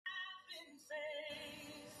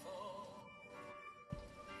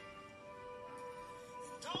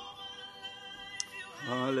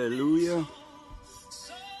Hallelujah.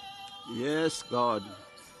 Yes, God.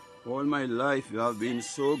 All my life you have been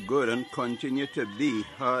so good and continue to be.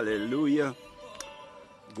 Hallelujah.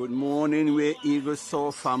 Good morning, Way Eagle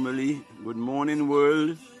Soul family. Good morning,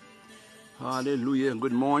 world. Hallelujah.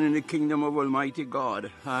 Good morning, the kingdom of Almighty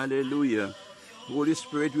God. Hallelujah. Holy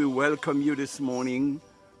Spirit, we welcome you this morning.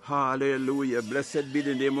 Hallelujah. Blessed be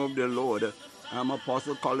the name of the Lord. I'm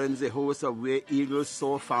Apostle Collins, the host of Way Eagle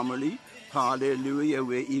Soul family. Hallelujah.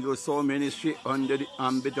 Way Eagle Soul Ministry under the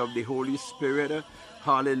ambit of the Holy Spirit.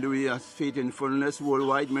 Hallelujah. Faith in Fullness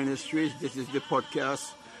Worldwide Ministries. This is the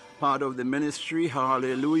podcast part of the ministry.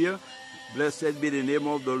 Hallelujah. Blessed be the name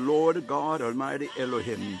of the Lord God Almighty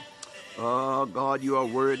Elohim. Oh God, you are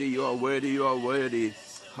worthy, you are worthy, you are worthy.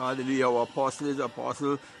 Hallelujah. Our apostle is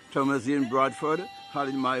Apostle Thomasine Bradford.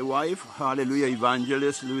 Hallelujah. My wife, hallelujah,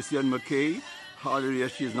 Evangelist Lucian McKay. Hallelujah.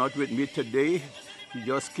 She's not with me today. She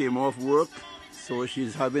just came off work, so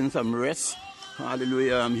she's having some rest.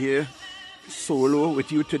 Hallelujah. I'm here solo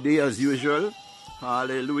with you today as usual.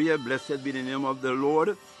 Hallelujah. Blessed be the name of the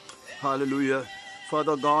Lord. Hallelujah.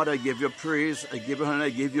 Father God, I give you praise, I give you honor,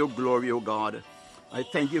 I give you glory, O God. I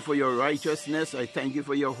thank you for your righteousness. I thank you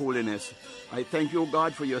for your holiness. I thank you,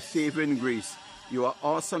 God, for your saving grace. You are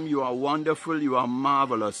awesome. You are wonderful. You are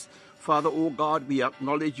marvelous. Father, oh God, we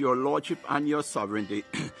acknowledge your lordship and your sovereignty.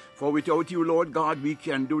 For without you, Lord God, we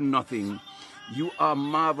can do nothing. You are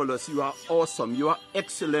marvelous. You are awesome. You are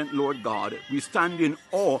excellent, Lord God. We stand in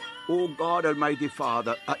awe, oh God, Almighty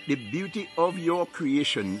Father, at the beauty of your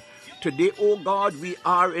creation. Today, oh God, we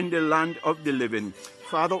are in the land of the living.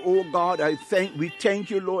 Father, oh God, we thank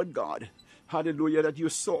you, Lord God. Hallelujah, that you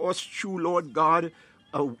saw us through, Lord God,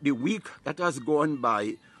 the week that has gone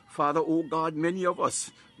by. Father, oh God, many of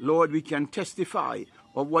us, Lord, we can testify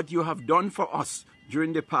of what you have done for us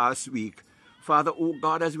during the past week. Father, oh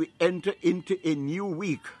God, as we enter into a new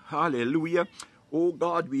week, hallelujah, oh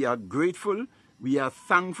God, we are grateful, we are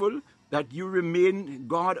thankful that you remain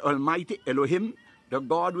God Almighty Elohim, the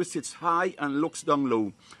God who sits high and looks down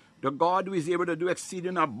low. The God who is able to do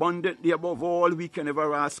exceeding abundantly above all we can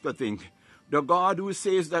ever ask or think. The God who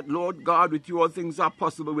says that, Lord God, with you all things are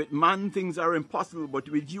possible. With man things are impossible, but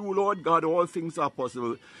with you, Lord God, all things are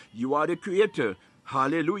possible. You are the creator.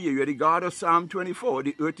 Hallelujah. You are the God of Psalm 24.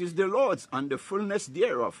 The earth is the Lord's and the fullness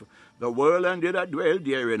thereof. The world and they that dwell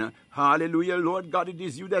therein. Hallelujah. Lord God, it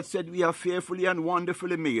is you that said we are fearfully and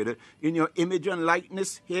wonderfully made in your image and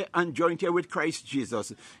likeness, here and joined here with Christ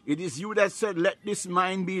Jesus. It is you that said, let this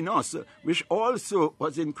mind be in us, which also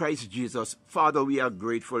was in Christ Jesus. Father, we are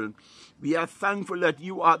grateful. We are thankful that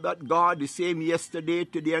you are that God, the same yesterday,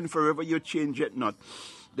 today, and forever. You change it not.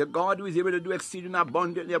 The God who is able to do exceeding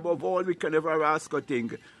abundantly above all we can ever ask or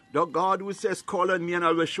think. The God who says, call on me and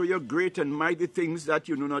I will show you great and mighty things that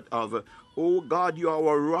you know not of. Oh God, you are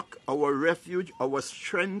our rock, our refuge, our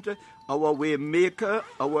strength, our way maker,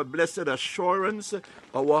 our blessed assurance,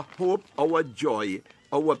 our hope, our joy,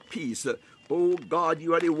 our peace. Oh God,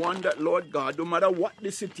 you are the one that, Lord God, no matter what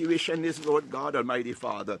the situation is, Lord God, Almighty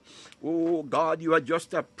Father. Oh God, you are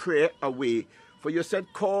just a prayer away. For you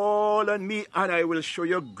said, call on me and I will show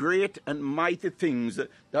you great and mighty things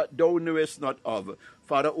that thou knowest not of.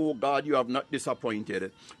 Father, oh God, you have not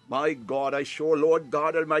disappointed. My God, I show, Lord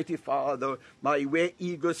God, Almighty Father, my Way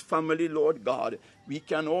Eagles family, Lord God. We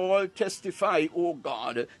can all testify, oh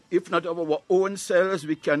God, if not of our own selves,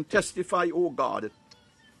 we can testify, oh God,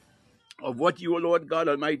 of what you, Lord God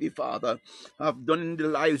Almighty Father, have done in the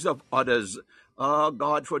lives of others. Oh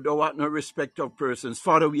God, for thou art no respect of persons.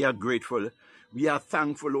 Father, we are grateful. We are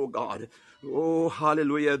thankful, oh God. Oh,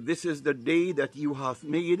 hallelujah. This is the day that you have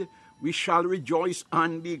made. We shall rejoice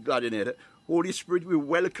and be glad in it. Holy Spirit, we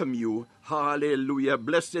welcome you. Hallelujah.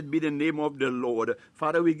 Blessed be the name of the Lord.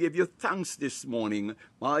 Father, we give you thanks this morning.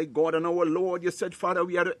 My God and our Lord, you said, Father,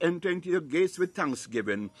 we are to enter into your gates with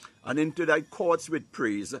thanksgiving and into thy courts with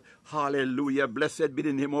praise. Hallelujah. Blessed be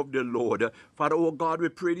the name of the Lord. Father, oh God, we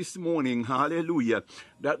pray this morning, hallelujah,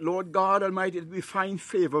 that, Lord God Almighty, we find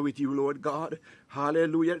favor with you, Lord God.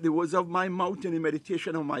 Hallelujah. The words of my mouth and the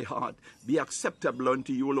meditation of my heart be acceptable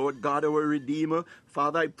unto you, Lord God, our Redeemer.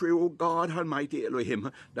 Father, I pray, O God Almighty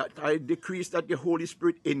Elohim, that I decrease, that the Holy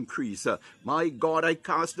Spirit increase. My God, I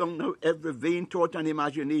cast down now every vain thought and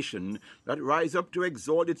imagination that rise up to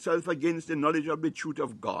exalt itself against the knowledge of the truth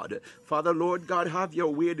of God. Father, Lord God, have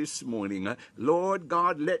your way this morning. Lord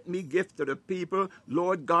God, let me give to the people,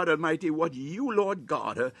 Lord God Almighty, what you, Lord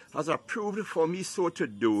God, has approved for me so to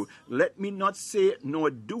do. Let me not say nor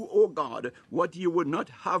do, O God, what you would not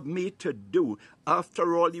have me to do.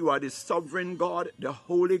 after all, you are the sovereign God, the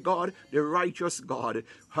holy God, the righteous God.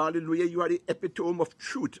 Hallelujah. You are the epitome of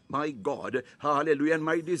truth, my God. Hallelujah. And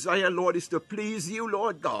my desire, Lord, is to please you,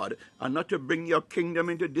 Lord God, and not to bring your kingdom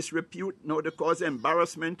into disrepute, nor to cause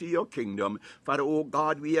embarrassment to your kingdom. Father, oh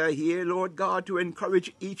God, we are here, Lord God, to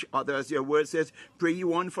encourage each other. As your word says, pray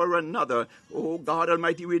one for another. Oh God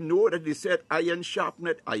Almighty, we know that you said iron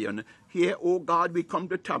sharpeneth iron. Here, oh God, we come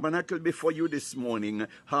to tabernacle before you this morning.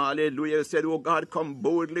 Hallelujah. You said, oh God, come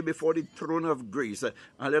boldly before the throne of grace, and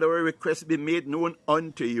let our requests be made known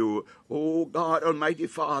unto you. Oh God, Almighty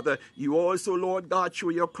Father, you also, Lord God, show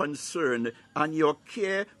your concern and your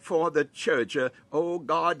care for the church, oh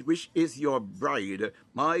God, which is your bride,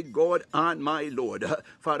 my God and my Lord.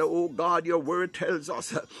 Father, oh God, your word tells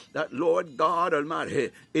us that, Lord God Almighty,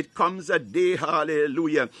 it comes a day,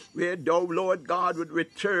 hallelujah, where thou, Lord God, would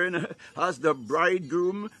return as the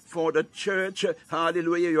bridegroom for the church,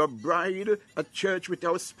 hallelujah, your bride, a church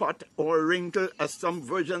without spot or wrinkle, as some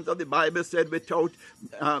versions of the Bible said, without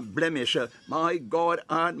blemish, my God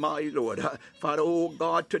and my Lord. Father, oh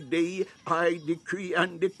God, today I decree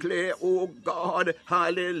and declare, oh God,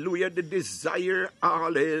 hallelujah, the desire,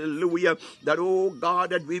 hallelujah, that, oh God,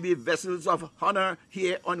 that we be vessels of honor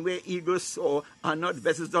here on Where Eagles Soar, and not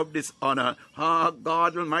vessels of dishonor. Ah,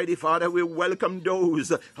 God Almighty Father, we welcome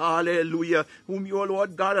those, hallelujah, whom you,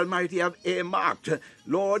 Lord God Almighty, have earmarked,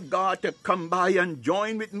 Lord God, to come by and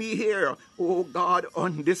join with me here, oh God,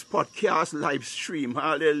 on this podcast live stream.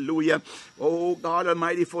 Hallelujah. Oh God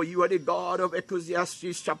Almighty, for you are the God of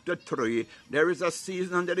Ecclesiastes chapter 3. There is a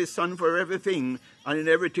season under the sun for everything, and in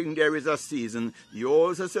everything there is a season. You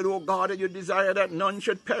also said, oh God, that you desire that none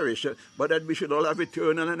should perish, but that we should all have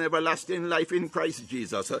eternal and everlasting life in Christ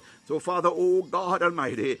Jesus. So Father, oh God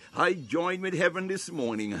Almighty, I join with heaven this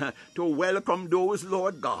morning to welcome those,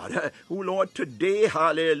 Lord God, who, Lord, today,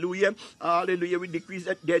 hallelujah, hallelujah, we decrease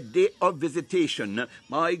that their day of visitation.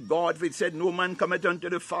 My God, for it said, no man cometh unto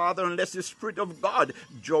the Father unless the Spirit of God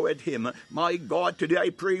draweth him. My God, today I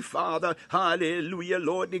pray, Father, hallelujah,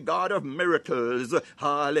 Lord, the God of miracles,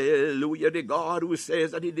 hallelujah, the God who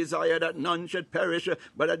says that he desired that none should perish,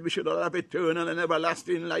 but that we should all have eternal and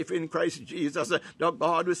everlasting life in Christ Jesus. The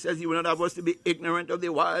God who says he will not have us to be ignorant of the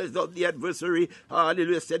wiles of the adversary.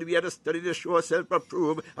 Hallelujah, said we had to study to show ourselves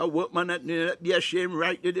approved, a workman that need not be ashamed,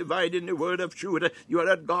 rightly dividing the word of truth. You are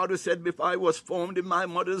that God who said, before I was formed in my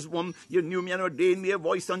mother's womb, you knew me and ordained me a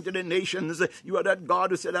voice unto the nations. You are that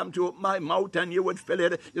God who said, I'm to open my mouth and you would fill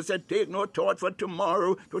it. You said, take no thought for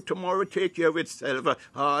tomorrow, to tomorrow take care of itself.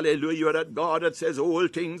 Hallelujah. You are that God that says, all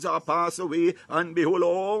things are passed away, and behold,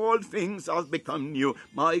 all things have become new.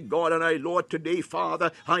 My God and I, Lord, today,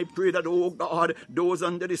 Father, I pray that, oh God, those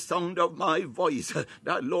under the sound of my voice,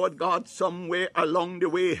 that, Lord God, somewhere along the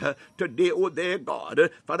way, today, oh their God,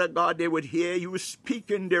 Father God, they would hear you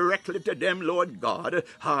speaking directly to them, Lord God.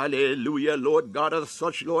 Hallelujah, Lord God, as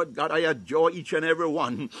such, Lord God, I adjure each and every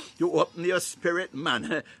one to open their spirit,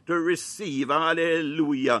 man, to receive,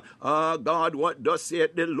 hallelujah. God, what does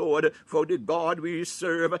saith the Lord? For the God we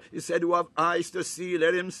serve, he said, who have eyes to see,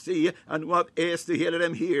 let him see, and who have ears to hear, let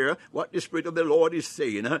him hear what the Spirit of the Lord is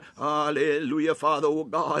saying. Hallelujah, Father, oh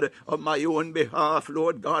God, on my own behalf,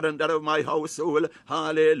 Lord God, and that of my household,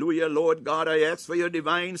 hallelujah, Lord God, I ask for your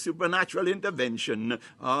divine supernatural intervention.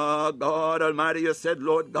 God Almighty, you said,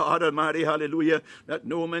 Lord God Almighty, hallelujah, that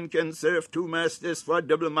no man can serve two masters, for a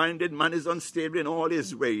double-minded man is unstable in all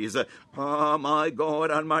his ways. My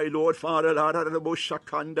God and my Lord, Father,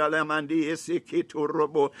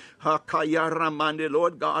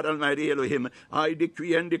 Lord God Almighty Elohim, I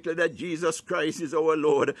decree and declare that Jesus Christ is our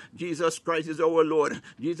Lord. Jesus Christ is our Lord.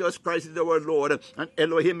 Jesus Christ is our Lord. And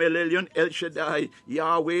Elohim Elyon El Shaddai,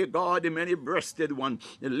 Yahweh God, the many-breasted one,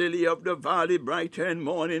 the lily of the valley, bright and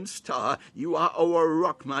morning star. You are our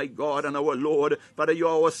rock, my God and our Lord. Father, you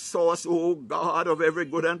are our source, O God, of every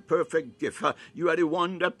good and perfect gift. You are the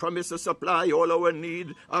one that promised to supply all our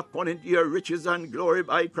need according to your riches and glory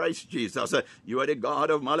by Christ Jesus. You are the God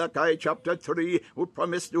of Malachi chapter 3, who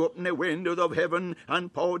promised to open the windows of heaven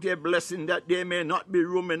and pour out a blessing that there may not be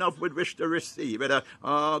room enough with which to receive it.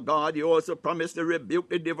 God, you also promised to rebuke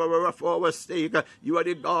the devourer for our sake. You are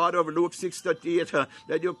the God of Luke 6:38,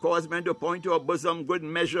 that you cause men to point to a bosom good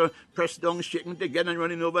measure, pressed down, shaken together, and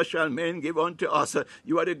running over shall men give unto us.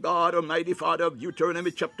 You are the God, Almighty Father, of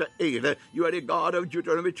Deuteronomy chapter 8. You are the God of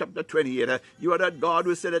Deuteronomy chapter 28. You are that God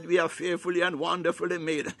who said that we are fearfully and wonderfully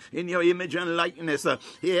made in your image and likeness,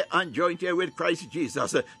 here and joined here with Christ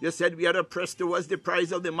Jesus. You said we are oppressed towards the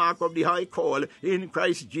prize of the mark of the high call in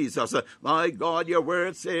Christ Jesus. My God, your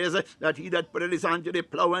word says that he that putteth his hand to the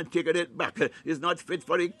plow and taketh it back is not fit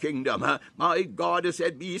for the kingdom. My My God, you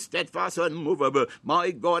said, be steadfast and unmovable.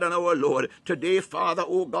 My God and our Lord, today, Father,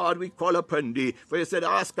 oh God, we call upon thee. For you said,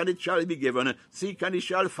 ask and it shall be given. Seek and it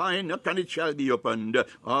shall find. Knock and it shall be opened.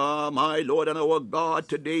 Ah, my Lord and our God,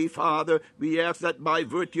 today, Father, we ask that by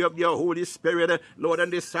virtue of your Holy Spirit, Lord,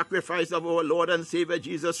 and the sacrifice of our Lord and Savior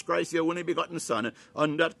Jesus Christ, your only begotten Son,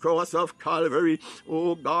 on that cross of Calvary,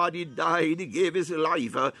 oh God, he died, he gave his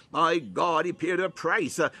life. My God, he paid a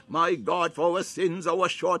price. My God, for our sins, our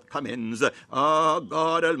shortcomings. Oh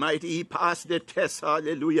God Almighty, he passed the test.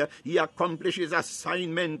 Hallelujah. He accomplished his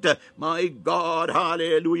assignment. My God,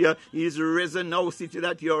 hallelujah. He's risen now, seated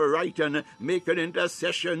at your right and making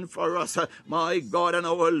intercession for us. My God and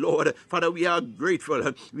our Lord, Father, we are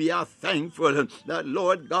grateful. We are thankful that,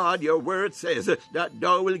 Lord God, your word says that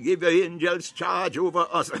thou will give your angels charge over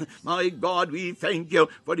us. My God, we thank you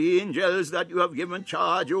for the angels that you have given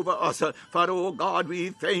charge over us. Father, oh God, we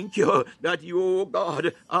thank you that you, oh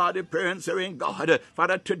God, are the answering God.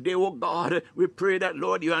 Father, today, oh God, we pray that,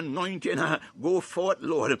 Lord, your anointing go forth,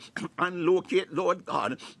 Lord, and locate, Lord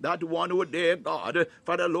God, that one who there, God,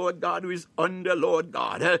 Father, Lord God, who is under, Lord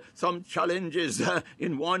God, some challenges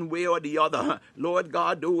in one way or the other. Lord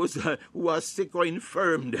God, those who are sick or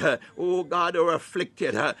infirmed, oh God, or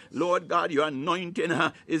afflicted, Lord God, your anointing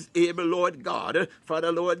is able, Lord God,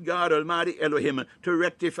 Father, Lord God, Almighty Elohim, to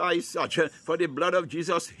rectify such. For the blood of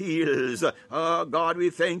Jesus heals. God, we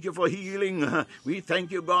thank you for healing. We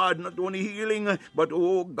thank you, God, not only healing, but,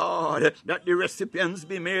 oh God, that the recipients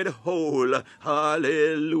be made whole.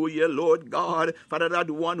 Hallelujah, Lord God. Father, that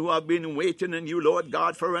one who have been waiting in you, Lord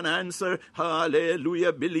God, for an answer.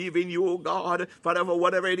 Hallelujah, believe in you, oh God, Father, for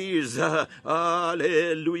whatever it is.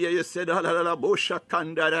 Hallelujah, you said,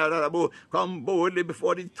 come boldly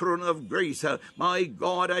before the throne of grace. My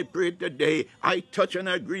God, I pray today, I touch and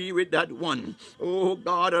agree with that one. Oh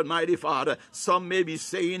God, Almighty Father, some may be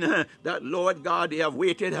saying that, Lord God, they have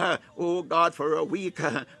waited, oh God, for a week,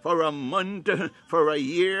 for a month, for a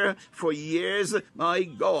year, for years, my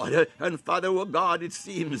God. And Father, oh God, it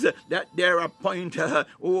seems that they're a point,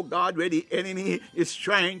 oh God, where the enemy is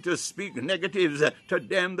trying to speak negatives to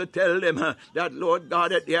them, to tell them that, Lord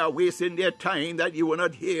God, that they are wasting their time, that you will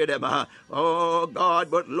not hear them. Oh God,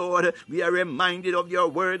 but Lord, we are reminded of your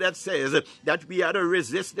word that says that we are to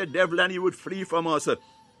resist the devil and he would flee from us.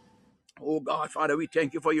 Oh God, Father, we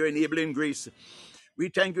thank you for your enabling grace. We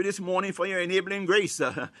thank you this morning for your enabling grace.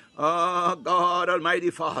 Oh, God, Almighty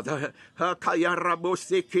Father. Kayarabo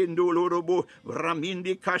sekindulurubu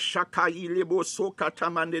ramindi kashakailebo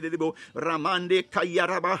sokatamandelebo ramande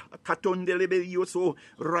kayaraba katondelebe yoso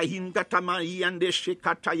rahinga tamayande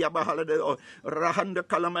shikatayabahalado rahanda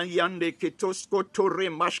kalamayande ketosko tore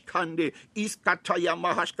mashkande iskataya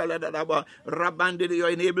mahashkaladaba rabande, your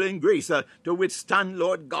enabling grace to withstand,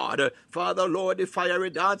 Lord God, Father, Lord, the fiery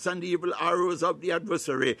darts and the evil arrows of the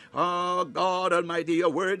adversary. Oh God Almighty,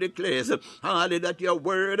 your word declares, hallelujah, that your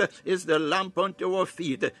word is the lamp unto our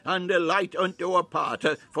feet and the light unto our path.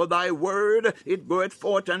 For thy word, it goeth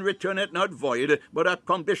forth and returneth not void, but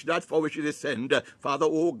accomplish that for which it is sent. Father,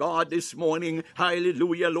 oh God, this morning,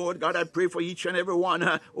 hallelujah, Lord God, I pray for each and every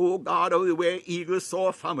one, oh God, of the Way Eagle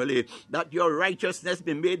Soar family, that your righteousness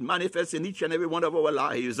be made manifest in each and every one of our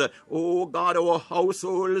lives. Oh God, our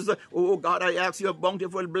households, oh God, I ask your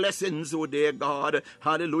bountiful blessings, oh dear God.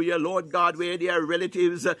 Hallelujah, Lord God, where there are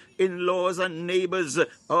relatives, in-laws, and neighbors,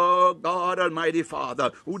 oh God Almighty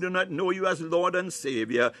Father, who do not know you as Lord and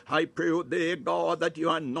Savior. I pray, oh dear God, that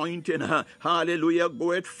your anointing, hallelujah,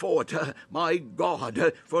 go it forth, my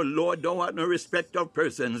God, for Lord, don't have no respect of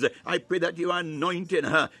persons. I pray that your anointing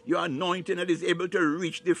that is able to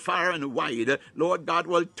reach the far and wide, Lord God,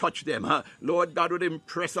 will touch them. Lord God, would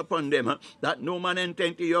impress upon them that no man enter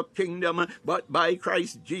into your kingdom but by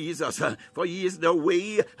Christ Jesus. For he is the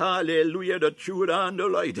way, hallelujah, the truth and the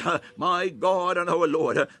light. My God and our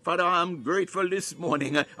Lord, Father, I'm grateful this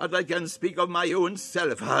morning as I can speak of my own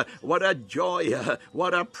self. What a joy,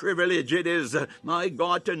 what a privilege it is, my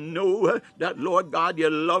God, to know that, Lord God, you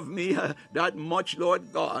love me that much,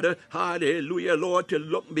 Lord God. Hallelujah, Lord, to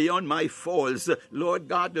look beyond my faults, Lord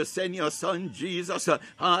God, to send your son Jesus,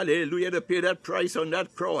 hallelujah, to pay that price on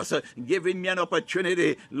that cross, giving me an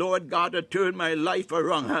opportunity, Lord God, to turn my life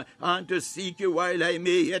around and to seek you while I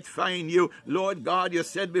may yet find you. Lord God, you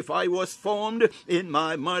said before I was formed in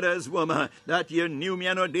my mother's womb that you knew me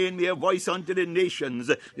and ordained me a voice unto the nations.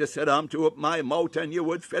 You said I'm to open my mouth and you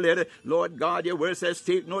would fill it. Lord God, your word says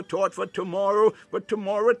take no thought for tomorrow, but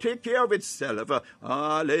tomorrow take care of itself.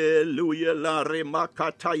 Hallelujah.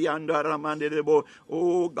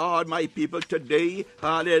 Oh God, my people, today,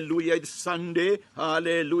 hallelujah, it's Sunday.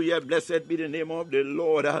 Hallelujah. Blessed be the name of the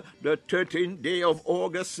Lord. The 13th day of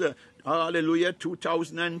August, Hallelujah,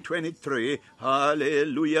 2023.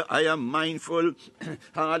 Hallelujah. I am mindful,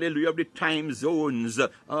 hallelujah, of the time zones.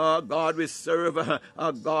 God, we serve a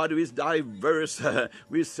God who is diverse.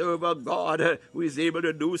 We serve a God who is able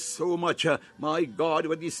to do so much. My God,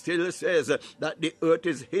 but he still says that the earth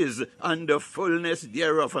is his and the fullness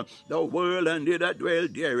thereof, the world and they that dwell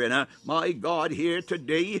therein. My God, here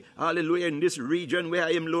today, hallelujah, in this region where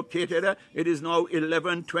I am located, it is now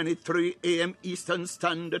 11:23 a.m. Eastern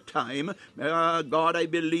Standard Time. God, I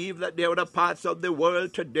believe that there are other parts of the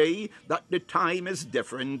world today that the time is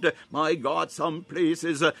different. My God, some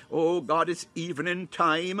places, oh God, it's evening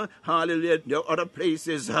time. Hallelujah. There are other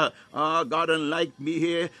places, God, unlike me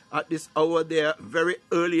here at this hour, they're very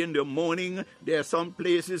early in the morning. There are some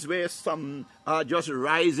places where some are just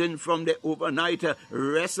rising from the overnight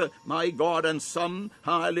rest, my God, and some,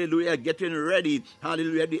 hallelujah, getting ready,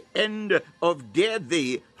 hallelujah, the end of their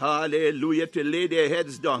day, hallelujah, to lay their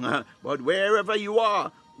heads down. But wherever you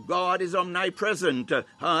are, God is omnipresent.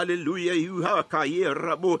 Hallelujah.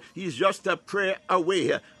 He's just a prayer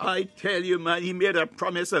away. I tell you, man, he made a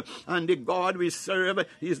promise. And the God we serve,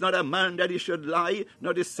 he's not a man that he should lie,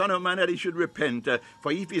 not the son of man that he should repent.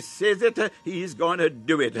 For if he says it, he's going to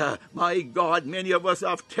do it. My God, many of us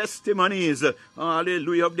have testimonies,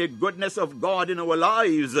 hallelujah, of the goodness of God in our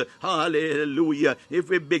lives. Hallelujah. If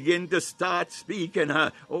we begin to start speaking,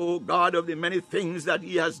 oh God, of the many things that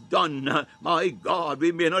he has done, my God,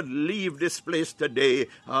 we may not leave this place today.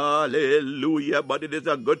 Hallelujah. But it is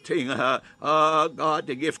a good thing, God,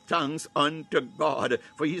 to give thanks unto God.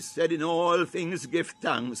 For he said, in all things give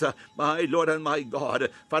thanks, my Lord and my God.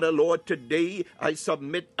 Father, Lord, today I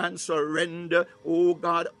submit and surrender, oh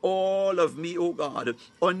God, all of me, oh God,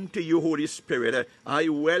 unto you, Holy Spirit. I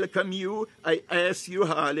welcome you. I ask you,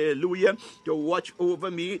 hallelujah, to watch over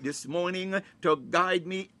me this morning, to guide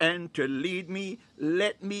me and to lead me.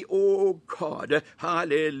 Let me, oh God,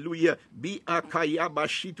 hallelujah, be a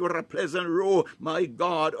kayabashitu, a pleasant row, my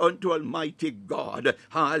God, unto Almighty God.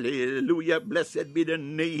 Hallelujah. Blessed be the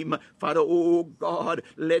name, Father, oh God.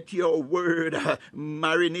 Let your word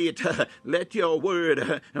marinate. Let your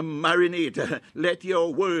word marinate. Let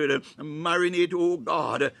your word marinate, oh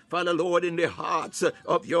God, Father, Lord, in the hearts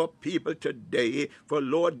of your people today. For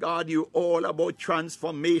Lord God, you all about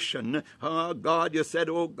transformation. God, you said,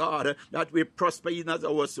 oh God, that we prosper even as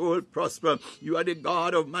our soul prosper. You are the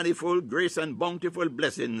God of manifold grace and bountiful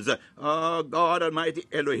blessings. God Almighty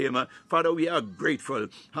Elohim, Father, we are grateful.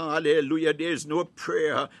 Hallelujah. There is no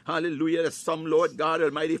prayer. Hallelujah. Some, Lord God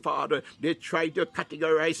Almighty Father, they try to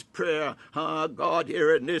categorize prayer, God,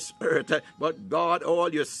 here in this earth. But God,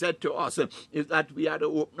 all you said to us is that we are to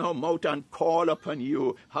open our mouth and call upon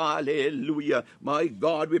you. Hallelujah. My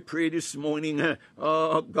God, we pray this morning,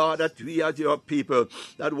 God, that we as your people,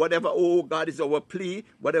 that whatever, oh God, is our plea,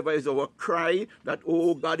 whatever is our cry, that,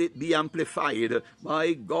 oh God, it be amplified.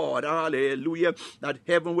 My God, hallelujah, that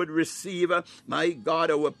heaven would receive, my God,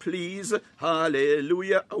 our pleas,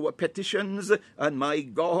 hallelujah, our petitions, and my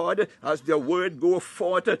God, as the word go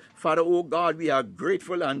forth, Father, oh God, we are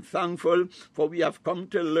grateful and thankful, for we have come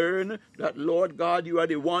to learn that, Lord God, you are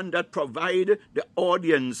the one that provide the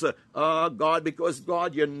audience, God, because,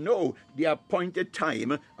 God, you know the appointed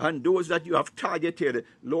time, and those that you have targeted,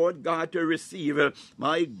 Lord God, to receive,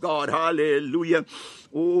 my God, hallelujah,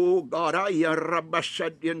 oh God, I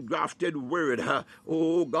rabashad the engrafted word,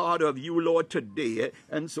 oh God, of you, Lord, today.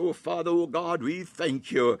 And so, Father, oh God, we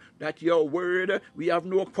thank you that your word, we have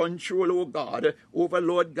no control, oh God, over,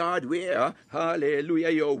 Lord God, where, hallelujah,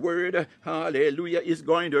 your word, hallelujah, is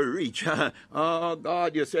going to reach. Oh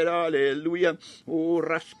God, you said, hallelujah, oh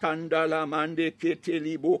Rashkandala Mande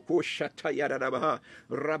Keteliboko Shatayadabaha,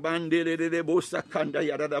 Rabandele Kanda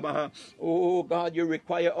Yadabaha. Oh God, you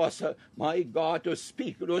require us, my God, to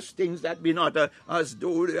speak those things that be not as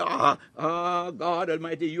though they are. God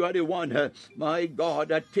Almighty, you are the one, my God,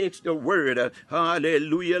 that takes the word,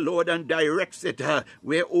 hallelujah, Lord, and directs it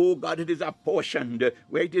where, oh God, it is apportioned,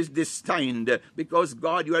 where it is destined, because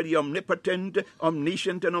God, you are the omnipotent,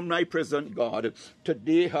 omniscient, and omnipresent God.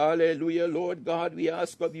 Today, hallelujah, Lord God, we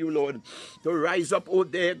ask of you, Lord, to rise up, oh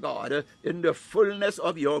dear God, in the fullness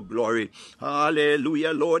of your glory.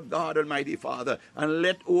 Hallelujah, Lord God Almighty Father, and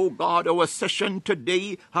let, oh God, our session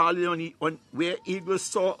today, hallelujah, on where Eagles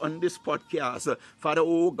saw on this podcast, Father,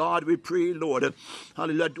 oh God, we pray, Lord,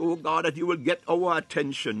 hallelujah, oh God, that you will get our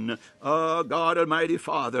attention, God Almighty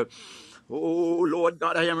Father. Oh, Lord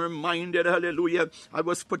God, I am reminded, hallelujah, I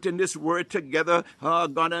was putting this word together,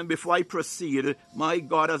 God, and before I proceed, my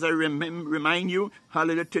God, as I remind you,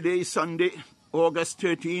 hallelujah, today is Sunday. August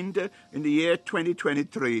 13th in the year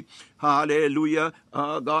 2023. Hallelujah.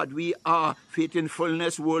 God, we are Faith in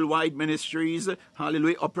Fullness Worldwide Ministries.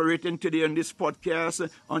 Hallelujah. Operating today on this podcast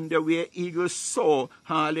under Where Eagles Soar.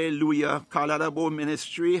 Hallelujah. Colorado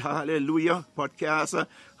Ministry. Hallelujah. Podcast.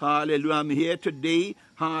 Hallelujah. I'm here today.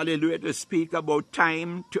 Hallelujah. To speak about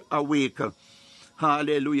time to awake.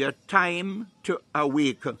 Hallelujah. Time to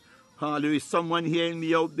awake. Hallelujah. Someone hearing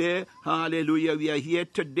me out there? Hallelujah. We are here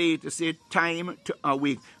today to say time to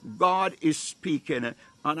awake. God is speaking.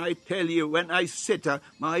 And I tell you, when I sit,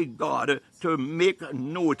 my God, to make a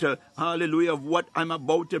note, hallelujah, of what I'm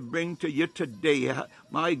about to bring to you today,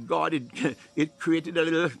 my God, it created a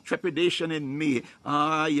little trepidation in me.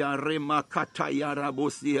 My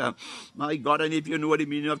God, and if you know the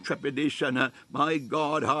meaning of trepidation, my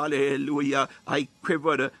God, hallelujah, I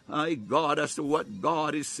quivered, my God, as to what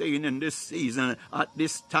God is saying in this season, at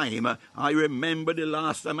this time. I remember the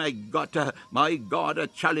last time I got, my God, a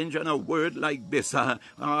challenge and a word like this.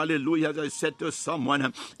 Hallelujah, as I said to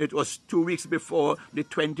someone, it was 2 weeks before the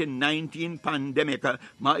 2019 pandemic.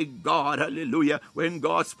 My God, hallelujah, when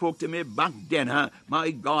God spoke to me back then,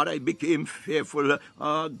 my God, I became fearful.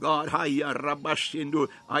 God,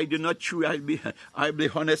 I did not truly, I'll be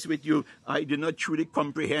honest with you, I did not truly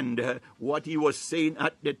comprehend what he was saying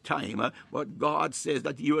at the time. But God says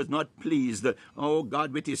that he was not pleased, oh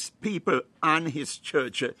God, with his people and his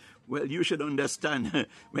church. Well, you should understand,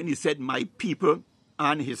 when he said my people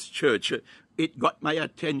and his church, it got my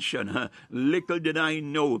attention. Little did I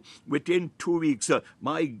know, within 2 weeks,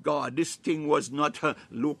 my God, this thing was not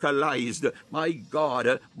localized, my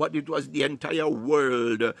God, but it was the entire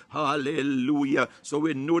world. Hallelujah. So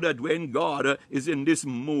we know that when God is in this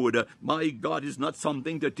mood, my God, is not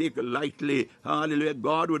something to take lightly. Hallelujah.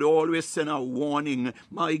 God would always send a warning,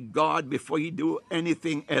 my God, before he do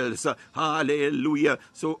anything else. Hallelujah.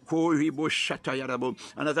 So,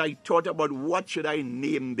 and as I thought about what should I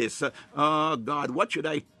name this, God, what should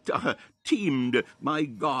I teamed, my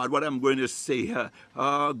God, what I'm going to say,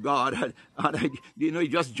 God, and it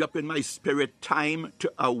just jumped in my spirit, time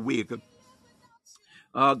to awake.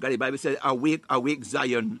 God, the Bible says, awake, awake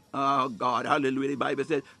Zion. God, hallelujah. The Bible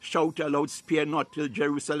says, shout aloud, spare not till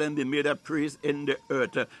Jerusalem be made a praise in the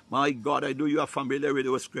earth. My God, I know you are familiar with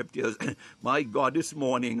those scriptures. My God, this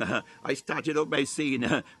morning, I started out by saying,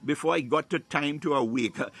 before I got to time to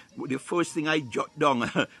awake, the first thing I jot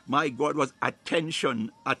down, my God, was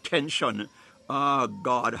attention, attention.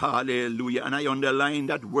 God, hallelujah. And I underlined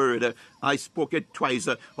that word. I spoke it twice.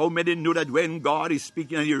 How many know that when God is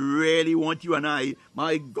speaking and he really wants you and I,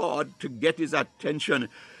 my God, to get his attention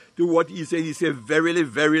to what he said, verily,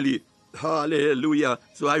 verily. Hallelujah.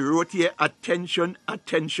 So I wrote here, attention,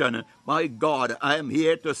 attention. My God, I am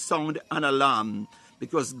here to sound an alarm,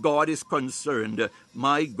 because God is concerned,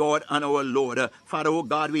 my God and our Lord. Father, oh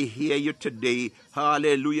God, we hear you today.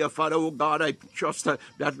 Hallelujah. Father, oh God, I trust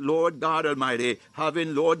that, Lord God Almighty,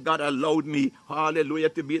 having, Lord God, allowed me, hallelujah,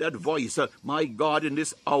 to be that voice, my God, in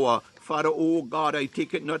this hour. Father, oh God, I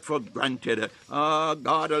take it not for granted.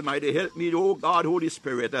 God Almighty, help me, oh God, Holy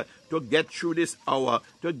Spirit, to get through this hour,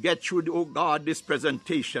 to get through, oh God, this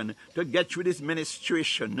presentation, to get through this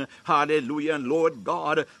ministration. Hallelujah. And Lord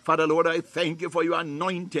God, Father, Lord, I thank you for your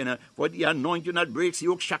anointing, for the anointing that breaks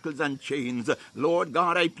yoke, shackles, and chains. Lord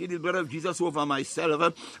God, I plead the blood of Jesus over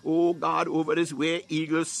myself, oh God, over this Where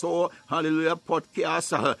Eagles Soar, hallelujah,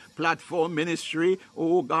 podcast, platform ministry,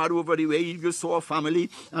 oh God, over the Where Eagles Soar family,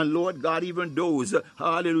 and Lord God, even those,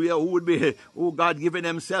 hallelujah, who would be, oh God, giving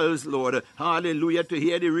themselves, Lord, hallelujah, to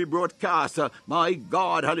hear the rebroadcast, my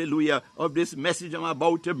God, hallelujah, of this message I'm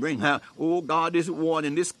about to bring, oh God, this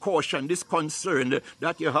warning, this caution, this concern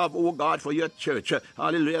that you have, oh God, for your church,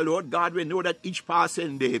 hallelujah, Lord God, we know that each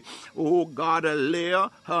passing day, oh God, a layer,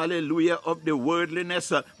 hallelujah, of the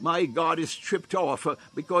worldliness, my God, is stripped off,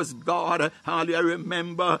 because God, hallelujah,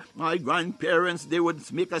 remember my grandparents, they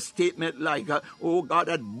would make a statement like, oh God,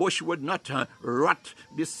 that bush would not rot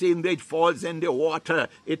the same day it falls in the water.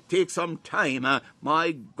 It takes some time.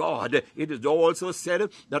 My God, it is also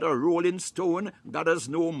said that a rolling stone gathers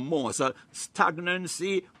no moss.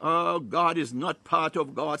 Stagnancy, God, is not part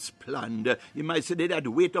of God's plan. You might say that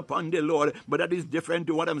wait upon the Lord, but that is different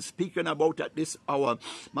to what I'm speaking about at this hour.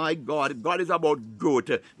 My God, God is about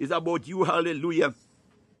growth. It's about you, hallelujah,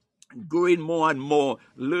 growing more and more,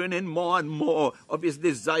 learning more and more of his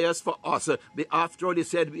desires for us. After all, he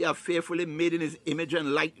said, we are fearfully made in his image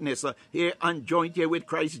and likeness, here and joined here with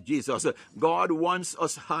Christ Jesus. God wants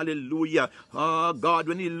us, hallelujah. God,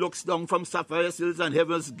 when he looks down from Sapphire Hills and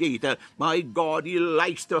Heaven's Gate, my God, he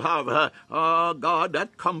likes to have, God,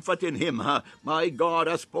 that comfort in him. My God,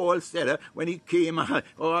 as Paul said, when he came,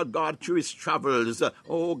 God, through his travels,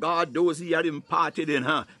 God, those he had imparted in,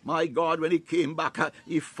 my God, when he came back,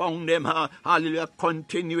 he found them, hallelujah,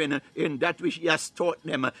 continuing in that which he has taught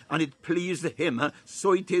them, and it pleased him.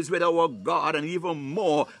 So it is with our God, and even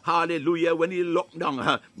more, hallelujah, when he looked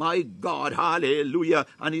down, my God, hallelujah,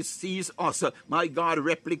 and he sees us, my God,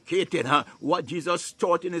 replicating what Jesus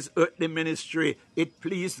taught in his earthly ministry. It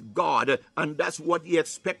pleased God, and that's what he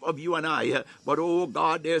expects of you and I. But oh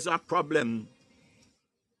God, there's a problem.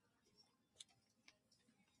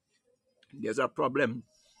 There's a problem.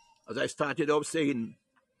 As I started off saying,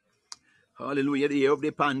 hallelujah, the year of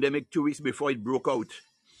the pandemic, 2 weeks before it broke out,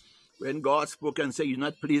 when God spoke and said he's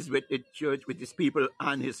not pleased with the church, with his people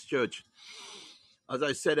and his church. As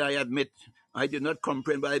I said, I admit, I did not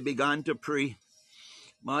comprehend, but I began to pray.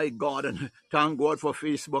 My God, and thank God for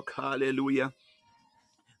Facebook, hallelujah.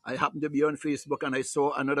 I happened to be on Facebook and I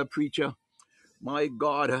saw another preacher, my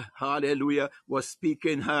God, hallelujah, was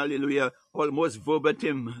speaking, hallelujah, almost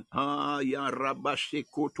verbatim.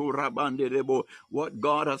 What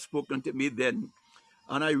God has spoken to me then.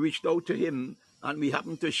 And I reached out to him, and we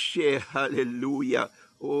happened to share, hallelujah.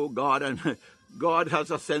 Oh, God, and God has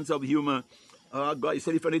a sense of humor. God, he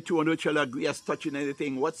said, if any 200 shall agree as touching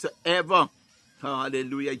anything whatsoever,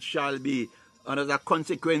 hallelujah, it shall be. And as a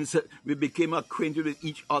consequence, we became acquainted with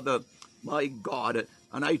each other, my God.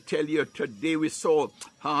 And I tell you, today we saw,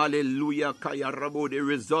 hallelujah, the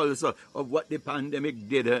results of what the pandemic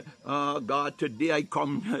did. God, today I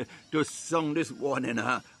come to sing this warning.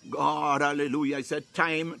 God, hallelujah, I said,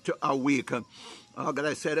 time to awake. God,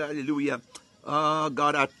 I said, hallelujah.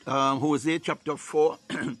 God, at Hosea chapter 4,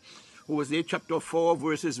 Hosea chapter 4,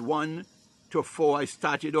 verses 1 to 4, I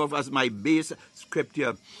started off as my base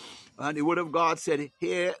scripture. And the word of God said,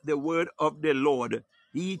 hear the word of the Lord,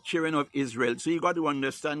 ye children of Israel. So you got to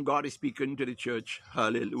understand God is speaking to the church.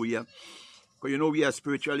 Hallelujah. Because you know we are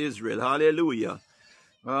spiritual Israel. Hallelujah.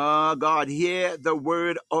 God, hear the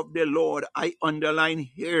word of the Lord. I underline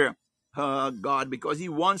here, God, because he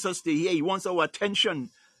wants us to hear. He wants our attention.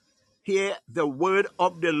 Hear the word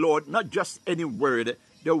of the Lord, not just any word.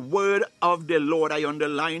 The word of the Lord, I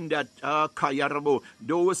underline that, Kayarabo,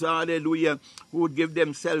 those, hallelujah, who would give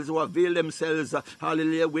themselves, who avail themselves,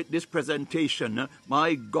 hallelujah, with this presentation.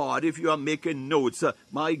 My God, if you are making notes,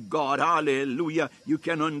 my God, hallelujah, you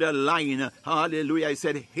can underline, hallelujah. I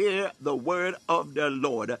said, hear the word of the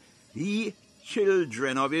Lord. Ye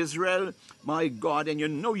children of Israel, my God, and you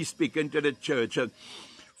know he's speaking to the church.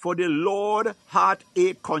 For the Lord had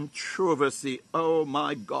a controversy. Oh,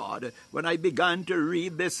 my God. When I began to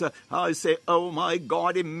read this, I say, oh, my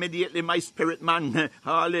God, immediately my spirit man,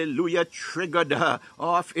 hallelujah, triggered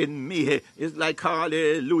off in me. It's like,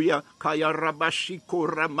 hallelujah, it's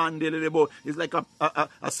like a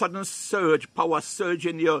sudden surge, power surge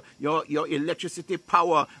in your electricity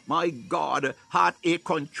power. My God, had a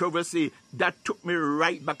controversy. That took me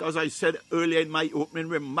right back, as I said earlier in my opening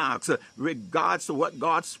remarks, regards to what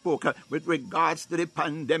God spoke with regards to the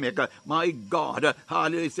pandemic. My God,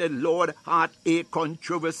 hallelujah, said, Lord, had a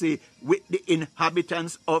controversy with the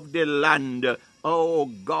inhabitants of the land. Oh,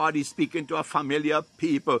 God is speaking to a familiar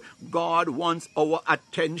people. God wants our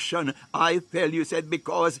attention. I tell you, said,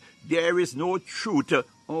 because there is no truth.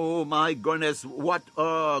 Oh, my goodness, what,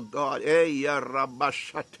 oh, God.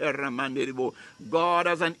 God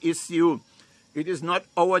has an issue. It is not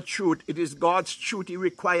our truth. It is God's truth he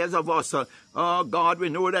requires of us. Oh, God, we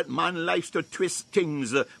know that man likes to twist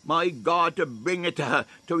things. My God, to bring it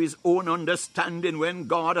to his own understanding when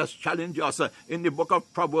God has challenged us. In the book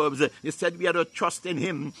of Proverbs, he said we are to trust in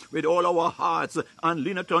him with all our hearts and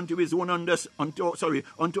lean not unto his own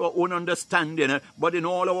unto our own understanding, but in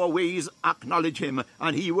all our ways acknowledge him,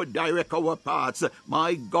 and he would direct our paths.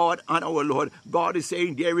 My God and our Lord, God is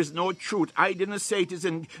saying there is no truth. I didn't say it is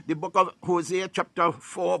in the book of Hosea chapter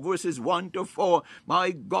 4, verses 1 to 4.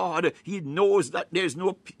 My God, he knows knows that there's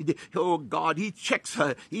no, oh God, he checks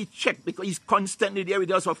her. He checked because he's constantly there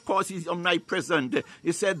with us. Of course, he's omnipresent.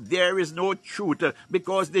 He said there is no truth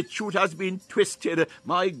because the truth has been twisted.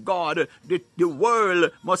 My God, the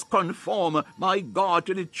world must conform, my God,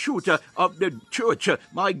 to the truth of the church.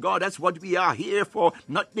 My God, that's what we are here for.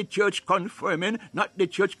 Not the church confirming, not the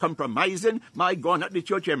church compromising, my God, not the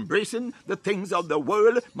church embracing the things of the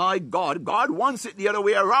world. My God, God wants it the other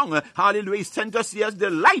way around. Hallelujah. He sent us here as the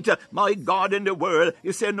light, my God, in the world.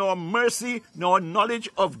 He said, no mercy, no knowledge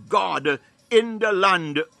of God in the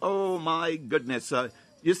land. Oh, my goodness.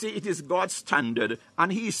 You see, it is God's standard,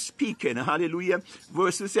 and he's speaking, hallelujah.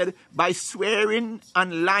 Verses said, by swearing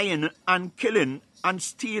and lying and killing and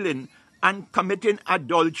stealing and committing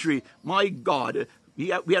adultery. My God,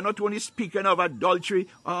 we are not only speaking of adultery,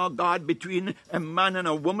 oh God, between a man and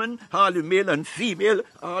a woman, hallelujah, male and female,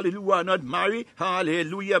 hallelujah, who are not married,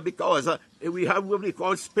 hallelujah, because we have what we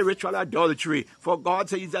call spiritual adultery. For God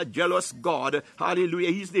says he's a jealous God. Hallelujah.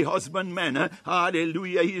 He's the husbandman.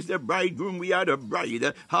 Hallelujah. He's the bridegroom. We are the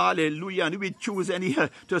bride. Hallelujah. And if we choose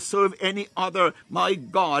to serve any other, my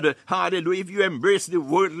God, hallelujah. If you embrace the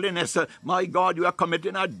worldliness, my God, you are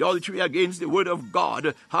committing adultery against the word of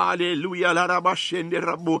God. Hallelujah.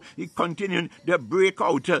 He continued the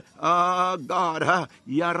breakout. God.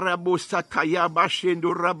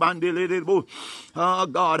 Oh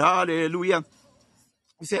God, hallelujah.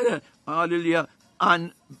 He said, hallelujah,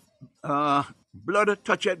 and blood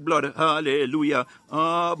toucheth blood, hallelujah.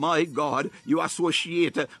 Oh, my God, you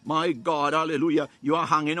associate, my God, hallelujah. You are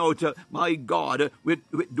hanging out, my God, with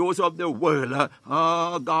those of the world.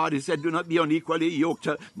 Oh, God, he said, do not be unequally yoked,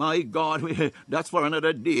 my God. That's for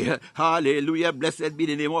another day. Hallelujah. Blessed be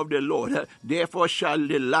the name of the Lord. Therefore shall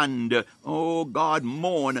the land, oh God,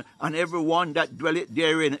 mourn, and everyone that dwelleth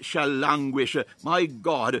therein shall languish. My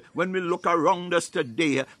God, when we look around us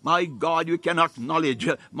today, my God, you can acknowledge,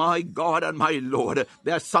 my God and my Lord,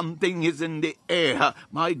 there's something is in the air.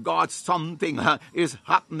 My God, something is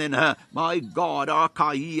happening. My God,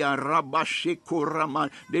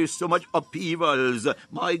 there's so much upheavals.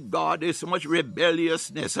 My God, there's so much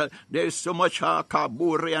rebelliousness. There's so much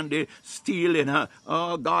kaburi and the stealing.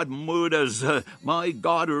 Oh God, murders. My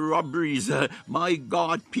God, robberies. My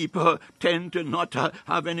God, people tend to not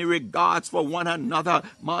have any regards for one another.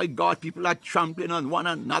 My God, people are trampling on one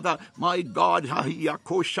another. My God,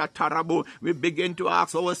 we begin to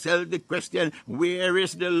ask ourselves the question, where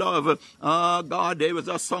is the love? God, there was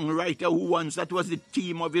a songwriter who once, that was the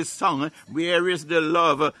theme of his song, where is the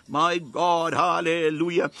love? My God,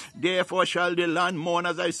 hallelujah. Therefore shall the land mourn,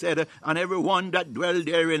 as I said, and everyone that dwell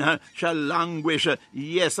therein shall languish.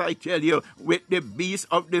 Yes, I tell you, with the beasts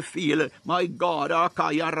of the field. My God,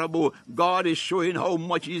 God is showing how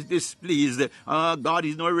much he's displeased. God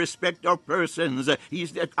is no respecter of persons.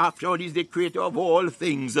 After all, he's the creator of all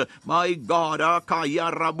things. My God,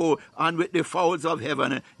 and with the fowls of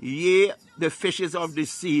heaven, yea, the fishes of the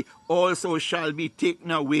sea also shall be taken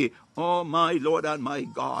away. Oh, my Lord and my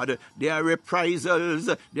God, there are reprisals,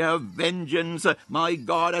 there are vengeance, my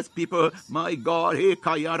God, as people, my God,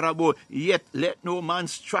 yet let no man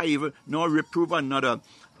strive nor reprove another.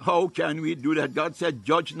 How can we do that? God said,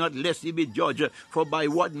 judge not lest he be judged. For by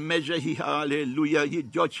what measure he, hallelujah, he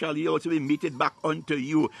judge shall he also be meted back unto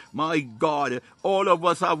you. My God, all of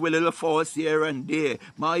us have a little faults here and there.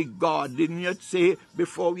 My God, didn't you say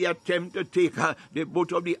before we attempt to take the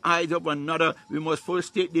both of the eyes of another, we must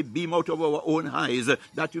first take the beam out of our own eyes,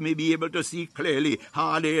 that we may be able to see clearly.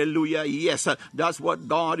 Hallelujah. Yes, that's what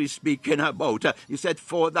God is speaking about. He said,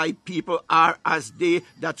 for thy people are as they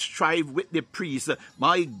that strive with the priests.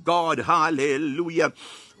 My God, hallelujah.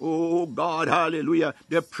 Oh God, hallelujah.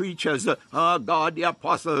 The preachers, God, the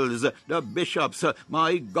apostles, the bishops,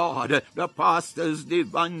 my God, the pastors, the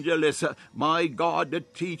evangelists, my God, the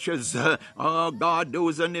teachers, God,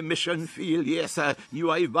 those in the mission field. Yes, you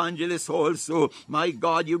are evangelists also. My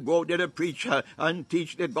God, you go there to preach and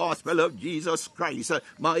teach the gospel of Jesus Christ.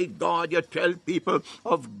 My God, you tell people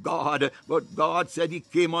of God, but God said he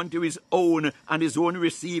came unto his own, and his own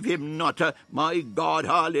receive him not. My God,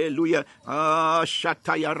 hallelujah.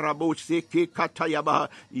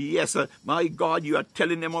 Yes, my God, you are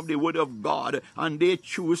telling them of the word of God, and they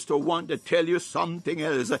choose to want to tell you something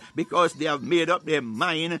else because they have made up their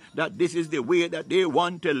mind that this is the way that they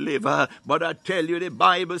want to live. But I tell you, the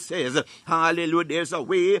Bible says, hallelujah, there's a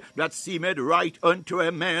way that seemeth right unto a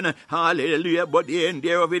man, hallelujah, but the end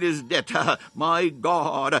thereof it is death. My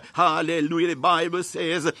God, hallelujah, the Bible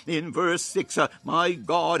says in verse 6, my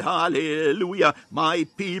God, hallelujah, my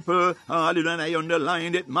people, hallelujah, and I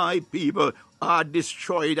underlined it, my people, are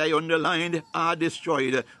destroyed. I underlined are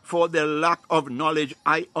destroyed. For the lack of knowledge,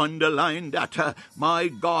 I underline that. My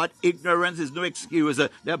God, ignorance is no excuse.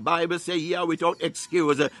 The Bible says, yeah, without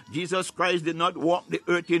excuse. Jesus Christ did not walk the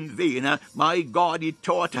earth in vain. My God, he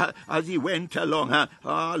taught as he went along.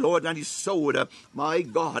 Lord, and he sowed. My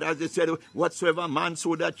God, as they said, whatsoever man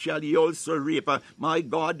sowed, that shall he also reap. My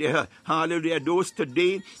God, hallelujah, those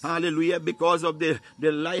today, hallelujah, because of the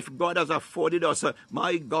life God has afforded us.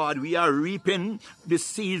 My God, we are reaping the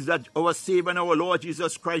seeds that our Savior and our Lord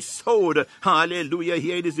Jesus Christ sowed. Hallelujah,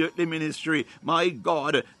 here in this earthly ministry. My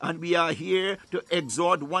God, and we are here to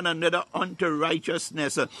exhort one another unto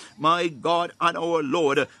righteousness. My God and our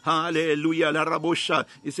Lord. Hallelujah.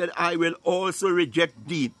 He said, I will also reject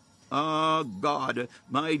thee. God,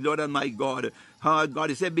 my Lord and my God. God,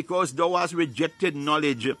 he said, because thou hast rejected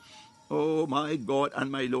knowledge. Oh, my God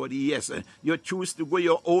and my Lord, yes. You choose to go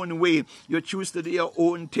your own way. You choose to do your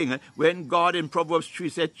own thing. When God in Proverbs 3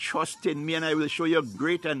 said, trust in me and I will show you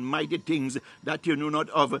great and mighty things that you know not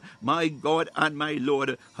of. My God and my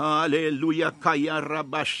Lord. Hallelujah. Kaya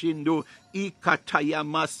rabashindo. Ikataya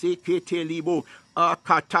masekete libo. God,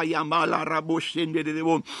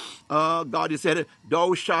 he said,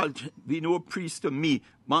 thou shalt be no priest to me.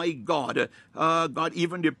 My God, God,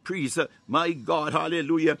 even the priests, my God,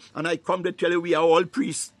 hallelujah. And I come to tell you, we are all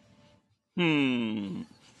priests. God,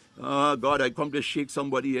 I come to shake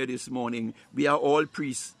somebody here this morning. We are all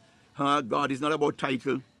priests. God, it's not about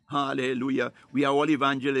title. Hallelujah. We are all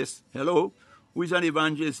evangelists. Hello? Who is an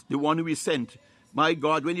evangelist? The one who is sent. My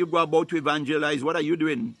God, when you go about to evangelize, what are you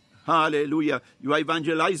doing? Hallelujah. You are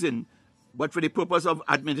evangelizing, but for the purpose of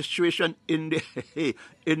administration in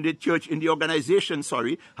the church, in the organization,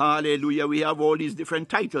 hallelujah, we have all these different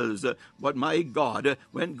titles. But my God,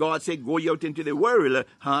 when God said, go out into the world,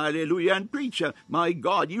 hallelujah, and preach, my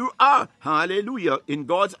God, you are, hallelujah, in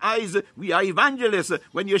God's eyes, we are evangelists.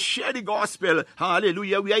 When you share the gospel,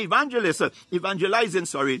 hallelujah, we are evangelists, evangelizing,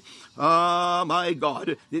 my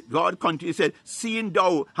God, God continues, said, seeing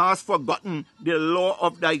thou hast forgotten the law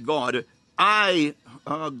of thy God, I,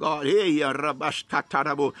 God,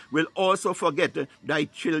 will also forget thy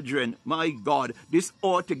children. My God, this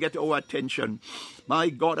ought to get our attention. My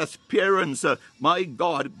God, as parents, my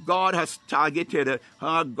God, God has targeted,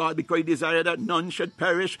 God, because he desired that none should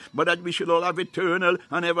perish, but that we should all have eternal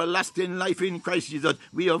and everlasting life in Christ Jesus.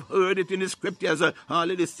 We have heard it in the scriptures,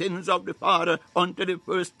 the sins of the father unto the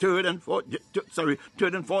first, third and fourth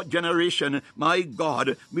generation. My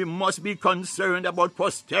God, we must be concerned about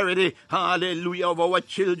posterity, hallelujah, of our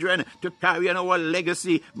children to carry on our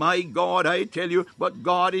legacy. My God, I tell you, but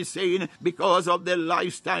God is saying, because of the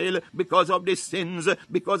lifestyle, because of the sins,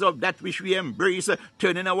 because of that which we embrace,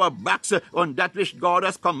 turning our backs on that which God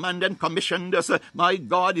has commanded and commissioned us. My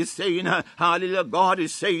God is saying, hallelujah, God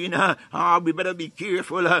is saying, we better be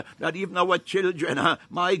careful that even our children,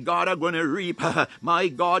 my God, are going to reap, my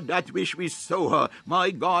God, that which we sow.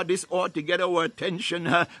 My God, this ought to get our attention.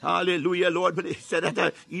 Hallelujah, Lord. But he said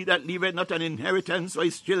that he that leaveth not an inheritance for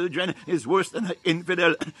his children is worse than an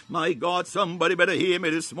infidel. My God, somebody better hear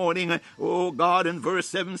me this morning. Oh God, in verse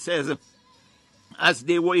 7 says, as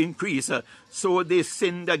they were increased, so they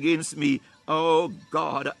sinned against me. Oh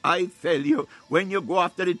God, I tell you, when you go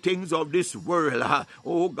after the things of this world,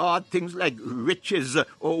 oh God, things like riches,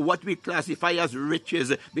 or what we classify as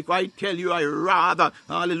riches, because I tell you, I rather,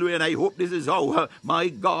 hallelujah, and I hope this is how, my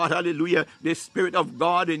God, hallelujah, the Spirit of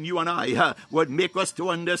God in you and I would make us to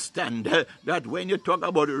understand that when you talk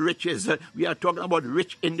about riches, we are talking about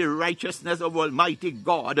rich in the righteousness of Almighty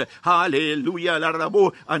God, hallelujah,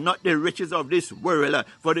 and not the riches of this world,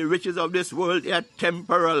 for the riches of this world are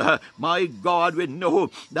temporal. My God, we know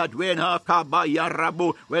that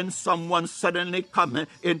when someone suddenly comes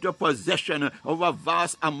into possession of a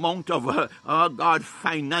vast amount of, God,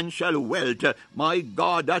 financial wealth, my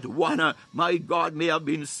God, that one, my God, may have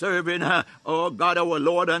been serving, oh God, our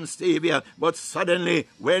Lord and Savior, but suddenly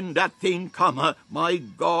when that thing come, my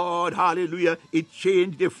God, hallelujah, it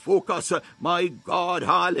changed the focus, my God,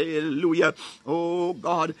 hallelujah. Oh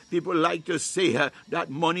God, people like to say that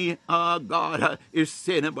money, God, is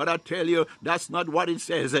sin, but I tell you, that's not what it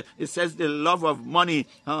says. It says the love of money.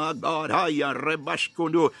 God,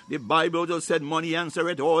 the Bible just said money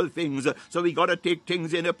answereth all things. So we got to take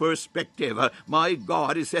things in a perspective. My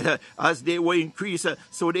God, it said, as they were increased,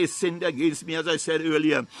 so they sinned against me, as I said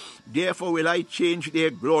earlier. Therefore will I change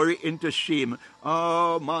their glory into shame.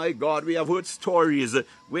 Oh my God, we have heard stories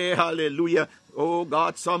where, hallelujah, oh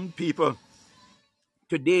God, some people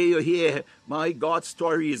Today you hear, my God,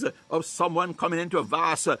 stories of someone coming into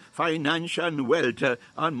vast financial wealth.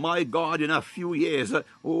 And my God, in a few years,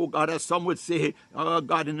 oh God, as some would say, oh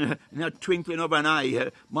God, in a twinkling of an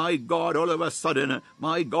eye, my God, all of a sudden,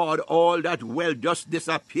 my God, all that wealth just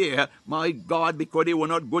disappear. My God, because they were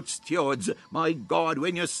not good stewards. My God,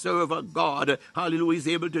 when you serve a God, hallelujah, is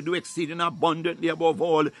able to do exceeding abundantly above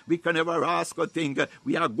all we can ever ask or think.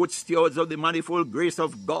 We are good stewards of the manifold grace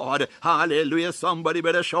of God. Hallelujah. Somebody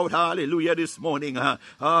better shout hallelujah this morning.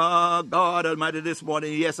 God Almighty, this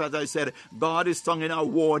morning, yes, as I said, God is singing a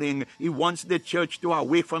warning. He wants the church to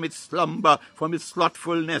awake from its slumber, from its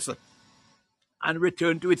slothfulness, and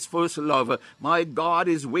return to its first love. My God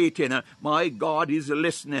is waiting. My God is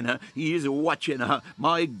listening. He is watching.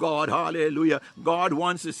 My God, hallelujah. God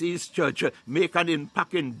wants to see his church make an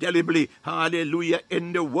impact indelibly, hallelujah,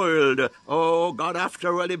 in the world. Oh God,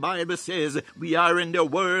 after all, the Bible says we are in the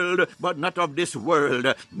world, but not of this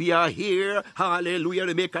world. We are here, hallelujah,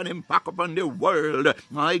 to make an impact upon the world.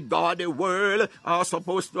 My God, the world are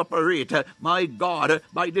supposed to operate, my God,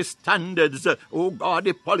 by the standards, oh God,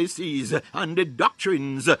 the policies and the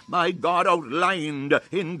doctrines, my God, outlined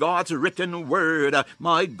in God's written word.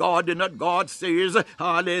 My God, did not God says,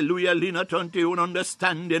 hallelujah, lean not unto your own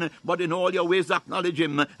understanding, but in all your ways acknowledge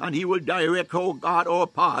him, and he will direct, oh God, our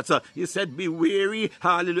paths. He said, be weary,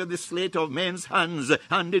 hallelujah, the sleight of men's hands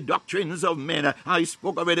and the doctrines of men. I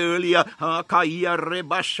spoke of it earlier. Oh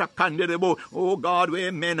God,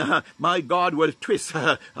 where men, my God, will twist,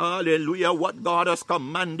 hallelujah, what God has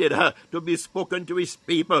commanded to be spoken to his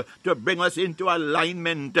people, to bring us into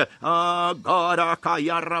alignment. Oh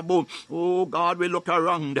God, we look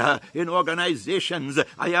around in organizations.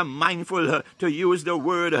 I am mindful to use the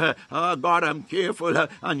word, God, I'm careful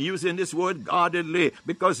and using this word guardedly,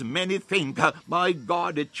 because many think, my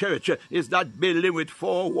God, the church is that building with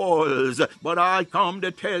four walls. But I come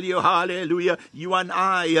to tell you, hallelujah, you and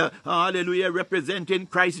I, hallelujah, representing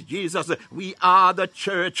Christ Jesus, we are the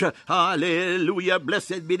church. Hallelujah,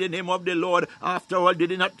 blessed be the name of the Lord. After all,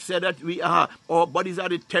 did he not say that we are, our bodies are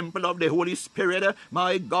the temple of the Holy Spirit?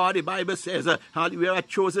 My God, the Bible says, we are a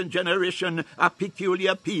chosen generation, a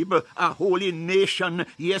peculiar people, a holy nation.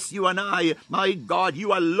 Yes, you and I, my God,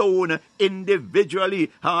 you alone,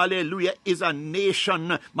 individually, hallelujah, is a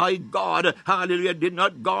nation. My God, hallelujah, did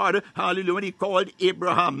not God, hallelujah, when he called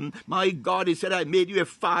Abraham, my God, he said, I made you a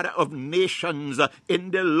father of nations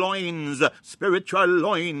in the loins, spiritual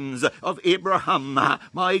loins of Abraham.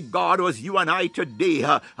 My God, was you and I today,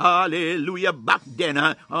 hallelujah, back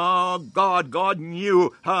then, oh God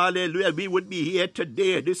knew, hallelujah, we would be here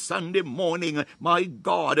today, this Sunday morning. My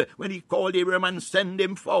God, when he called Abraham and sent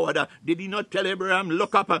him forward, did he not tell Abraham,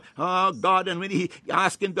 look up, oh God, and when he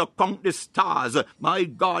asked him to count the stars, my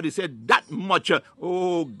God, he said, that much,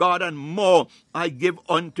 oh God, and more I give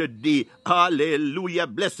unto thee. Hallelujah,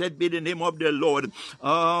 blessed be the name of the Lord.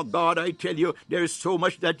 Oh God, I tell you, there is so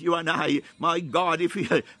much that you and I, my God, if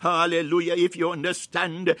you, hallelujah, if you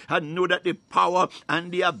understand and know that the power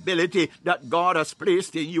and the ability that God has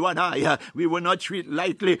placed in you and I, we will not treat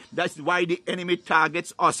lightly. That's why the enemy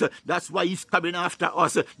targets us. That's why he's coming after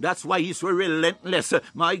us. That's why he's so relentless,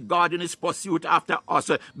 my God, in his pursuit after us,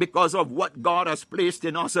 because of what God has placed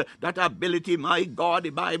in us. That ability, my God, the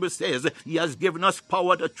Bible says he has given us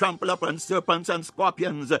power to trample upon serpents and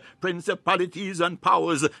scorpions, principalities and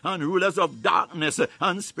powers and rulers of darkness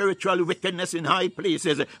and spiritual wickedness in high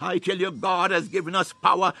places. I tell you, God has given us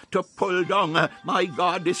power to pull down, my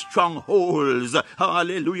God, the strongholds,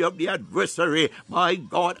 hallelujah, of the adversary, my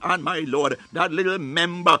God and my Lord. That little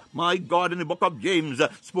member, my God, in the book of James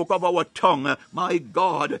spoke of our tongue, my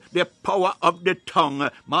God, the power of the tongue,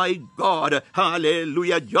 my God,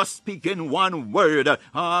 hallelujah, just speaking one word,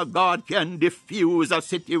 God can diffuse a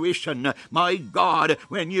situation, my God,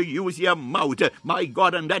 when you use your mouth, my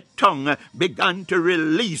God, and that tongue began to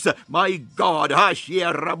release, my God,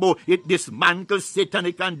 it dismantles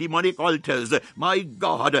satanic and demonic altars, my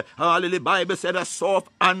God, hallelujah, the Bible said a soft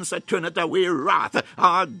answer turneth away wrath.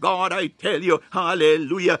 God, I tell you,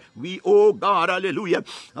 hallelujah, we, oh God, hallelujah,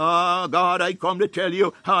 God, I come to tell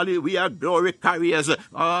you, hallelujah, we are glory carriers.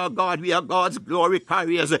 God, we are God's glory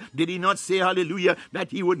carriers. Did he not say, hallelujah,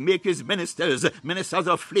 that he would make his ministers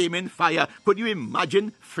of flaming fire? Could you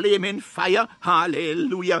imagine flaming fire?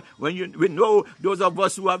 Hallelujah. When we know those of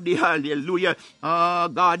us who have the hallelujah,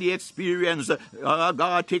 God, the experience,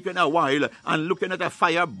 God taking a while and looking at a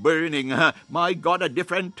fire burning. My God, at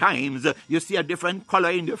different times, you see a different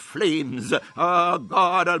color in the flames. Oh,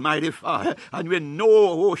 God Almighty Father. And we know,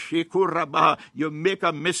 oh, Shekuraba, you make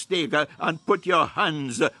a mistake and put your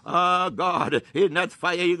hands, oh, God, in that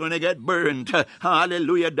fire, you're going to get burned.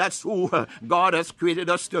 Hallelujah. That's who God has created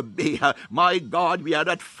us to be. My God, we are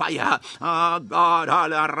that fire. Oh, God,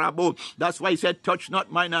 hallelujah. That's why he said, touch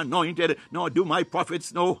not mine anointed, nor do my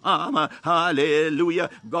prophets no harm. Hallelujah.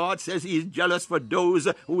 God says he is jealous for those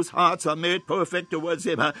whose hearts are made perfect towards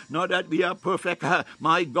him. Not that we are perfect,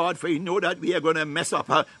 my God, for you know that we are going to mess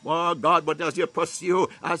up. Oh, God, but as you pursue,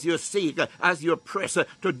 as you seek, as you press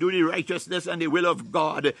to do the righteousness and the will of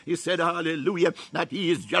God, he said, hallelujah, that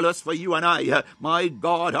he is jealous for you and I. My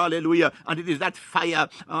God, hallelujah. And it is that fire,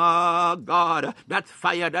 God, that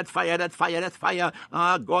fire,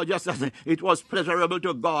 God, just as it was pleasurable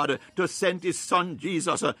to God to send his son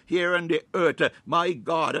Jesus here on the earth, my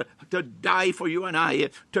God, to die for you and I.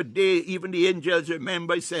 Today, even the angels,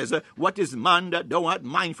 remember, it says, what is man that thou art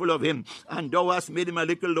mindful of him, and thou hast made him a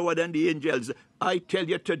little lower than the angels. I tell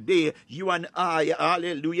you today, you and I,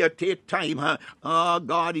 hallelujah, take time.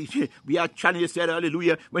 God, we are challenged, said,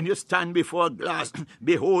 hallelujah, when you stand before a glass,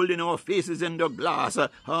 beholding our faces in the glass,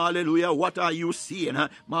 hallelujah, what are you seeing?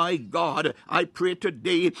 My God, I pray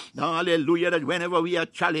today, hallelujah, that whenever we are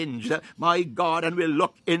challenged, my God, and we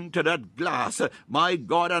look into that glass, my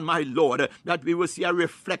God and my Lord, that we will see a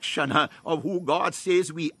reflection of who God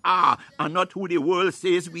says we are and not who the world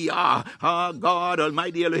says we are. God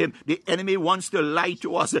Almighty Elohim, the enemy wants to lie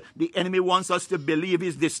to us. The enemy wants us to believe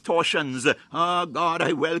his distortions. God,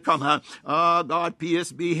 I welcome her. God,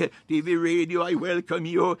 PSB, TV radio, I welcome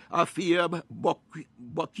you. Afia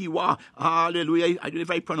Bokiwa, hallelujah. I don't know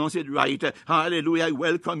if I pronounce it right. Hallelujah, I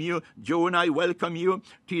welcome you. Joan, I welcome you.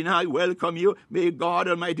 Tina, I welcome you. May God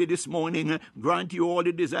Almighty this morning grant you all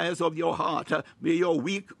the desires of your heart. May your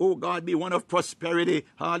week, oh God, be one of prosperity.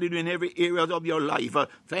 Hallelujah, in every area of your life.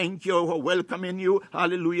 Thank you for welcoming you.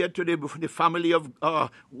 Hallelujah, to the family of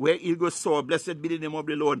where Eagle soar. Blessed be the name of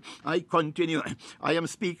the Lord. I continue. I am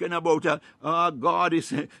speaking about God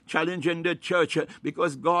is challenging the church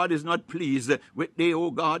because God is not pleased with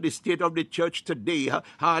the state of the church today.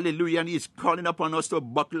 Hallelujah. And he's calling upon us to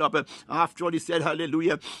buckle up. After all, he said,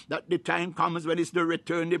 hallelujah, that the time comes when it's the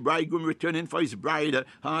return, the bridegroom returning for his bride.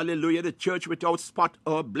 Hallelujah. The church without spot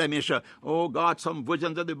or blemish. Oh God, some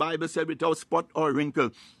versions of the Bible said without spot or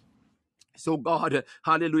wrinkle. So God,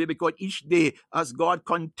 hallelujah, because each day as God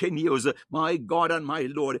continues, my God and my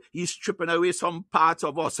Lord, he's stripping away some parts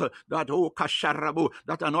of us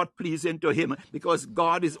that are not pleasing to him, because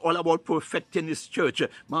God is all about perfecting his church,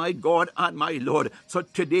 my God and my Lord. So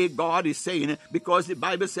today God is saying, because the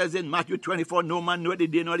Bible says in Matthew 24, no man know the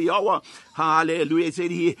day nor the hour. Hallelujah. He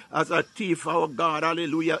said he as a thief, our God,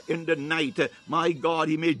 hallelujah, in the night, my God,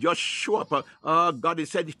 he may just show up. God, he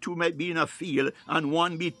said two might be in a field and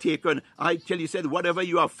one be taken. I tell you, said, whatever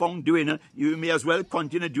you have found doing, you may as well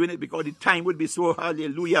continue doing it, because the time would be so,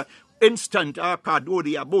 hallelujah, instant.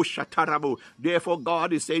 Therefore,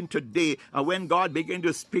 God is saying today, when God began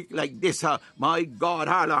to speak like this, my God,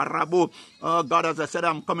 God, as I said,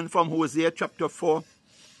 I'm coming from Hosea chapter 4.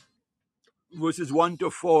 Verses 1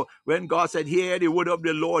 to 4, when God said, hear the word of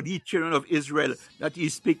the Lord, ye children of Israel, that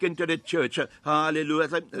he's speaking to the church.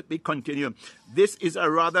 Hallelujah. Let me continue. This is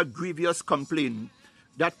a rather grievous complaint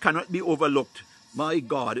that cannot be overlooked. My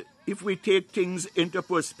God, if we take things into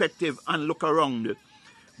perspective and look around,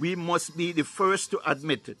 we must be the first to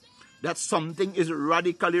admit that something is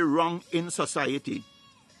radically wrong in society.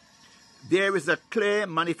 There is a clear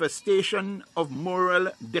manifestation of moral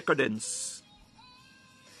decadence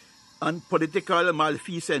and political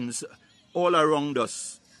malfeasance all around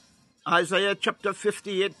us. Isaiah chapter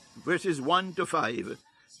 58, verses 1 to 5,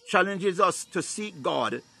 challenges us to seek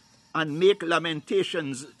God and make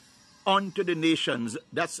lamentations unto the nations.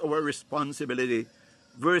 That's our responsibility.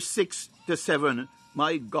 Verse 6 to 7,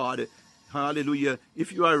 my God, hallelujah.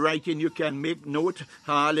 If you are writing, you can make note.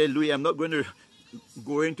 Hallelujah. I'm not going to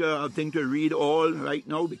go into a thing to read all right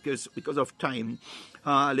now because of time.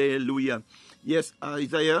 Hallelujah. Yes,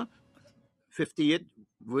 Isaiah 58,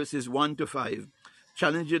 verses 1 to 5,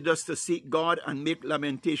 challenges us to seek God and make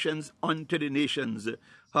lamentations unto the nations.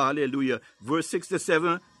 Hallelujah. Verse 6 to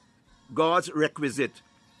 7, God's requisite.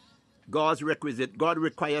 God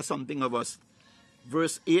requires something of us.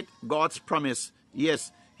 Verse 8, God's promise.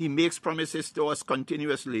 Yes, he makes promises to us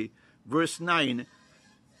continuously. Verse 9,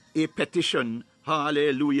 a petition.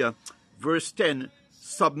 Hallelujah. Verse 10,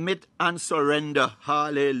 submit and surrender.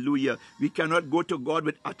 Hallelujah. We cannot go to God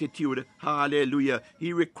with attitude. Hallelujah.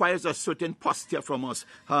 He requires a certain posture from us.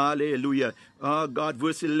 Hallelujah. God,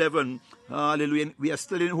 verse 11. Hallelujah. We are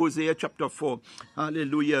still in Hosea chapter 4.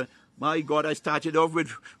 Hallelujah. My God, I started off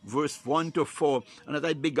with verse 1 to 4. And as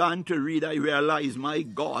I began to read, I realized, my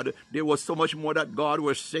God, there was so much more that God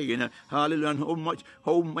was saying. Hallelujah. And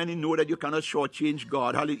how many know that you cannot shortchange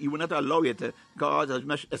God? Hallelujah. You will not allow it. God,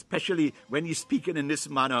 especially when He's speaking in this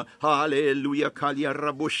manner. Hallelujah. God,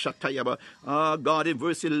 in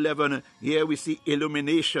verse 11, here we see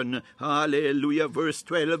illumination. Hallelujah. Verse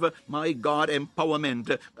 12, my God,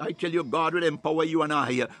 empowerment. I tell you, God will empower you and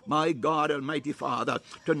I, my God, Almighty Father,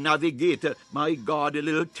 to navigate, my God, the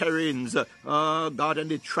little terrains, God, and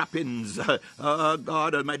the trappings,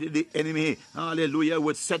 God Almighty, the enemy, hallelujah,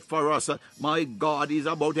 would set for us. My God is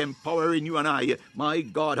about empowering you and I, my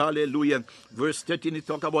God, hallelujah. Verse 13, he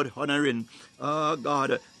talk about honoring,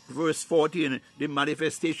 God. Verse 14, the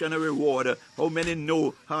manifestation of reward. How many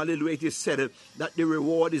know, hallelujah, it is said that the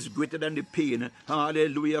reward is greater than the pain.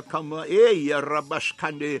 Hallelujah. Come on. Hey,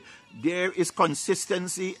 Rabashkande. There is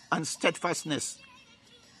consistency and steadfastness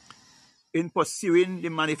in pursuing the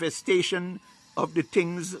manifestation of the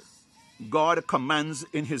things God commands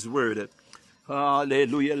in His word.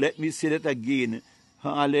 Hallelujah. Let me say that again.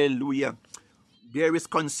 Hallelujah. There is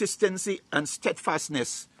consistency and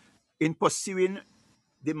steadfastness in pursuing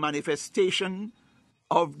the manifestation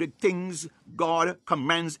of the things God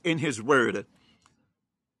commands in His word.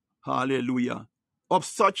 Hallelujah. Of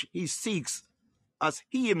such He seeks, as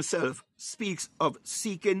He Himself speaks of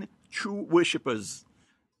seeking true worshippers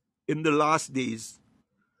in the last days,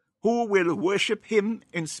 who will worship Him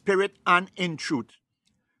in spirit and in truth.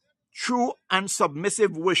 True and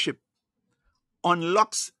submissive worship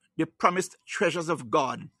unlocks the promised treasures of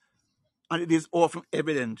God, and it is often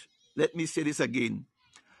evident. Let me say this again.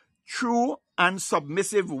 True and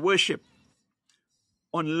submissive worship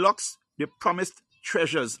unlocks the promised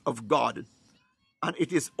treasures of God, and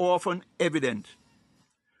it is often evident.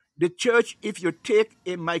 The church, if you take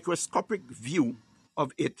a microscopic view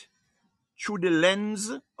of it through the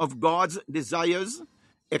lens of God's desires,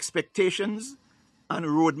 expectations, and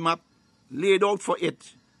roadmap laid out for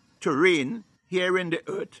it to reign here in the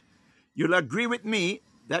earth, you'll agree with me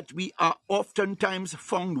that we are oftentimes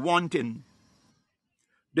found wanting.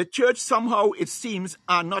 The church somehow, it seems,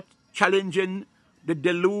 are not challenging the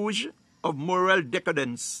deluge of moral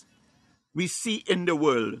decadence we see in the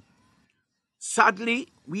world. Sadly,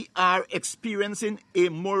 we are experiencing a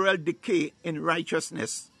moral decay in righteous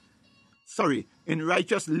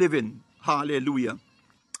living. Hallelujah.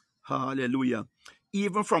 Hallelujah.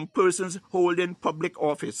 Even from persons holding public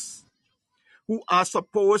office, who are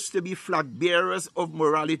supposed to be flag bearers of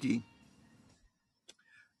morality.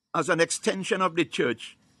 As an extension of the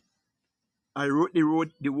church, I wrote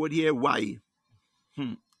the word here, why?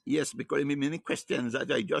 Yes, because there may be many questions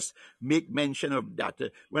that I just make mention of that.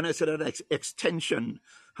 When I said that extension,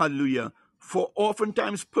 hallelujah, for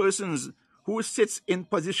oftentimes persons who sits in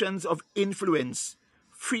positions of influence,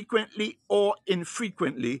 frequently or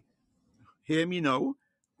infrequently, hear me now,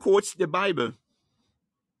 quotes the Bible,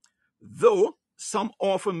 though some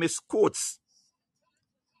often misquotes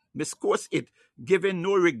it, giving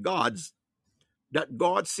no regards that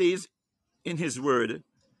God says in His word,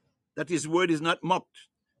 that His word is not mocked.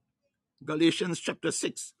 Galatians chapter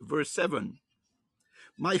 6, verse 7.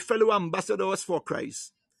 My fellow ambassadors for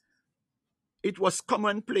Christ, it was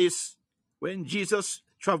commonplace when Jesus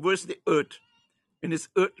traversed the earth in His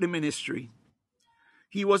earthly ministry.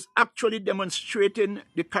 He was actually demonstrating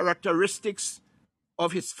the characteristics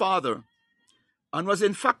of His Father and was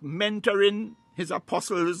in fact mentoring His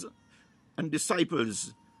apostles and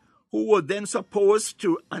disciples, who were then supposed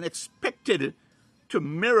to and expected to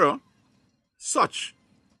mirror such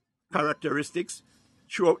characteristics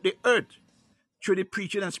throughout the earth, through the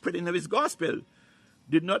preaching and spreading of His gospel.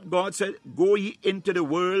 Did not God say, go ye into the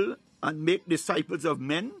world and make disciples of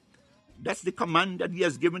men? That's the command that He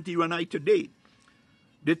has given to you and I today.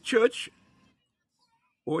 The church,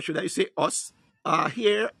 or should I say us, are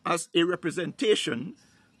here as a representation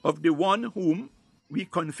of the one whom we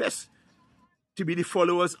confess to be the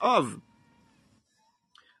followers of.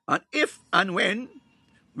 And if and when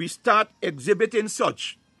we start exhibiting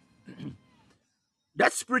such,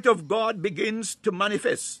 that Spirit of God begins to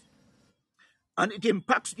manifest, and it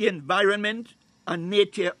impacts the environment and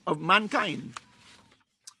nature of mankind.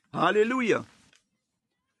 Hallelujah.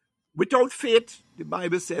 Without faith, the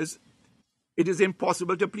Bible says, it is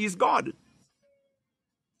impossible to please God.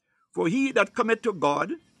 For he that cometh to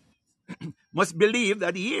God must believe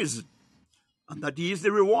that He is, and that He is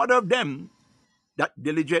the rewarder of them that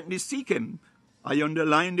diligently seek him. I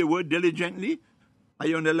underline the word diligently,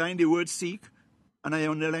 I underline the word seek, and I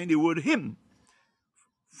underline the word him.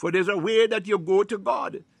 For there's a way that you go to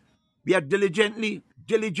God. We are diligently,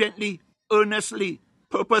 earnestly,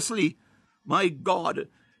 purposely. My God.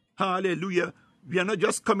 Hallelujah. We are not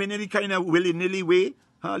just coming any kind of willy-nilly way.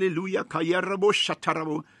 Hallelujah. Kayarabo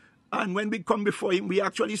shatarabo. And when we come before him, we are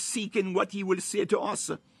actually seeking what he will say to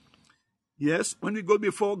us. Yes, when we go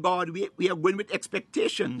before God, we are going with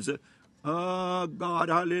expectations. Oh, God,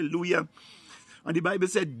 hallelujah. And the Bible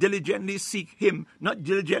said, diligently seek him, not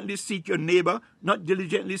diligently seek your neighbor, not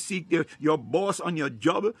diligently seek your boss on your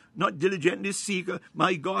job, not diligently seek,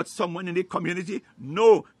 my God, someone in the community.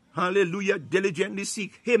 No, hallelujah, diligently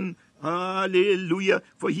seek him, hallelujah,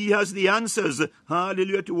 for he has the answers,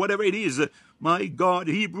 hallelujah, to whatever it is. My God,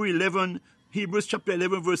 Hebrews chapter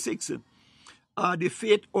 11, verse 6. Are the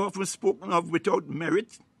faith often spoken of without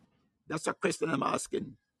merit? That's a question I'm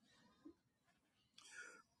asking.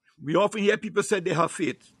 We often hear people say they have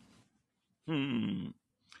faith.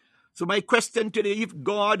 So my question today, if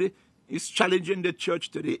God is challenging the church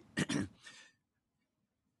today,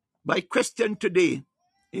 my question today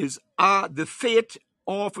is, are the faith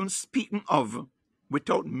often speaking of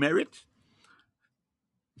without merit?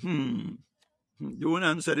 Don't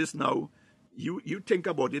answer this now. You think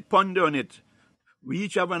about it, ponder on it. We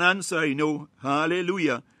each have an answer,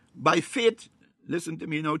 hallelujah. By faith, listen to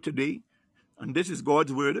me now today, and this is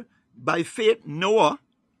God's word. By faith, Noah,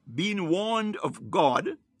 being warned of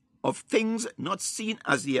God, of things not seen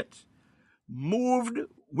as yet, moved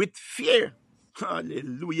with fear,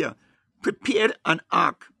 hallelujah, prepared an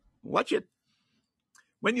ark. Watch it.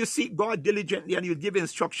 When you seek God diligently and you give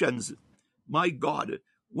instructions, my God,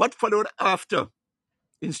 what followed after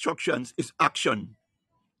instructions is action.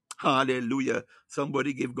 Hallelujah.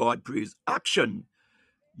 Somebody give God praise. Action.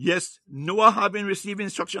 Yes, Noah having received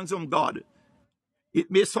instructions from God,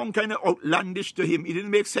 it made some kind of outlandish to him. It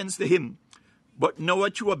didn't make sense to him. But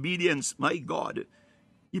Noah, through obedience, my God,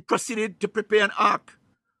 he proceeded to prepare an ark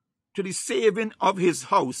to the saving of his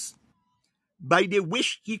house, by the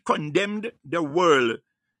which he condemned the world.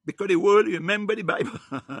 Because the world, remember the Bible,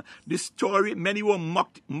 the story, many were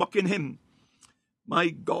mocking him. My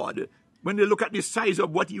God, when they look at the size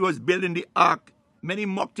of what he was building, the ark, many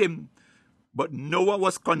mocked him. But Noah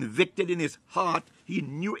was convicted in his heart. He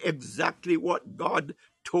knew exactly what God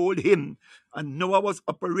told him. And Noah was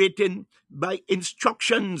operating by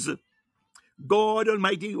instructions. God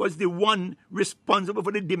Almighty was the one responsible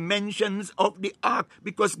for the dimensions of the ark,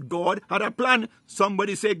 because God had a plan.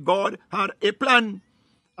 Somebody say God had a plan.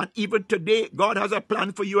 And even today, God has a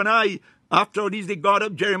plan for you and I. After all, he's the God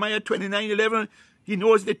of Jeremiah 29:11. He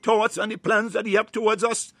knows the thoughts and the plans that he has towards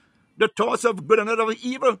us, the thoughts of good and not of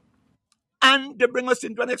evil, and to bring us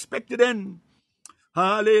into an expected end.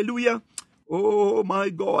 Hallelujah. Oh my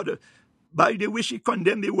God. By the which he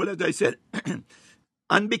condemned the world, as I said,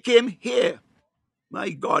 and became heir,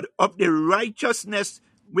 my God, of the righteousness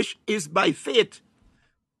which is by faith.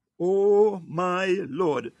 Oh my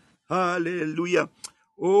Lord. Hallelujah.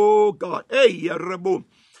 Oh God. Hey, Rabu.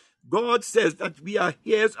 God says that we are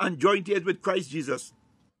heirs and joint heirs with Christ Jesus.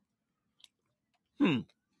 And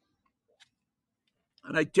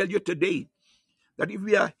I tell you today that if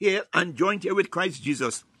we are here and joint here with Christ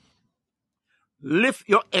Jesus, lift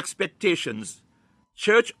your expectations.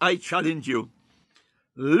 Church, I challenge you.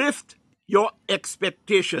 Lift your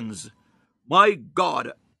expectations. My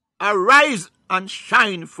God, arise and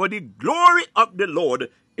shine, for the glory of the Lord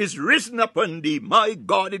is risen upon thee. My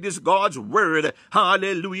God, it is God's word.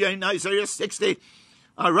 Hallelujah. In Isaiah 60.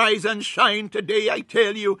 Arise and shine today, I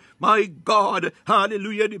tell you, my God,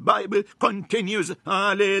 hallelujah. The Bible continues,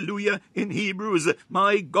 hallelujah, in Hebrews,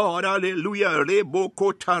 my God, hallelujah.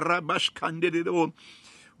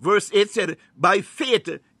 Verse 8 said, by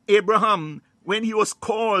faith, Abraham, when he was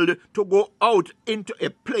called to go out into a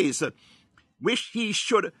place which he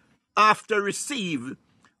should after receive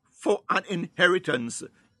for an inheritance.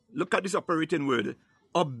 Look at this operating word.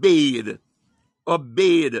 Obeyed.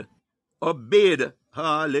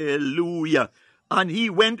 Hallelujah. And he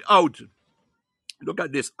went out. Look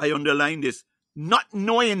at this. I underline this. Not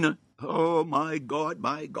knowing. Oh, my God,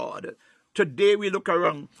 my God. Today we look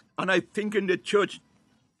around, and I think in the church,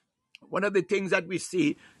 one of the things that we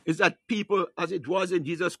see is that people, as it was in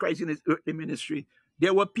Jesus Christ in his earthly ministry,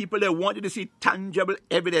 there were people that wanted to see tangible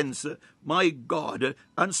evidence. My God.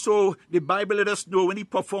 And so the Bible let us know when he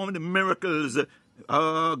performed miracles,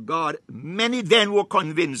 God, many then were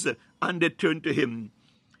convinced and they turned to him.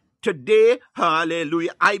 Today,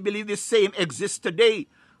 hallelujah, I believe the same exists today.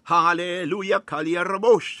 Hallelujah.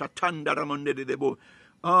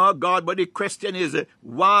 Oh, God, but the question is,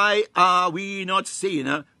 why are we not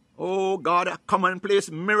seeing oh God,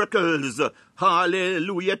 commonplace miracles,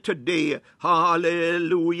 hallelujah, today,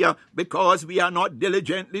 hallelujah, because we are not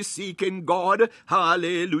diligently seeking God,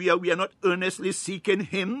 hallelujah, we are not earnestly seeking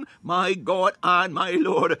Him, my God and my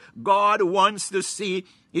Lord. God wants to see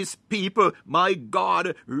His people, my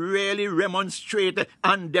God, really remonstrate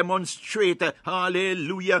and demonstrate,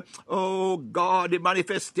 hallelujah, oh God, the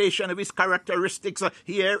manifestation of His characteristics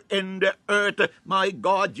here in the earth, my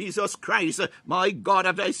God, Jesus Christ, my God,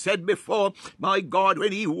 as I said before, my God,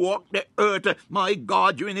 when He walked the earth, my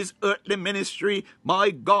God, during His earthly ministry,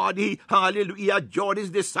 my God, He, hallelujah, adored His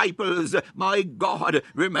disciples, my God.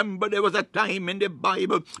 Remember, there was a time in the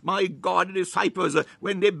Bible, my God, the disciples,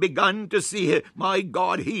 when they began to see, my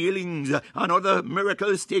God, healings and other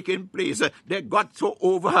miracles taking place, they got so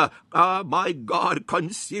over, my God,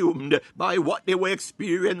 consumed by what they were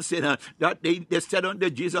experiencing, that they said unto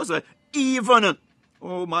Jesus, even,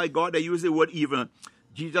 oh my God, they use the word even.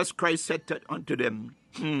 Jesus Christ said unto them,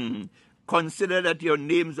 consider that your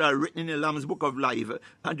names are written in the Lamb's book of life,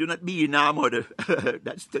 and do not be enamored.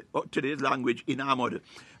 That's today's language, enamored.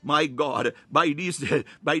 My God, by these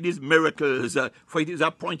miracles, for it is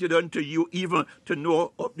appointed unto you even to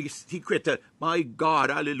know of the secret, my God,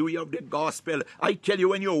 hallelujah, of the gospel. I tell you,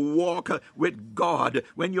 when you walk with God,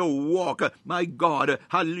 when you walk, my God,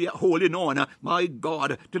 hallelujah, holding on, my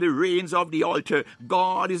God, to the reins of the altar,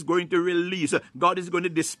 God is going to release, God is going to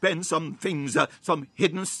dispense some things, some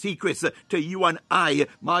hidden secrets to you and I,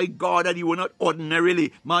 my God, that you will not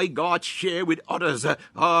ordinarily, my God, share with others.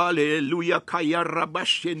 Hallelujah.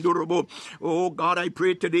 Oh God, I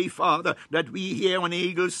pray today, Father, that we here on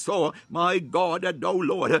Eagle's Soar, my God, that thou,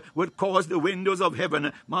 Lord, would cause the windows of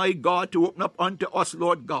heaven, my God, to open up unto us,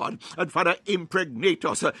 Lord God, and Father, impregnate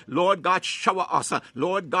us, Lord God, shower us,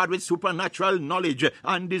 Lord God, with supernatural knowledge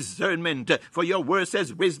and discernment, for your word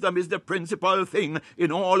says wisdom is the principal thing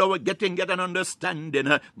in all our getting and understanding,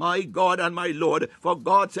 my God and my Lord, for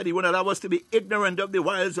God said He would allow us to be ignorant of the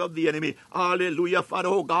wiles of the enemy. Hallelujah, Father,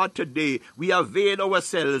 oh God, today we avail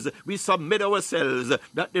ourselves, we submit ourselves,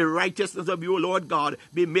 that the righteousness of you, Lord God,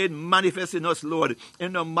 be made manifest in us, Lord,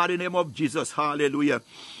 in the mighty name of Jesus. Hallelujah.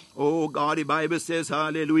 Oh God, the Bible says,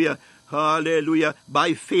 hallelujah, hallelujah,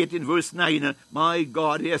 by faith in verse 9, my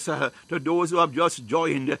God, yes, to those who have just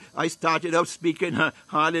joined, I started out speaking,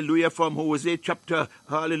 hallelujah, from Hosea chapter,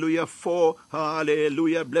 hallelujah, 4,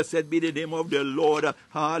 hallelujah, blessed be the name of the Lord,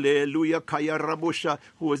 hallelujah, Kaya Rabusha,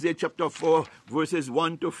 Hosea chapter 4, verses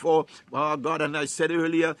 1 to 4, oh God, and I said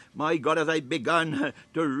earlier, my God, as I began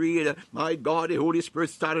to read, my God, the Holy Spirit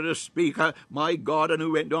started to speak, my God, and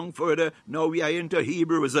we went down further, now we are into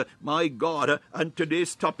Hebrews, my God, and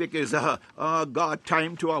today's topic is, God,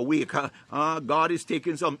 time to awake. God is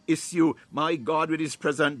taking some issue, my God, with His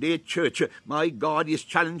present day church. My God is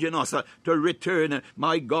challenging us to return,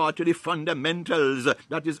 my God, to the fundamentals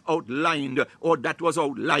that is outlined, or that was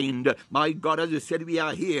outlined. My God, as you said, we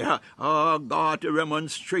are here, God, to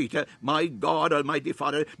remonstrate, my God, Almighty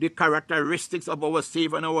Father, the characteristics of our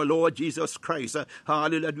Savior and our Lord Jesus Christ.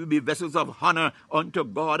 Hallelujah, that we be vessels of honor unto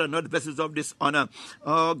God and not vessels of dishonor.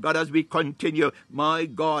 Oh God, as we continue, my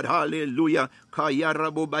God, hallelujah.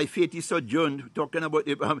 By faith he sojourned, talking about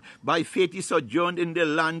by faith he sojourned in the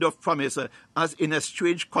land of promise, as in a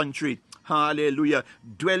strange country. Hallelujah.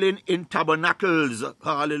 Dwelling in tabernacles,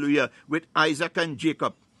 hallelujah, with Isaac and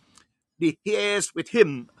Jacob. The heirs with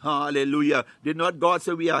Him, hallelujah. Did not God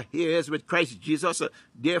say we are heirs with Christ Jesus?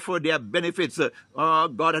 Therefore, there are benefits,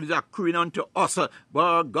 God, that is accruing unto us.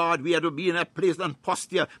 God, we have to be in a place and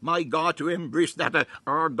posture, my God, to embrace that.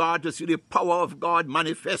 God, to see the power of God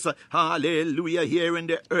manifest, hallelujah, here in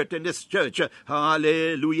the earth, in this church,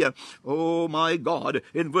 hallelujah. Oh, my God.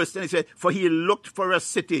 In verse 10, He said, for He looked for a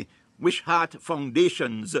city which hath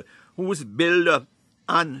foundations, whose builder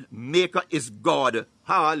and maker is God.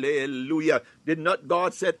 Hallelujah. Did not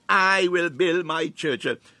God say, I will build my church,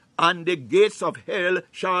 and the gates of hell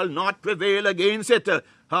shall not prevail against it?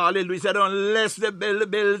 Hallelujah. He said, unless the builder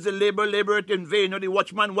builds, the labor it in vain, or the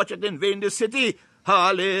watchman watcheth in vain the city.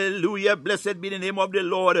 Hallelujah. Blessed be the name of the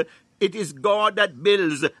Lord. It is God that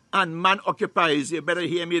builds and man occupies. You better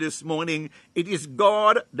hear me this morning. It is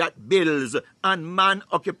God that builds and man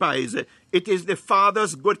occupies. It is the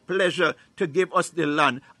Father's good pleasure to give us the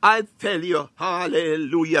land. I tell you,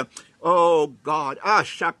 hallelujah. Oh God,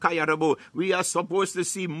 Shakayarabu, we are supposed to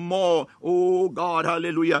see more, oh God,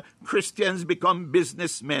 hallelujah, Christians become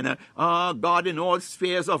businessmen, God, in all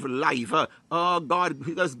spheres of life, God,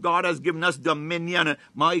 because God has given us dominion,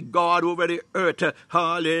 my God, over the earth,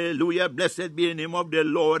 hallelujah, blessed be the name of the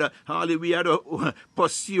Lord, hallelujah, we are to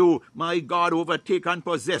pursue, my God, overtake and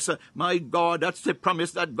possess, my God, that's the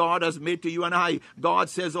promise that God has made to you and I. God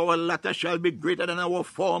says our latter shall be greater than our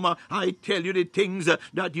former. I tell you the things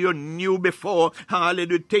that you knew before,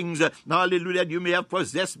 hallelujah, things, hallelujah, that you may have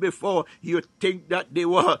possessed before. You think that they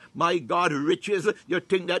were, my God, riches, you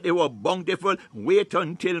think that they were bountiful. Wait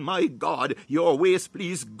until, my God, your ways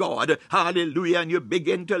please God, hallelujah, and you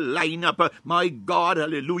begin to line up, my God,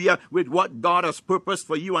 hallelujah, with what God has purposed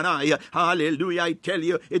for you and I, hallelujah. I tell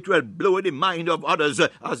you, it will blow the mind of others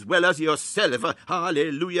as well as yourself,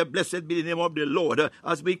 hallelujah. Blessed be the name of the Lord.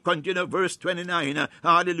 As we continue verse 29,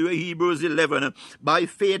 hallelujah, Hebrews 11, by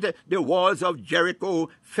faith the walls of Jericho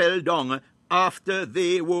fell down after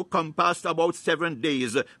they were compassed about 7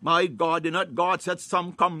 days. My God, not God said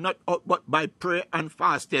some come not out but by prayer and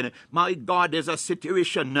fasting. My God, there's a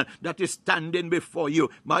situation that is standing before you.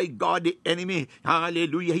 My God, the enemy,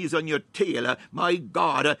 hallelujah, he's on your tail. My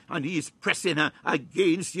God, and he's pressing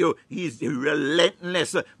against you. He's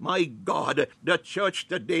relentless. My God, the church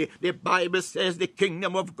today, the Bible says the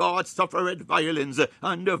kingdom of God suffereth violence,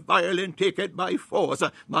 and the violent take it by force.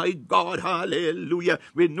 My God, hallelujah.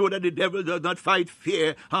 We know that the devil does not fight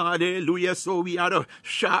fear, hallelujah, so we are to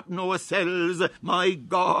sharpen ourselves, my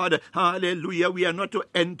God, hallelujah. We are not to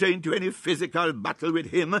enter into any physical battle with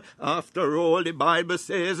him. After all, the Bible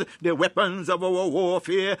says the weapons of our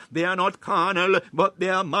warfare, they are not carnal, but they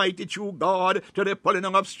are mighty through God to the pulling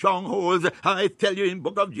down of strongholds. I tell you, in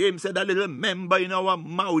book of James said, a little member in our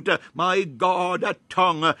mouth, my God, a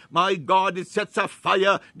tongue, my God, it sets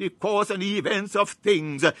afire the cause and events of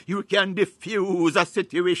things. You can diffuse a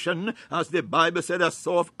situation, as the Bible said, a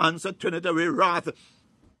soft answer turneth away wrath.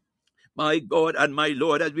 My God and my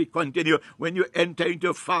Lord, as we continue, when you enter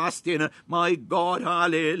into fasting, my God,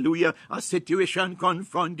 hallelujah, a situation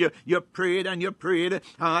confront you. You prayed and you prayed,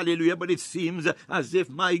 hallelujah, but it seems as if,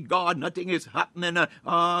 my God, nothing is happening.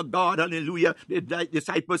 God, hallelujah. The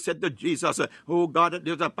disciples said to Jesus, oh God,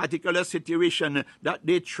 there's a particular situation that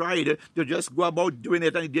they tried to just go about doing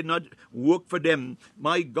it and it did not work for them.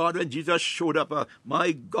 My God, when Jesus showed up,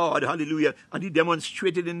 my God, hallelujah, and he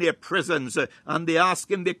demonstrated in their presence, and they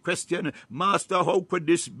asked him the question, Master, how could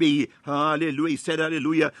this be? Hallelujah. He said,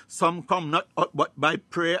 hallelujah, some come not out but by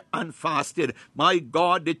prayer and fasting. My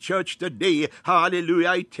God, the church today, hallelujah,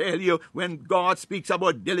 I tell you, when God speaks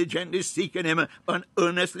about diligently seeking him and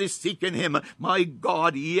earnestly seeking him, my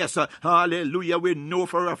God, yes, hallelujah, we know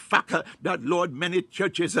for a fact that, Lord, many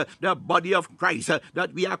churches, the body of Christ,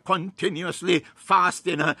 that we are continuously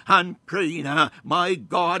fasting and praying, my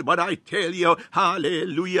God, but I tell you,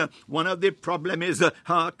 hallelujah, one of the problems is,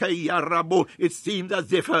 it seems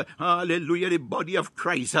as if, hallelujah, the body of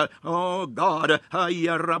Christ, oh God, I'm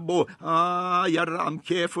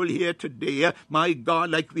careful here today, my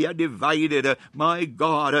God, like we are divided, my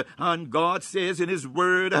God, and God says in his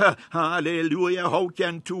word, hallelujah, how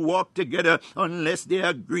can two walk together unless they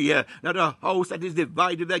agree? That a house that is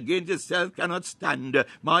divided against itself cannot stand.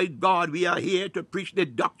 My God, we are here to preach the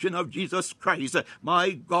doctrine of Jesus Christ,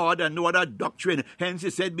 my God, and no other doctrine. Hence he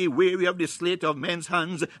said, be wary of the sleight of men's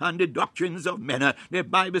hands and the doctrines of men. The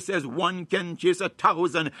Bible says one can chase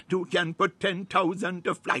 1,000, two can put 10,000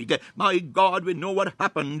 to flight. My God, we know what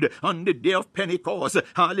happened on the day of Pentecost.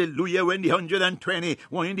 Hallelujah, when the 120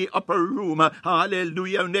 were in the upper room.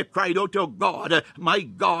 Hallelujah, and they cried out to God. My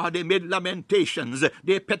God, they made lamentations.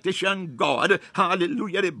 They petitioned God.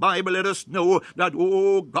 Hallelujah, the Bible let us know that,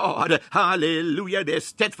 oh God, hallelujah, their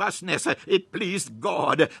steadfastness, it pleased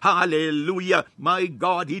God. Hallelujah, my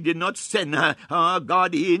God, he did not send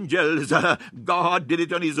God the angels. God did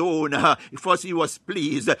it on his own. First he was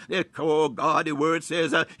pleased. Oh God, the word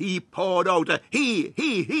says he poured out,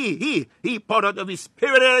 he poured out of his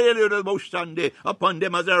spirit upon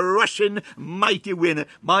them as a rushing mighty wind.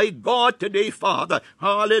 My God, today, Father,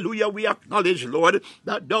 hallelujah, we acknowledge, Lord,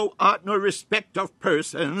 that thou art no respect of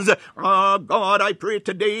persons. God, I pray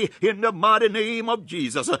today in the mighty name of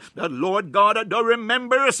Jesus that, Lord God, thou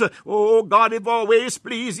remember us. Oh God, if always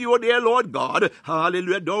please you, dear Lord God,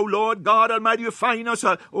 hallelujah, thou oh Lord God Almighty, you find us,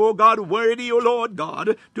 oh God, worthy, oh Lord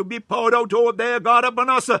God, to be poured out, oh there, God, upon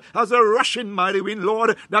us as a rushing mighty wind,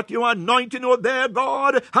 Lord, that you are anointing, oh there,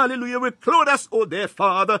 God, hallelujah, we clothe us, oh there,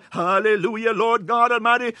 Father, hallelujah, Lord God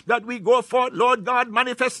Almighty, that we go forth, Lord God,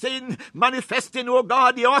 manifesting, oh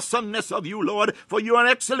God, the awesomeness of you, Lord, for you are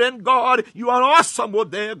an excellent God, you are awesome, oh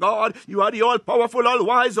there, God, you are the all-powerful,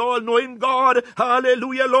 all-wise, all-knowing God,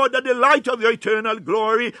 hallelujah, Lord, the delight of your eternal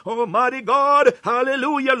glory, almighty God,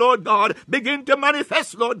 hallelujah, Lord God, begin to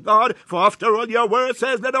manifest, Lord God, for after all your word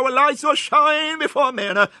says, let our light so shine before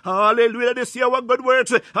men, hallelujah, to see our good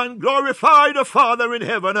works and glorify the Father in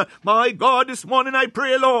heaven. My God, this morning I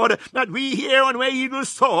pray, Lord, that we hear and where eagles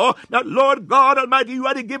soar, that Lord God Almighty, you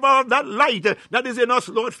are the giver of that light that is in us,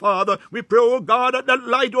 Lord Father. We pray, oh God, that that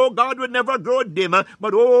light, oh God, will never grow dim,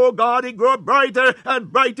 but oh God, it grow brighter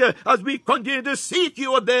and brighter as we continue to seek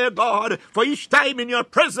you, there, God. For each time in your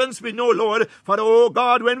presence we know, Lord, for oh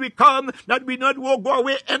God, when we come, that we not will go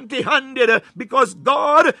away empty-handed, because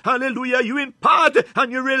God, hallelujah, you impart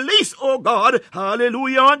and you release, oh God,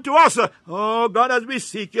 hallelujah, unto us, oh God, as we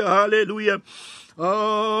seek you, hallelujah.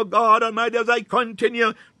 Oh God Almighty, as I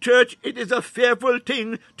continue, church, it is a fearful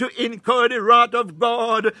thing to incur the wrath of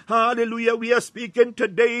God. Hallelujah. We are speaking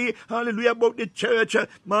today, hallelujah, about the church.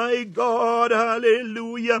 My God,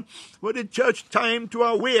 hallelujah. For the church, time to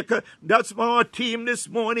awake. That's our theme this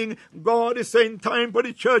morning. God is saying time for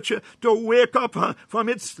the church to wake up from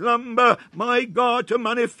its slumber. My God, to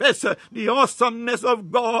manifest the awesomeness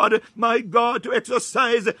of God. My God, to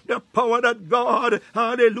exercise the power that God,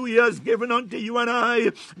 hallelujah, has given unto you and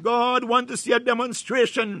I. God wants to see a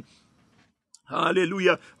demonstration,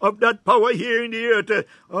 hallelujah, of that power here in the earth.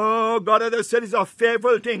 Oh God, as I said, it's a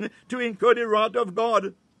fearful thing to incur the wrath of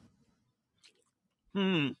God.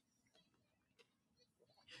 We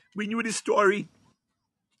knew the story.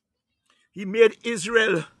 He made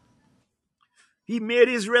Israel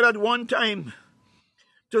at one time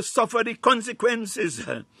to suffer the consequences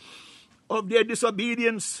of their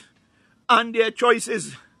disobedience and their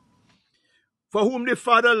choices. For whom the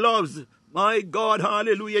Father loves, my God,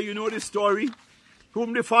 hallelujah, you know the story.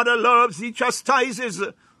 Whom the Father loves, he chastises.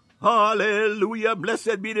 Hallelujah,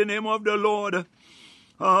 blessed be the name of the Lord.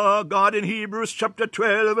 God, in Hebrews chapter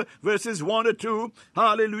 12, verses 1 to 2,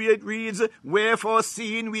 hallelujah, it reads, wherefore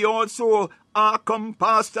seeing we also are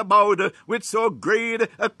compassed about with so great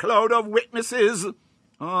a cloud of witnesses.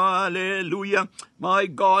 Hallelujah. My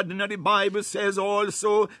God, and the Bible says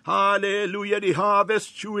also, hallelujah, the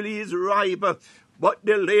harvest truly is ripe, but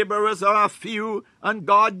the laborers are few, and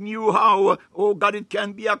God knew how, oh God, it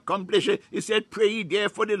can be accomplished. He said, pray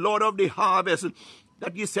therefore the Lord of the harvest,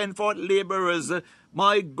 that he send forth laborers.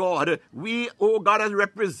 My God, we, oh God, as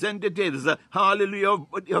representatives, hallelujah,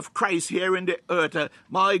 of Christ here in the earth,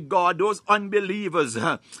 my God, those unbelievers,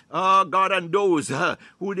 God, and those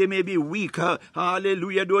who they may be weak,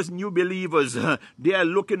 hallelujah, those new believers, they are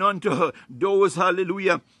looking unto those,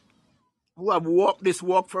 hallelujah, who have walked this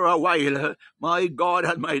walk for a while, my God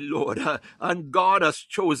and my Lord, and God has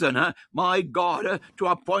chosen, my God, to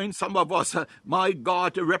appoint some of us, my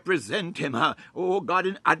God, to represent him, oh God,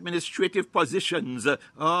 in administrative positions.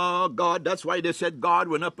 Oh God, that's why they said God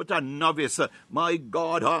will not put a novice, my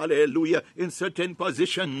God, hallelujah, in certain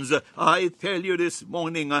positions. I tell you this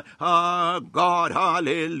morning, God,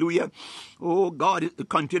 hallelujah, oh God,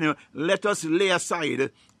 continue, let us lay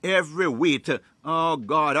aside every weight. Oh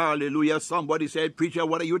God, hallelujah. Somebody said, preacher,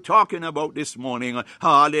 what are you talking about this morning?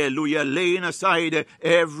 Hallelujah. Laying aside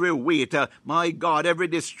every weight, my God, every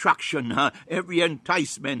distraction, every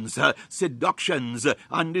enticement, seductions,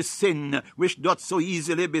 and the sin which doth so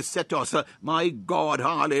easily beset us. My God,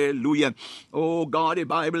 hallelujah. Oh God, the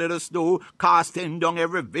Bible let us know, casting down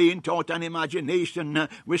every vain thought and imagination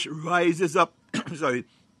which rises up, sorry,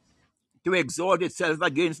 to exalt itself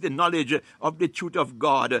against the knowledge of the truth of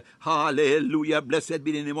God. Hallelujah. Blessed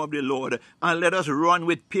be the name of the Lord. And let us run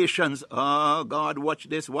with patience. Oh, God, watch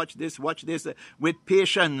this. With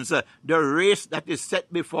patience, the race that is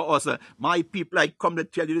set before us. My people, I come to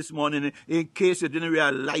tell you this morning, in case you didn't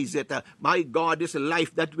realize it, my God, this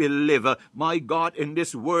life that we live, my God, in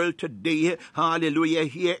this world today, hallelujah,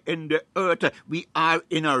 here in the earth, we are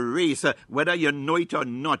in a race, whether you know it or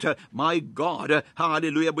not. My God,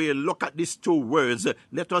 hallelujah, we look at at these two words.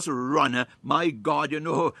 Let us run. My God,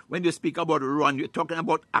 when you speak about run, you're talking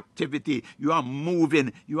about activity. You are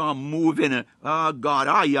moving. Oh, God.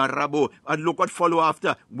 And look what follow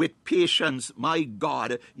after. With patience, my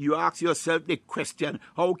God. You ask yourself the question,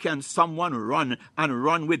 how can someone run and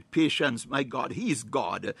run with patience? My God, He's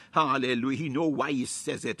God. Hallelujah. He knows why He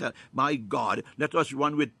says it. My God, let us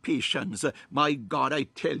run with patience. My God, I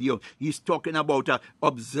tell you, He's talking about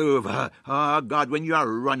observe. God, when you are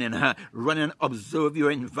running, observe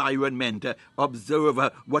your environment.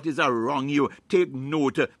 Observe what is around you. Take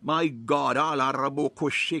note. My God,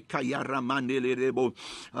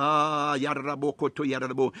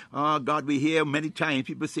 God, we hear many times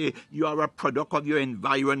people say you are a product of your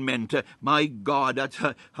environment. My God, that's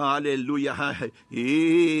hallelujah.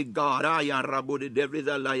 Hey, God, the devil is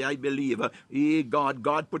a lie, I believe. Hey,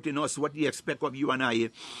 God put in us what He expects of you and I.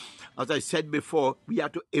 As I said before, we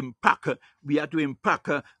have to impact. God, we have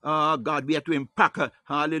to impact,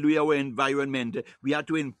 hallelujah, our environment. We have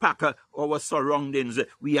to impact our surroundings.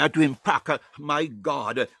 We have to impact, my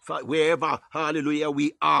God, wherever, hallelujah,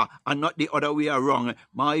 we are, and not the other way around.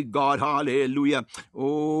 My God, hallelujah.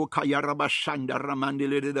 Oh, Kayaraba Shanda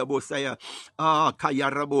Ramandele de Bosaya.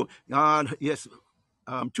 Kayarabo. Yes.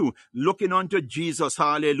 2. Looking unto Jesus,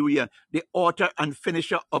 hallelujah, the author and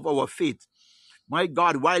finisher of our faith. My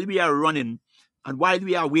God, while we are running and while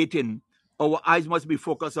we are waiting, our eyes must be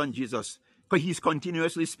focused on Jesus, because He's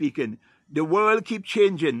continuously speaking. The world keeps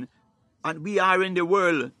changing, and we are in the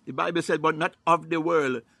world. The Bible said, but not of the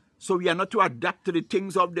world. So we are not to adapt to the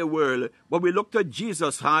things of the world, but we look to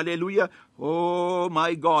Jesus. Hallelujah. Oh,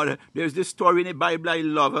 my God. There's this story in the Bible I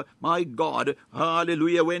love. My God.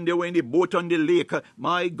 Hallelujah. When they were in the boat on the lake.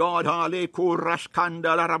 My God.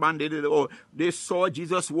 They saw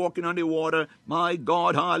Jesus walking on the water. My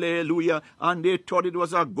God. Hallelujah. And they thought it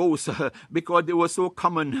was a ghost because they were so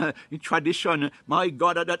common in tradition. My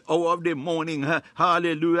God, at that hour of the morning.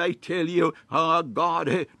 Hallelujah. I tell you,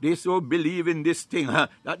 God, they so believe in this thing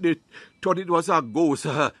that they thought it was a ghost.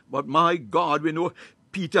 But my God, we know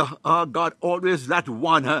Peter, God, always that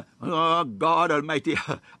one. God Almighty.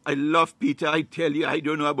 I love Peter. I tell you, I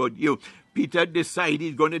don't know about you. Peter decided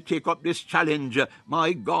he's going to take up this challenge.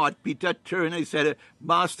 My God, Peter turned and said,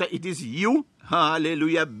 Master, it is you.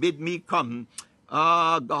 Hallelujah. Bid me come.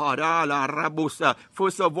 God.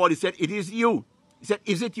 First of all, he said, it is you. He said,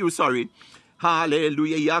 is it you? Sorry.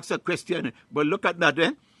 Hallelujah. He asked a question. But look at that.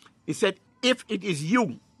 He said, if it is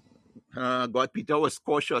you. God, Peter was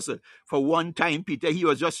cautious. For one time, Peter, he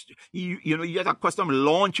was just, he had accustomed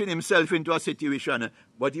launching himself into a situation,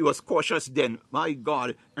 but he was cautious then. My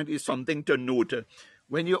God, and it's something to note.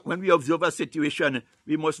 When we observe a situation,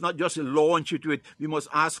 we must not just launch into it. We must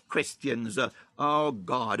ask questions. Oh,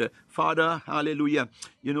 God. Father, hallelujah.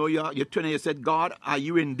 You turn and you said, God, are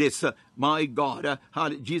you in this? My God.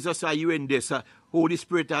 Jesus, are you in this? Holy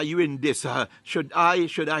Spirit, are you in this? Should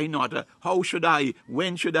I not? How should I?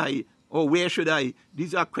 When should I? Or where should I?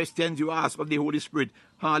 These are questions you ask of the Holy Spirit.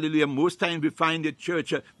 Hallelujah. Most times we find the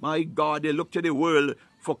church, my God, they look to the world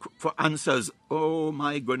for answers. Oh,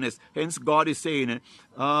 my goodness. Hence, God is saying,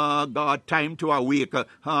 God, time to awake.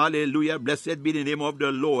 Hallelujah. Blessed be the name of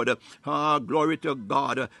the Lord. Glory to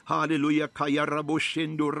God. Hallelujah. The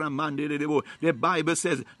Bible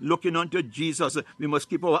says, looking unto Jesus, we must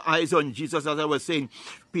keep our eyes on Jesus. As I was saying,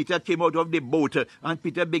 Peter came out of the boat and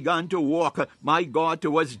Peter began to walk, my God,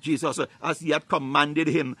 towards Jesus as He had commanded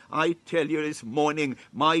him. I tell you this morning,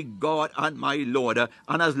 my God and my Lord.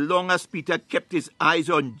 And as long as Peter kept his eyes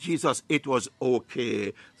on Jesus, it was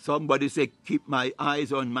okay. Somebody say, keep my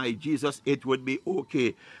eyes on my Jesus, it would be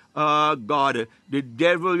okay. God, the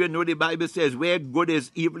devil, the Bible says, where good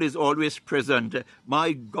is, evil is always present.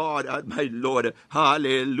 My God and my Lord,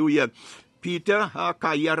 hallelujah. Peter,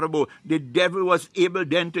 the devil was able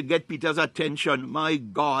then to get Peter's attention, my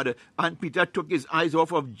God, and Peter took his eyes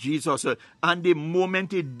off of Jesus, and the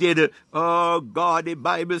moment he did, oh God, the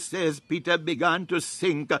Bible says Peter began to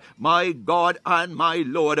sink, my God and my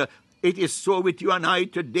Lord. It is so with you and I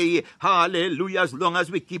today. Hallelujah. As long as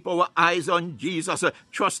we keep our eyes on Jesus,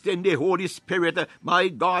 trust in the Holy Spirit, my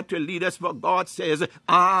God, to lead us. For God says,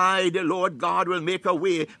 I, the Lord God, will make a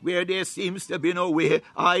way where there seems to be no way.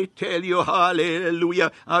 I tell you,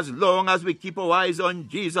 hallelujah. As long as we keep our eyes on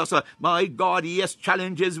Jesus, my God, yes,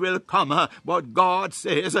 challenges will come. But God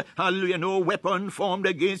says, hallelujah, no weapon formed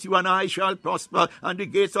against you and I shall prosper, and the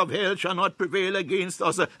gates of hell shall not prevail against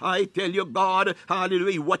us. I tell you, God,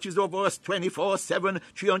 hallelujah, He watches over us 24/7,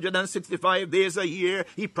 365 days a year.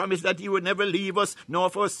 He promised that He would never leave us nor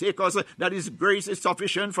forsake us, that His grace is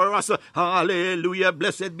sufficient for us. Hallelujah.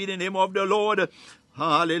 Blessed be the name of the Lord.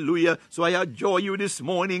 Hallelujah. So I adjure you this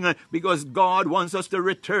morning because God wants us to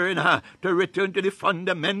return to the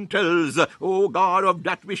fundamentals, oh God, of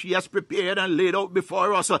that which He has prepared and laid out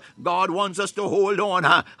before us. God wants us to hold on.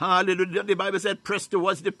 Hallelujah. The Bible said, press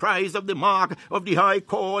towards the prize of the mark of the high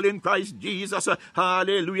call in Christ Jesus.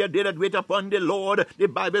 Hallelujah. They that wait upon the Lord, the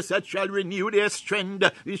Bible said, shall renew their strength.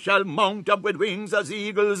 We shall mount up with wings as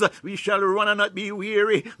eagles. We shall run and not be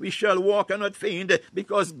weary. We shall walk and not faint,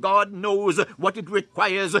 because God knows what it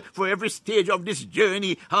requires for every stage of this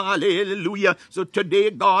journey. Hallelujah. So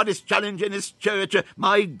today God is challenging His church,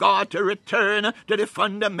 my God, to return to the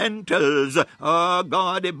fundamentals.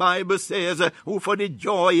 God, the Bible says, who for the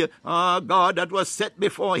joy, God, that was set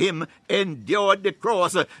before Him, endured the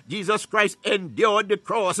cross. Jesus Christ endured the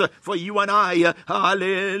cross for you and I.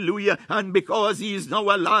 Hallelujah. And because He's now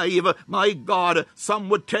alive, my God, some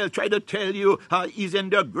would try to tell you He's in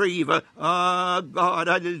the grave. God,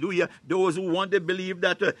 hallelujah. Those who want to believe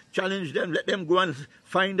that, challenge them, let them go and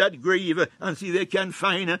find that grave and see they can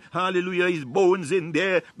find, hallelujah, His bones in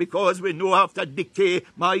there, because we know after decay,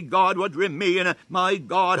 my God, what remain, my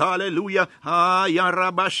God, hallelujah. God,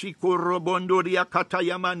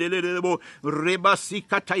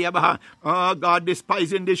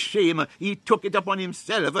 despising this shame, He took it upon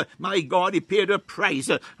Himself. My God, He paid a price.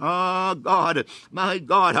 God, my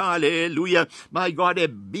God, hallelujah. My God, they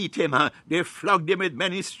beat Him. They flogged Him with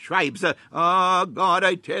many stripes. God,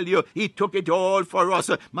 I tell you, He took it all for us.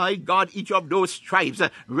 My God, each of those stripes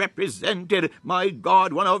represented, my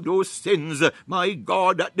God, one of those sins, my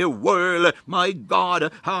God, that the world, my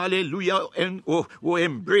God, hallelujah, and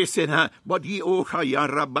embracing. But He,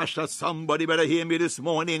 somebody better hear me this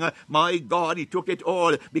morning. My God, He took it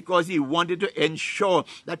all because He wanted to ensure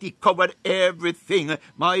that He covered everything.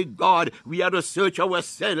 My God, we are to search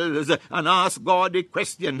ourselves and ask God the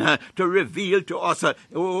question to reveal to us,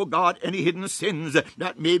 oh God, any hidden sins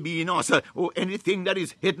that may be in us, or anything that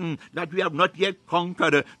is hidden that we have not yet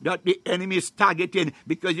conquered, that the enemy is targeting,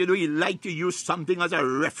 because you know He like to use something as a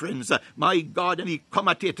reference. My God, and He come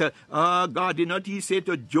at it. God, did not He say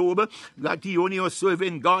to Job that he only was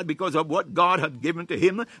serving God because of what God had given to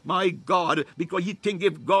him? My God, because he think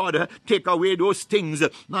if God take away those things,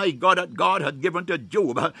 my God, that God had given to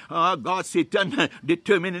Job, God, Satan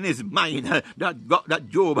determined in his mind that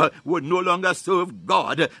Job would no longer serve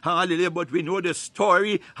God. Hallelujah. But we know the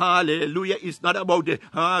story. Hallelujah. It's not about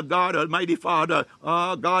God Almighty Father.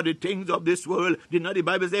 God, the things of this world. Did not the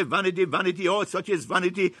Bible say vanity, vanity, all such is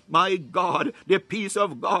vanity? My God, the peace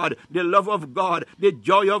of God, the love of God, the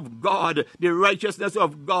joy of God, the righteousness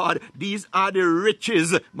of God. These are the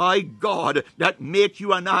riches, my God, that make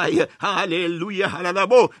you and I, hallelujah,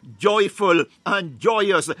 hallelujah, joyful and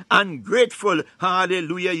joyous and grateful.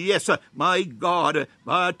 Hallelujah. Yes, my God.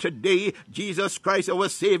 But today, Jesus Christ, our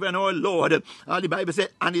Savior and our Lord, the Bible said,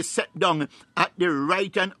 and He sat down at the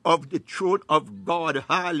right hand of the throne of God.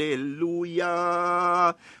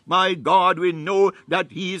 Hallelujah. My God, we know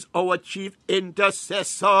that He is our chief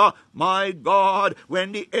intercessor. My God,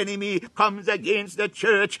 when the enemy comes against the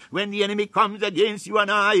church, when the enemy comes against you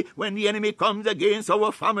and I, when the enemy comes against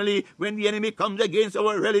our family, when the enemy comes against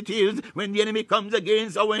our relatives, when the enemy comes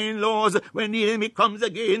against our in-laws, when the enemy comes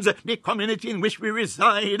against the community in which we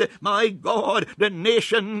reside, my God, the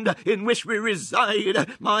nation in which we reside,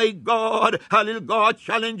 my God, hallelujah, God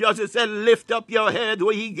challenge us and said, lift up your head,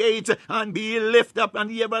 O ye gates, and be lift up, and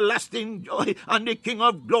the everlasting joy, and the King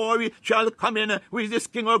of glory shall come in. Who is this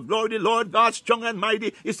King of glory? The Lord God strong and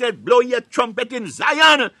mighty. He said, blow your trumpet in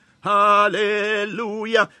Zion.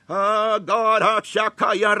 Hallelujah. God,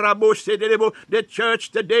 the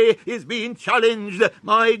church today is being challenged.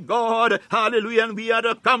 My God, hallelujah. And we are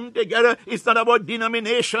to come together. It's not about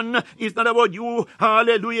denomination. It's not about you.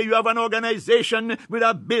 Hallelujah. You have an organization with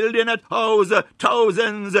a building, a house,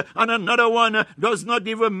 thousands, and another one does not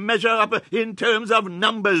even measure up in terms of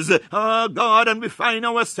numbers. God, and we find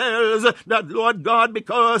ourselves that, Lord God,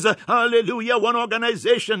 because, hallelujah, one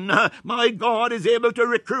organization, my God, is able to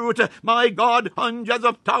recruit, my God, hundreds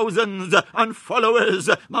of thousands and followers.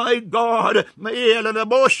 My God,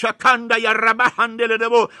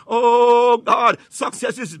 oh God,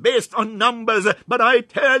 success is based on numbers, but I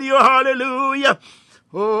tell you, hallelujah,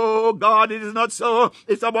 oh God, it is not so.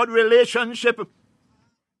 It's about relationship.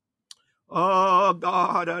 Oh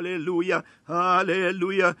God, hallelujah,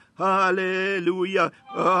 hallelujah, hallelujah.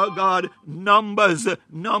 Oh God, numbers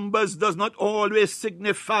does not always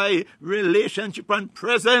signify relationship and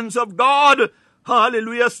presence of God.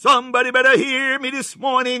 Hallelujah. Somebody better hear me this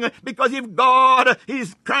morning, because if God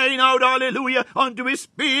is crying out, hallelujah, unto his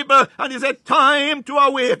people, and it's a time to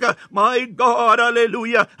awake, my God,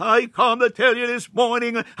 hallelujah, I come to tell you this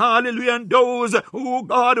morning, hallelujah, and those who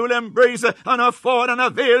God will embrace and afford and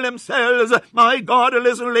avail themselves, my God,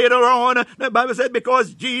 listen later on, the Bible said,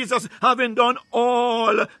 because Jesus, having done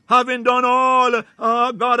all, God,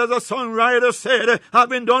 as a songwriter said,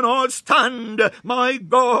 having done all, stand, my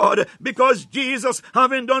God, because Jesus,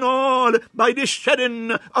 having done all by the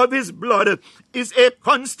shedding of his blood, is a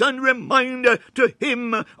constant reminder to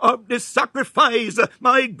him of the sacrifice,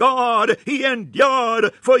 my God, he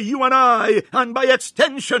endured for you and I, and by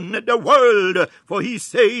extension the world. For he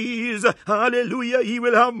says, hallelujah, he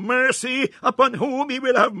will have mercy upon whom he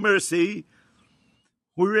will have mercy.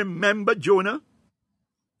 We remember Jonah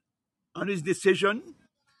and his decision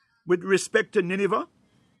with respect to Nineveh.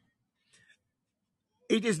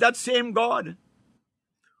 It is that same God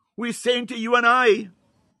who is saying to you and I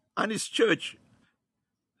and his church,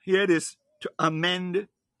 hear this, to amend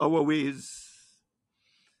our ways.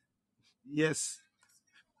 Yes,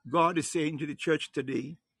 God is saying to the church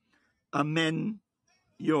today, amend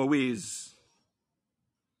your ways.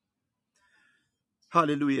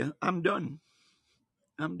 Hallelujah. I'm done.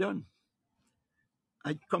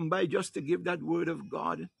 I come by just to give that word of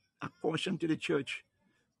God, a caution to the church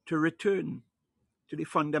to return to the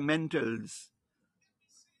fundamentals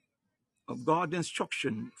of God's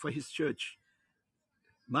instruction for his church.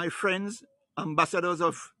 My friends, ambassadors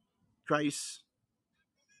of Christ,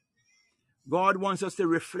 God wants us to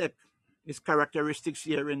reflect his characteristics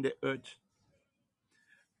here in the earth.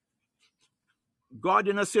 God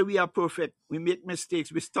did not say we are perfect. We make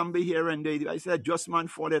mistakes. We stumble here and there. I said, a just man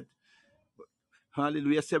falleth,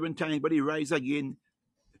 hallelujah, 7 times, but he rise again.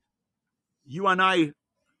 You and I,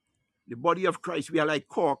 the body of Christ, we are like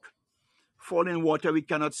cork. Fall in water, we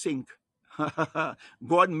cannot sink.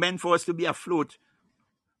 God meant for us to be afloat.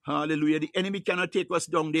 Hallelujah. The enemy cannot take us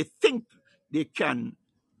down. They think they can.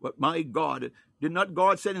 But my God, did not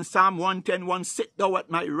God say in Psalm 110:1, sit thou at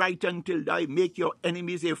my right until I make your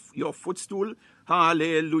enemies your footstool?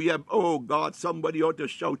 Hallelujah. Oh God, somebody ought to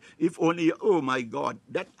shout. If only, oh my God,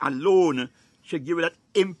 that alone should give you that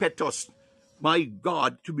impetus, my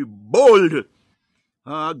God, to be bold.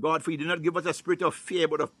 God, for you did not give us a spirit of fear,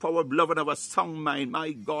 but of power, of love, and of a sound mind,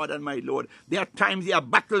 my God and my Lord. There are times, there are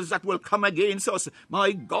battles that will come against us,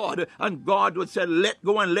 my God, and God would say, let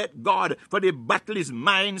go and let God, for the battle is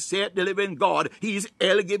mine, saith the living God. He is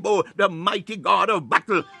El Gibor, the mighty God of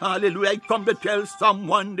battle. Hallelujah. I come to tell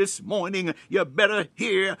someone this morning, you better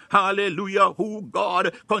hear, hallelujah, who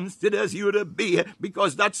God considers you to be,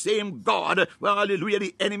 because that same God, hallelujah,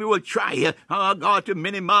 the enemy will try, God, to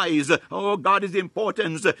minimize, God, is important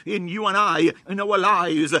in you and I, in our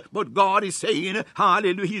lives. But God is saying,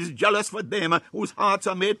 hallelujah, he's jealous for them whose hearts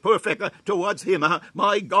are made perfect towards him.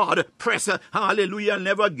 My God, press, hallelujah,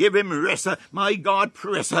 never give him rest. My God,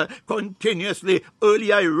 press continuously.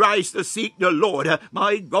 Early I rise to seek the Lord,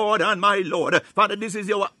 my God and my Lord. Father, this is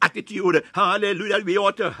your attitude, hallelujah, we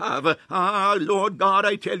ought to have. Lord God,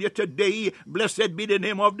 I tell you today, blessed be the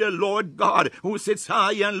name of the Lord God, who sits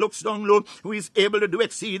high and looks down low, who is able to do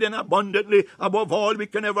exceeding abundantly above all we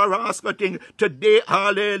can ever ask a thing. Today,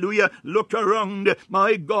 hallelujah, look around,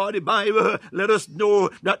 my God, the Bible, let us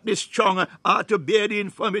know that the strong are to bear the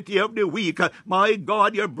infirmity of the weak. My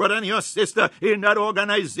God, your brother and your sister in that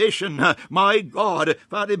organization, my God,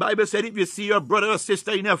 for the Bible said, if you see your brother or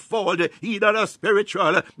sister in a fault, either a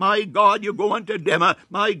spiritual, my God, you go unto them,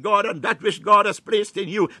 my God, and that which God has placed in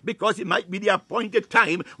you, because it might be the appointed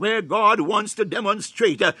time where God wants to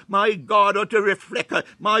demonstrate, my God, or to reflect,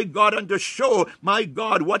 my God, and to show, my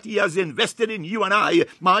God, what he has invested in you and I,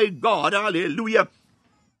 my God, hallelujah.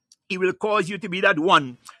 He will cause you to be that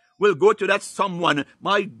one. Will go to that someone,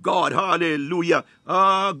 my God, hallelujah.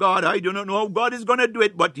 God, I do not know how God is going to do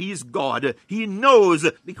it, but he's God. He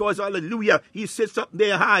knows, because, hallelujah, he sits up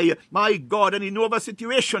there high, my God, and he knows a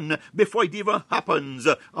situation before it even happens.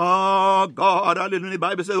 God, hallelujah, the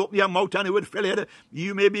Bible says, open your mouth and it will fill it.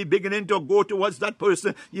 You may be beginning to go towards that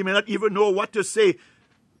person. You may not even know what to say.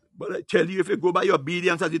 But I tell you, if you go by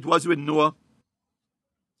obedience as it was with Noah,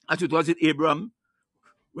 as it was with Abraham,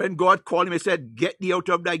 when God called him, he said, get thee out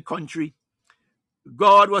of thy country.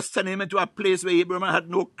 God was sending him into a place where Abraham had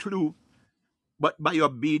no clue. But by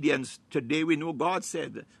obedience, today we know God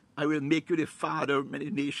said, I will make you the father of many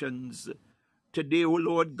nations. Today, O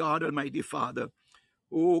Lord God, Almighty Father,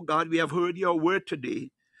 oh God, we have heard your word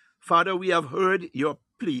today. Father, we have heard your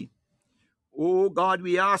plea. Oh God,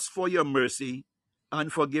 we ask for your mercy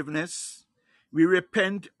and forgiveness. We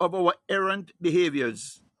repent of our errant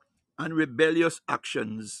behaviors, and rebellious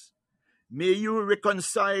actions. May you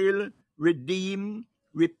reconcile, redeem,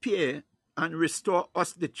 repair, and restore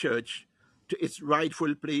us, the church, to its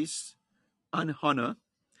rightful place and honor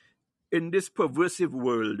in this perversive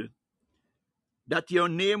world, that your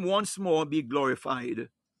name once more be glorified.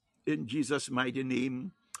 In Jesus' mighty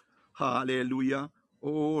name, hallelujah.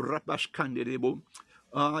 Oh, Rapash Kandidebo.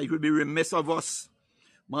 It would be remiss of us,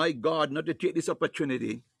 my God, not to take this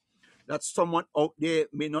opportunity that someone out there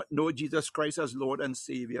may not know Jesus Christ as Lord and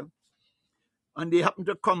Savior. And they happen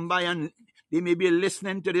to come by and they may be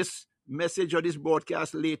listening to this message or this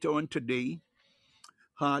broadcast later on today.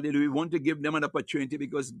 Hallelujah. We want to give them an opportunity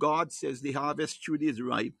because God says the harvest truly is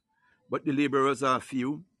ripe, but the laborers are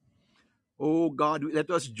few. Oh God, let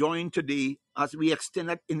us join today as we extend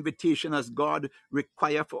that invitation as God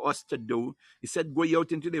requires for us to do. He said, go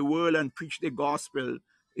out into the world and preach the gospel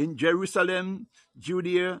in Jerusalem,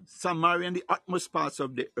 Judea, Samaria, and the utmost parts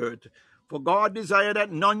of the earth. For God desired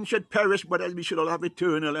that none should perish, but that we should all have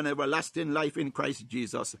eternal and everlasting life in Christ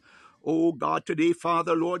Jesus. Oh God, today,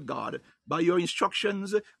 Father, Lord God, by your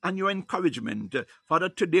instructions and your encouragement, Father,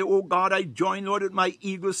 today, oh God, I join, Lord, with my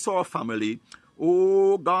Eagle Soar family.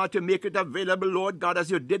 Oh God, to make it available, Lord God, as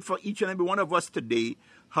you did for each and every one of us today.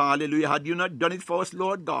 Hallelujah. Had you not done it for us,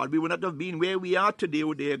 Lord God, we would not have been where we are today,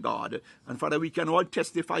 oh dear God. And Father, we can all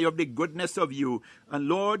testify of the goodness of you. And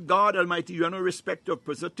Lord God Almighty, you are no respecter of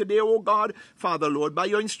persons. Today, oh God, Father, Lord, by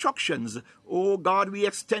your instructions, oh God, we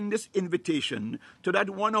extend this invitation to that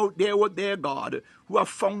one out there, oh dear God, who have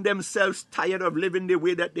found themselves tired of living the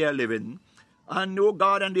way that they are living. And oh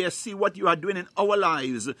God, and they see what you are doing in our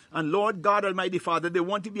lives. And Lord God Almighty Father, they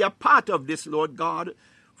want to be a part of this, Lord God.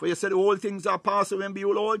 For you said all things are passed away, and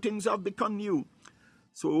behold, all things have become new.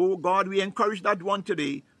 So, oh God, we encourage that one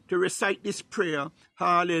today to recite this prayer.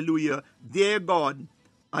 Hallelujah. Dear God,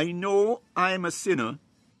 I know I am a sinner,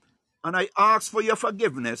 and I ask for your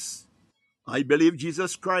forgiveness. I believe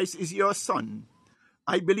Jesus Christ is your Son.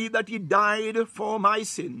 I believe that he died for my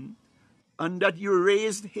sin, and that you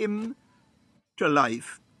raised him to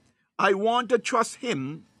life. I want to trust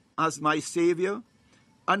him as my Savior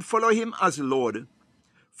and follow him as Lord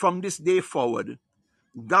from this day forward.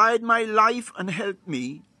 Guide my life and help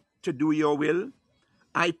me to do your will.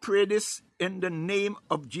 I pray this in the name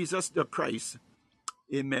of Jesus the Christ.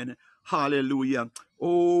 Amen. Hallelujah.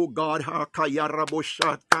 Oh God,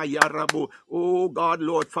 oh God,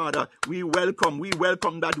 Lord Father, we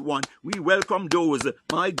welcome that one. We welcome those,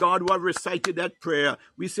 my God, who have recited that prayer.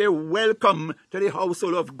 We say, welcome to the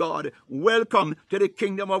household of God. Welcome to the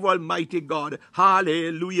kingdom of Almighty God.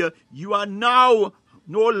 Hallelujah. You are now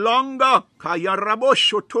no longer, God,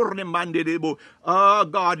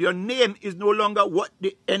 your name is no longer what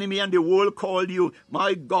the enemy and the world call you.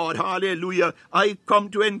 My God, hallelujah. I come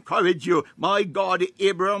to encourage you. My God, the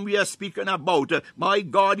Abraham we are speaking about. My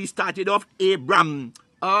God, he started off Abram.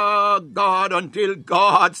 God, until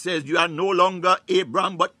God says you are no longer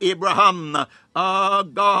Abram, but Abraham.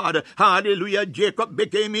 God, hallelujah, Jacob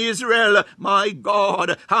became Israel. My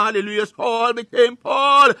God, hallelujah, Saul became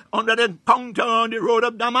Paul under the encounter on the road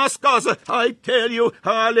of Damascus. I tell you,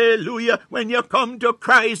 hallelujah, when you come to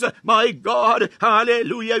Christ, my God,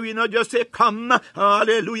 hallelujah, we not just say come,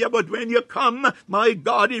 hallelujah, but when you come, my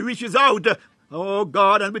God, he reaches out. Oh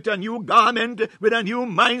God, and with a new garment, with a new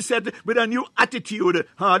mindset, with a new attitude.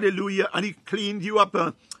 Hallelujah. And he cleaned you up.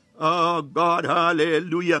 Oh God,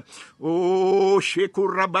 hallelujah. Oh,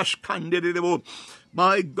 Shekurabash.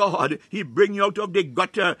 My God, he bring you out of the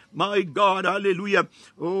gutter. My God, hallelujah.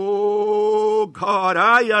 Oh God,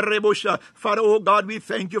 Father, oh God, we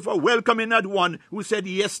thank you for welcoming that one who said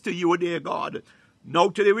yes to you, dear God. Now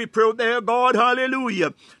today we pray, dear God,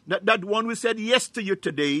 hallelujah, that one who said yes to you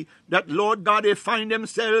today, that, Lord God, they find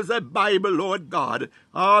themselves a Bible, Lord God.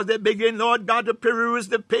 They begin, Lord God, to peruse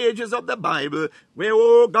the pages of the Bible, where,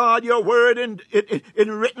 oh God, your word in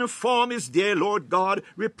written form is there, Lord God.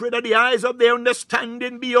 We pray that the eyes of their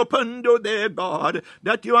understanding be opened, oh dear God,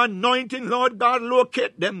 that your anointing, Lord God,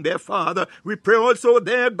 locate them, dear Father. We pray also,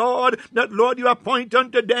 dear God, that, Lord, you appoint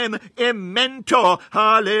unto them a mentor,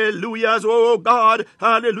 hallelujah, oh God,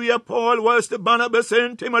 hallelujah. Paul was to Barnabas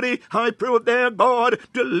and Timothy. I pray, dear God,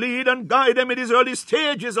 to lead and guide them in these early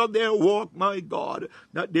stages of their walk, my God,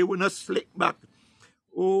 that they will not slip back.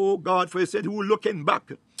 Oh God, for you said, who looking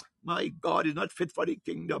back, my God, is not fit for the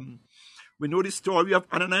kingdom. We know the story of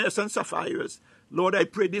Ananias and Sapphira. Lord, I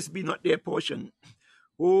pray this be not their portion.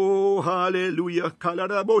 Oh, hallelujah. Father,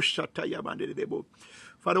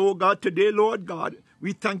 oh God, today, Lord God,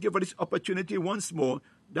 we thank you for this opportunity once more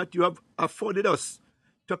that you have afforded us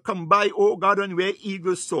to come by, oh God, and where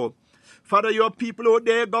eagles soar. Father, your people, oh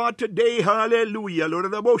dear God, today, hallelujah, Lord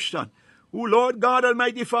of the motion. Oh, Lord God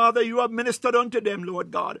Almighty, Father, you have ministered unto them,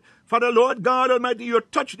 Lord God. Father, Lord God Almighty, you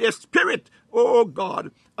touch their spirit, oh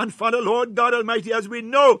God. And Father, Lord God Almighty, as we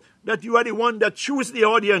know that you are the one that chooses the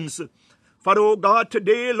audience. Father, oh God,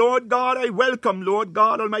 today, Lord God, I welcome, Lord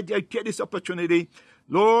God Almighty, I take this opportunity.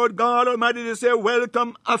 Lord God Almighty, to say,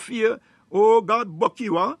 welcome, Afia, oh God,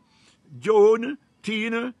 Bokiwa, Joan,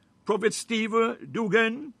 Tina, Prophet Steve,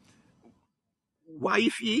 Dugan,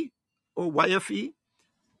 Wifey, or Wifey,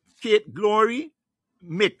 Kate, Glory,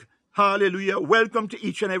 Mick. Hallelujah. Welcome to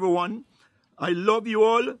each and every one. I love you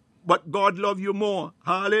all, but God love you more.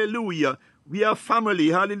 Hallelujah. We are family.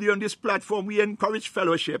 Hallelujah. On this platform, we encourage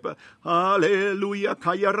fellowship. Hallelujah.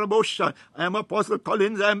 Kaya Rabosha. I am Apostle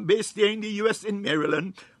Collins. I am based here in the U.S. in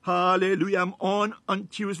Maryland. Hallelujah. I'm on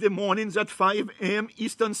Tuesday mornings at 5 a.m.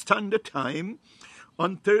 Eastern Standard Time.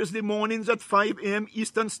 On Thursday mornings at 5 a.m.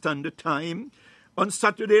 Eastern Standard Time. On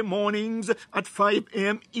Saturday mornings at 5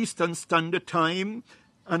 a.m. Eastern Standard Time.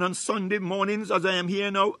 And on Sunday mornings, as I am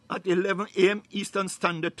here now, at 11 a.m. Eastern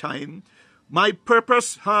Standard Time. My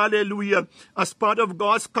purpose, hallelujah, as part of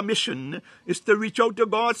God's commission, is to reach out to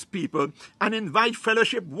God's people and invite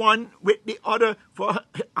fellowship one with the other. For,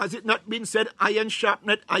 has it not been said, iron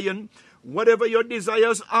sharpeneth iron? Whatever your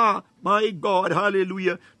desires are, my God,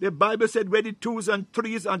 hallelujah. The Bible said, where the twos and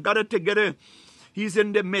threes are gathered together, He's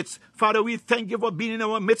in the midst. Father, we thank you for being in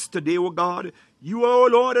our midst today, oh God. You are, oh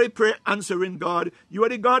Lord, I pray, answering God. You are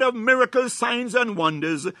the God of miracles, signs, and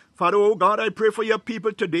wonders. Father, oh God, I pray for your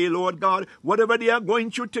people today, Lord God. Whatever they are going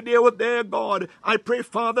through today with their God, I pray,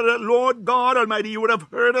 Father, that Lord God Almighty, you would have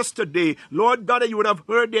heard us today. Lord God, that you would have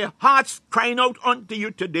heard their hearts crying out unto you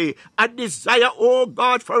today. I desire, oh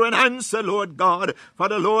God, for an answer, Lord God.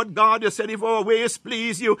 Father, Lord God, you said if our ways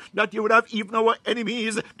please you, that you would have even our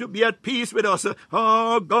enemies to be at peace with us.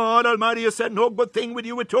 Oh God Almighty, you said no good thing would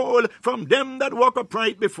you withhold from them that walk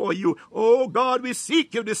upright before you. Oh God, we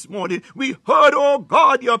seek you this morning. We heard, oh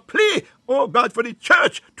God, your plea, oh God, for the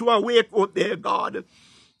church to awake, oh dear God.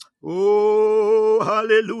 Oh,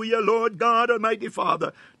 hallelujah, Lord God, Almighty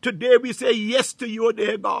Father. Today we say yes to you, oh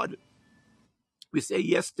dear God. We say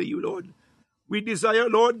yes to you, Lord. We desire,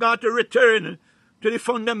 Lord God, to return to the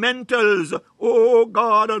fundamentals, oh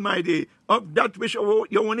God Almighty, of that which your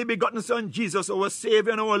only begotten Son, Jesus, our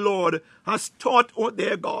Savior and our Lord, has taught, oh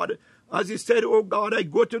dear God. As he said, oh God, I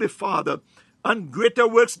go to the Father, and greater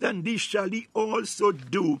works than these shall he also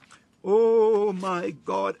do. Oh my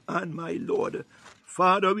God and my Lord.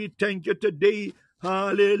 Father, we thank you today.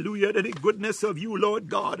 Hallelujah, that the goodness of you, Lord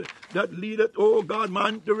God, that leadeth, oh God,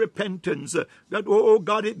 man, to repentance. That, oh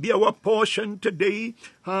God, it be our portion today.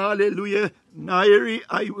 Hallelujah. Nairi,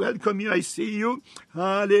 I welcome you. I see you.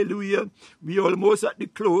 Hallelujah. We almost at the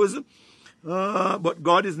close. But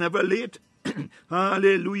God is never late.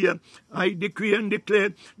 Hallelujah. I decree and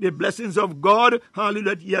declare the blessings of God,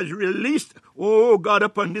 hallelujah, that he has released, oh God,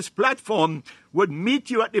 upon this platform would meet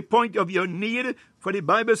you at the point of your need. For the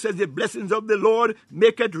Bible says the blessings of the Lord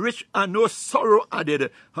make it rich and no sorrow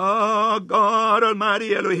added. Ah, God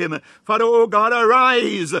Almighty Elohim. Father, oh God,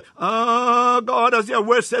 arise. Ah, God, as your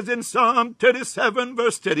word says in Psalm 37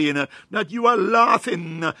 verse 13, that you are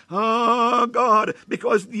laughing. Ah, God,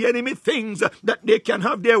 because the enemy thinks that they can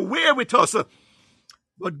have their way with us.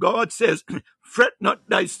 But God says, fret not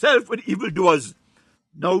thyself with evildoers.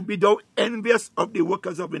 Now be thou envious of the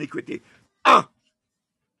workers of iniquity.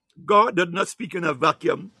 God does not speak in a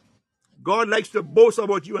vacuum. God likes to boast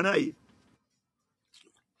about you and I.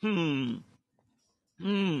 And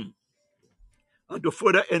to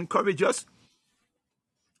further encourage us,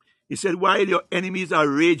 he said, while your enemies are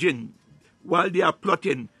raging, while they are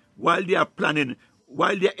plotting, while they are planning,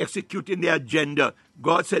 while they are executing their agenda,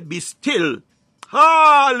 God said, be still.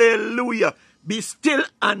 Hallelujah. Be still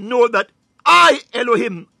and know that I,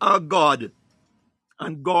 Elohim, are God,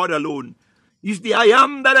 and God alone. He's the I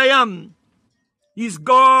am that I am. He's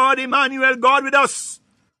God, Emmanuel, God with us.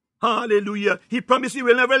 Hallelujah. He promised he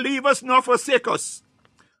will never leave us nor forsake us.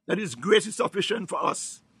 That his grace is sufficient for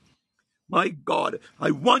us. My God,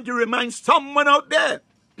 I want to remind someone out there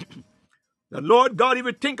that Lord God, if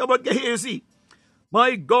you think about Gehazi,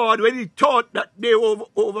 my God, when he thought that they were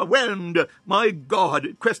overwhelmed, my God,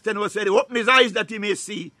 the question was said, open his eyes that he may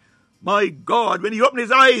see. My God, when he opened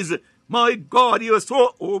his eyes, my God, he was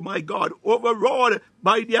so, oh my God, overawed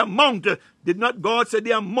by the amount. Did not God say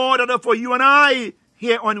there are more that are for you and I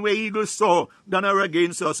here on where eagles soar than are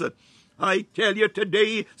against us? I tell you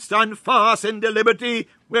today, stand fast in the liberty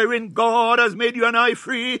wherein God has made you and I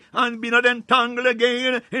free, and be not entangled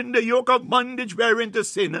again in the yoke of bondage wherein to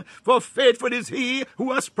sin. For faithful is he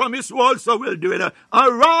who has promised who also will do it.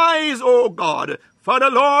 Arise, O God, for the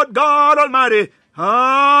Lord God Almighty.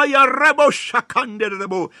 Arise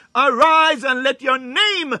and let your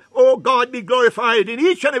name, O God, be glorified in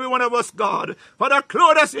each and every one of us, God. Father,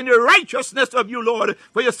 clothe us in the righteousness of you, Lord.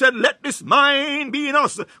 For you said, let this mind be in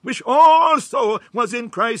us, which also was in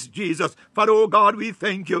Christ Jesus. Father, O God, we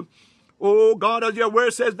thank you. O God, as your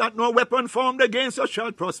word says, that no weapon formed against us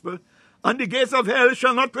shall prosper, and the gates of hell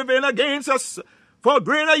shall not prevail against us. For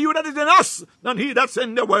greater you that is in us than he that's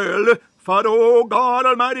in the world. Father, O God,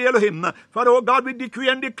 Almighty Elohim, Father, O God, we decree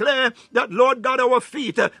and declare that, Lord God, our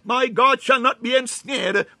feet, my God, shall not be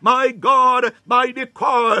ensnared, my God, by the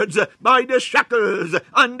cords, by the shackles,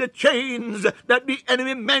 and the chains that the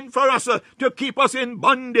enemy meant for us to keep us in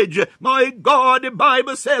bondage. My God, the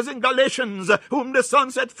Bible says in Galatians, whom the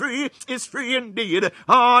Son set free is free indeed.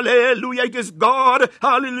 Hallelujah, it is God,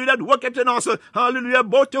 hallelujah, that worketh in us, hallelujah,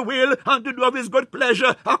 both to will and to do of his good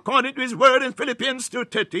pleasure, according to his word in Philippians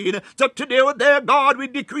 2:13. So today, oh dear God, we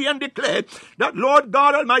decree and declare that, Lord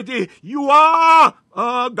God Almighty, you are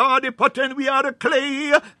God the potter, and we are the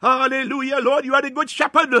clay. Hallelujah, Lord, you are the good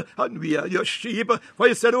shepherd, and we are your sheep. For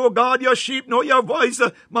you said, oh God, your sheep know your voice.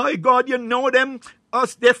 My God, you know them.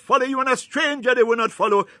 As they follow you, and a stranger they will not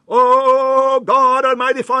follow. Oh God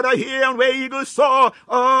Almighty, Father, hear and where eagles soar.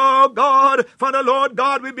 Oh God, Father, Lord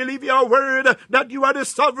God, we believe your word, that you are the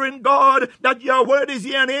sovereign God, that your word is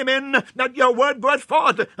yea and amen, that your word goeth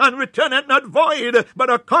forth and returneth not void, but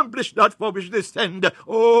accomplish that for which they send.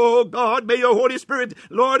 Oh God, may your Holy Spirit,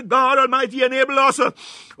 Lord God Almighty, enable us.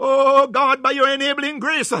 Oh God, by your enabling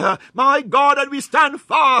grace, my God, that we stand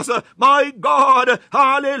fast. My God,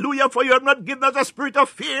 hallelujah, for you have not given us a spirit of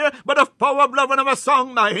fear, but of power, of love, and of a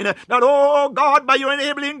sound mind. That, oh God, by your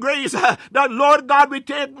enabling grace, that, Lord God, we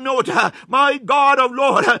take note, my God of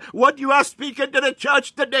Lord, what you are speaking to the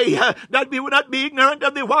church today, that we will not be ignorant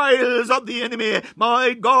of the wiles of the enemy.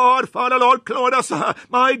 My God, Father, Lord, clothe us,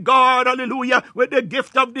 my God, hallelujah, with the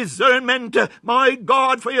gift of discernment. My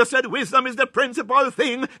God, for you said wisdom is the principal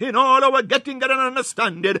thing in all our getting and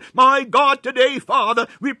understanding. My God, today, Father,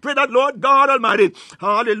 we pray that, Lord God Almighty,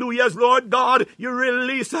 hallelujah, Lord God, you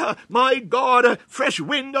release, my God, fresh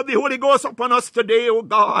wind of the Holy Ghost upon us today, oh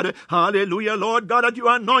God. Hallelujah, Lord God, that you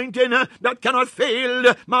are anointing that cannot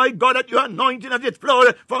fail. My God, that you are anointing as it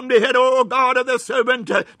flowed from the head, oh God, of the servant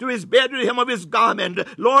to his bed, to the hem of his garment.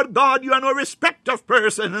 Lord God, you are no respect of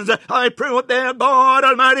persons. I pray, oh there, God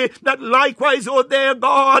Almighty, that likewise, oh there,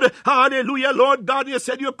 God, hallelujah, Lord God, you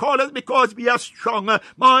said you call us because we are strong.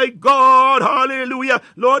 My God, hallelujah,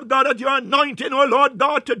 Lord God, that you are anointing, oh Lord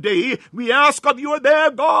God, today, we ask of you there,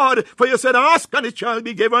 God, for you said, ask and it shall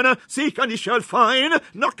be given, seek and it shall find,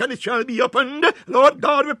 knock and it shall be opened. Lord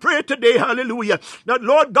God, we pray today, hallelujah, that,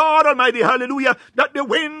 Lord God Almighty, hallelujah, that the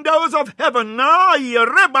windows of heaven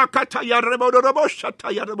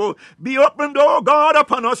be opened, oh God,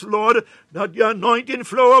 upon us, Lord, that your anointing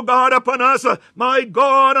flow, oh God, upon us, my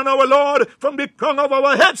God and our Lord, from the crown of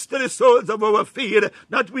our heads to the soles of our feet,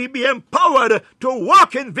 that we be empowered to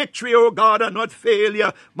walk in victory, oh God, and not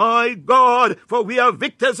failure. My God, for we are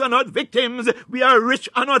victors and not victims. We are rich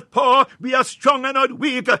and not poor. We are strong and not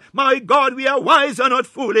weak. My God, we are wise and not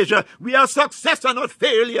foolish. We are success and not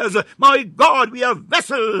failures. My God, we are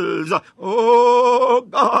vessels. Oh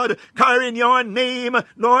God, carrying your name,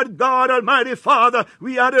 Lord God Almighty Father,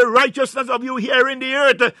 we are the righteousness of you here in the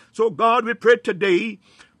earth. So God, we pray today,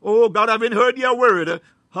 oh God, having heard your word,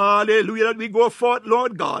 hallelujah, that we go forth,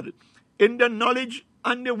 Lord God, in the knowledge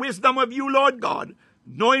and the wisdom of you, Lord God,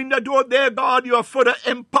 knowing that, oh there, God, you have further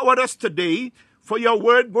empowered us today, for your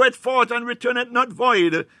word goeth forth and returneth not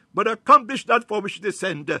void, but accomplish that for which it is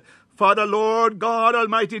sent. Father, Lord God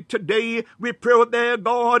Almighty, today we pray, oh there,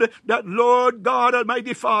 God, that, Lord God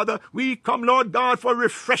Almighty Father, we come, Lord God, for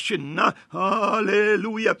refreshing.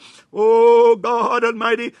 Hallelujah. Oh God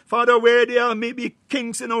Almighty Father, where there may be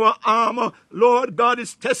kinks in our armor, Lord God,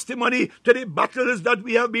 is testimony to the battles that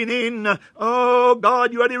we have been in. Oh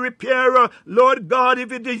God, you are the repairer. Lord God,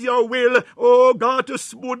 if it is your will, oh God, to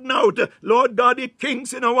smoothen out, Lord God, the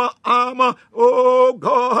kinks in our armor. Oh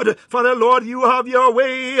God, Father, Lord, you have your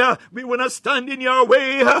way. We will not stand in your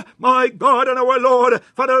way, my God and our Lord.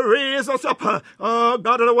 Father, raise us up, oh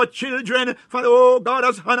God, and our children. Father, oh God,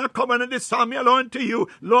 as Hannah covenanted Samuel unto you,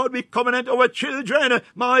 Lord, we covenant our children,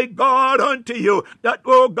 my God, unto you, that,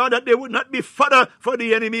 oh God, that they would not be fodder for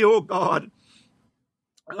the enemy, oh God.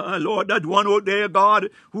 Lord, that one out there, God,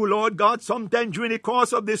 who, Lord God, sometime during the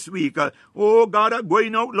course of this week, oh God, are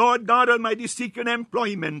going out, Lord God Almighty, seeking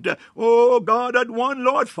employment. Oh God, that one,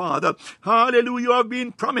 Lord Father, hallelujah, you have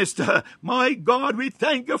been promised. My God, we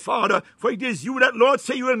thank you, Father, for it is you that, Lord,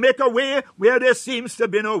 say you will make a way where there seems to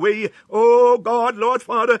be no way. Oh God, Lord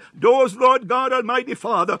Father, those, Lord God Almighty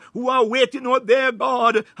Father, who are waiting out there,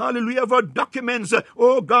 God, hallelujah, for documents,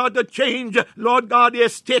 oh God, to change, Lord God, their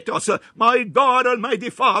status. My God Almighty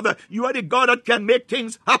Father, you are the God that can make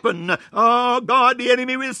things happen. Oh God, the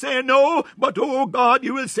enemy will say no, but oh God,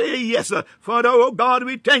 you will say yes. Father, oh God,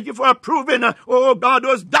 we thank you for approving, oh God,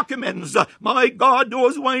 those documents. My God,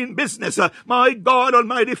 those who are in business. My God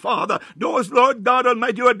Almighty Father, those, Lord God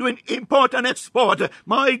Almighty, who are doing import and export.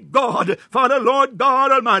 My God, Father, Lord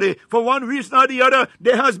God Almighty, for one reason or the other,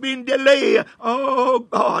 there has been delay. Oh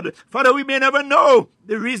God, Father, we may never know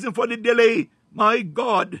the reason for the delay. My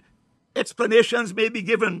God, explanations may be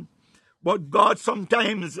given, but God,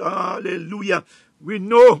 sometimes, hallelujah, we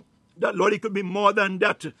know that, Lord, it could be more than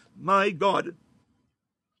that. My God,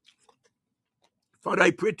 Father,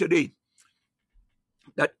 I pray today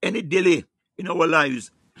that any delay in our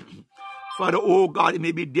lives, Father, oh God, it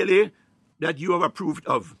may be delay that you have approved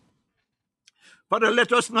of. Father,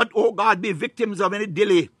 let us not, oh God, be victims of any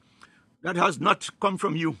delay that has not come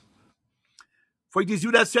from you. For it is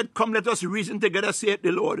you that said, come, let us reason together, saith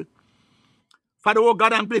the Lord. Father, oh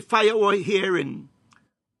God, amplify our hearing.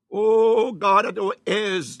 Oh God, at our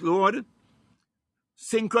ears, Lord,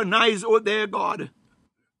 synchronize, oh there, God,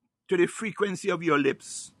 to the frequency of your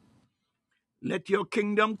lips. Let your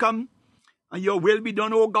kingdom come and your will be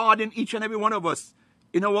done, oh God, in each and every one of us,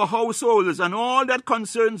 in our households and all that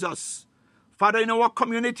concerns us. Father, in our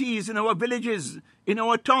communities, in our villages, in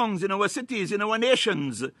our towns, in our cities, in our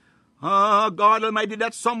nations. God Almighty,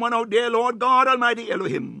 that's someone out there, Lord God Almighty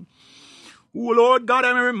Elohim. Oh, Lord God,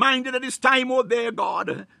 I'm reminded at this time, oh there,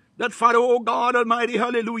 God, that Father, oh God Almighty,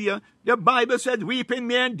 hallelujah, the Bible said, weeping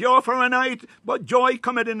may endure for a night, but joy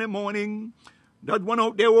cometh in the morning. That one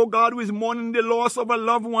out there, oh God, who is mourning the loss of a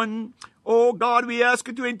loved one, oh God, we ask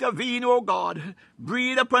you to intervene, oh God.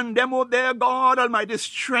 Breathe upon them, oh there, God Almighty,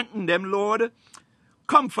 strengthen them, Lord.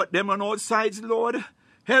 Comfort them on all sides, Lord.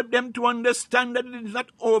 Help them to understand that it is not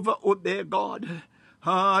over, oh there, God.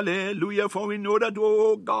 Hallelujah, for we know that,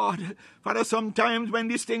 oh God, Father, sometimes when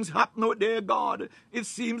these things happen, oh dear God, it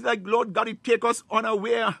seems like, Lord God, it take us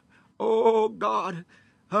unaware. Oh God,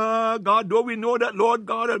 God, though we know that, Lord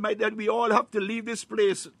God Almighty, that we all have to leave this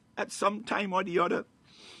place at some time or the other.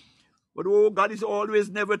 But, oh God, it's always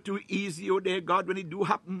never too easy, oh dear God, when it do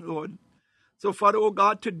happen, Lord. So, Father, oh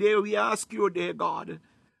God, today we ask you, oh dear God,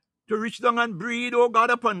 to reach down and breathe, oh God,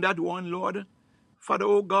 upon that one, Lord. Father,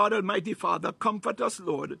 oh God, Almighty Father, comfort us,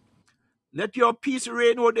 Lord. Let your peace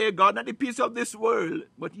reign, oh dear God, not the peace of this world,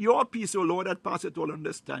 but your peace, oh Lord, that passeth all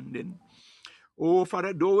understanding. Oh,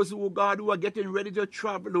 Father, those, oh God, who are getting ready to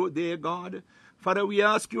travel, oh dear God, Father, we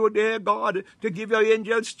ask you, oh dear God, to give your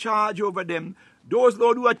angels charge over them. Those,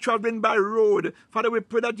 Lord, who are traveling by road, Father, we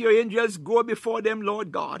pray that your angels go before them,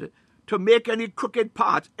 Lord God, to make any crooked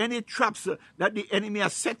path, any traps that the enemy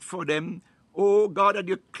has set for them. Oh God, that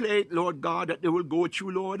you clear it, Lord God, that they will go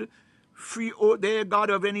through, Lord. Free, oh dear God,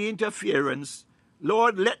 of any interference.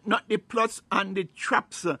 Lord, let not the plots and the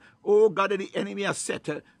traps, oh God, that the enemy has set,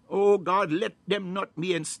 oh God, let them not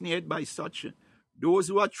be ensnared by such. Those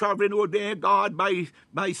who are traveling, oh dear God,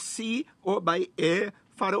 by sea or by air,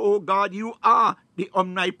 Father, oh God, you are the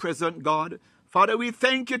omnipresent God. Father, we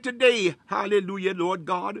thank you today, hallelujah, Lord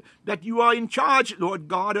God, that you are in charge, Lord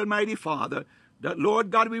God, Almighty Father. That, Lord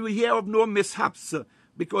God, we will hear of no mishaps,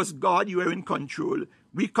 because, God, you are in control.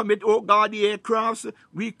 We commit, oh God, the aircrafts.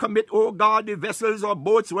 We commit, oh God, the vessels or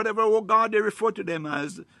boats, whatever, oh God, they refer to them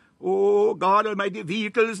as. Oh God, Almighty,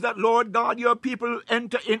 vehicles that, Lord God, your people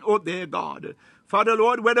enter in, oh their God. Father,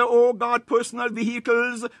 Lord, whether, oh God, personal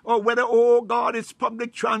vehicles, or whether, oh God, it's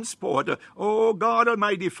public transport. Oh God,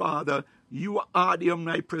 Almighty Father, you are the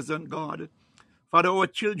omnipresent God. Father, our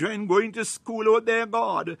children going to school, oh their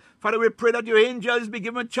God. Father, we pray that your angels be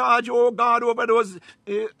given charge, oh God, over those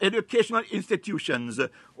educational institutions.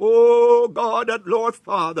 Oh God, that Lord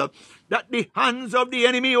Father, that the hands of the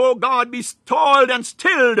enemy, oh God, be stalled and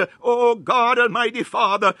stilled, oh God, Almighty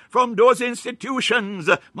Father, from those institutions.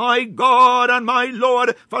 My God and my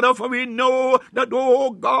Lord, Father, for we know that,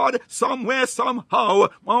 oh God, somewhere, somehow,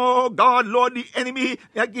 oh God, Lord, the enemy,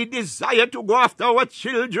 he desire to go after our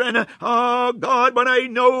children. Oh God, but I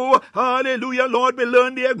know, hallelujah, Lord, we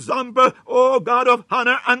learn the example, oh God, of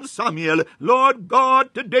Hannah and Samuel. Lord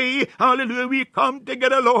God, today, hallelujah, we come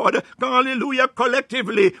together, Lord, hallelujah,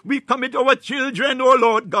 collectively, we come commit our children, O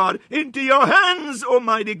Lord God, into your hands,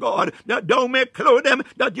 Almighty God, that thou may clothe them,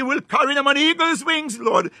 that you will carry them on eagle's wings,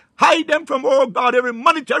 Lord. Hide them from, O God, every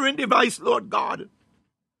monitoring device, Lord God.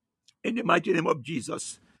 In the mighty name of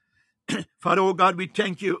Jesus. Father, O God, we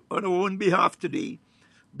thank you on our own behalf today,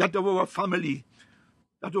 that of our family,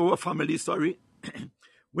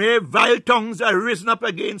 where vile tongues are risen up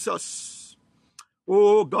against us.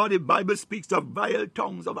 Oh God, the Bible speaks of vile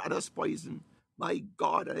tongues of others' poison. My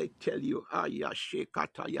God, I tell you, oh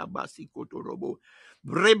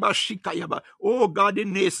God, the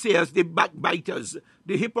naysayers, the backbiters,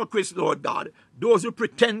 the hypocrites, Lord God, those who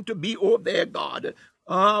pretend to be, oh their God,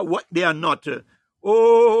 what they are not.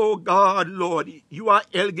 Oh God, Lord, you are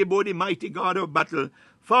El Gibor, the mighty God of battle.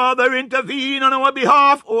 Father, intervene on our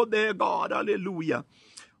behalf, oh their God, hallelujah.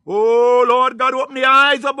 Oh, Lord God, open the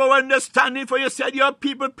eyes of our understanding, for you said your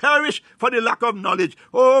people perish for the lack of knowledge.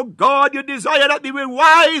 Oh, God, you desire that we be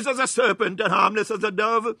wise as a serpent and harmless as a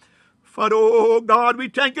dove. Father, oh, God, we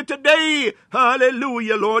thank you today.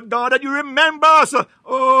 Hallelujah, Lord God, that you remember us.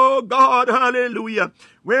 Oh, God, hallelujah.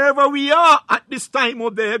 Wherever we are at this time, oh,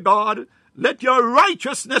 there, God, let your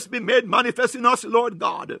righteousness be made manifest in us, Lord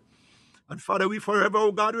God. And Father, we forever,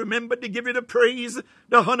 oh God, remember to give you the praise,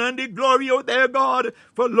 the honor, and the glory, oh there, God.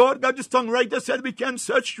 For Lord God, the songwriter said we can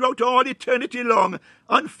search throughout all eternity long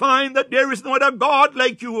and find that there is no other God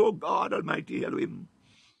like you, oh God, Almighty Elohim.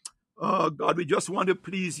 Oh God, we just want to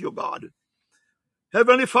please you, God.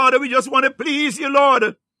 Heavenly Father, we just want to please you,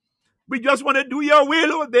 Lord. We just want to do your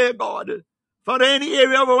will, oh there, God. For any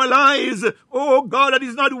area of our lives, oh God, that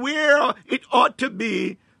is not where it ought to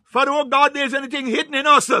be. Father, oh God, there's anything hidden in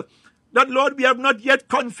us that, Lord, we have not yet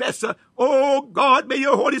confessed. Oh, God, may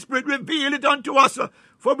your Holy Spirit reveal it unto us.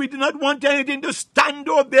 For we do not want anything to stand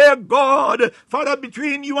over there, God, Father,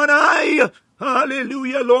 between you and I.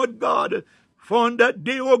 Hallelujah, Lord God. For on that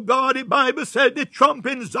day, oh God, the Bible said, the trump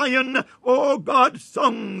in Zion, oh God,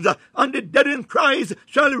 songs, and the dead in Christ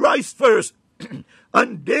shall rise first.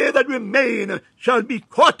 And they that remain shall be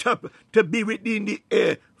caught up to be within the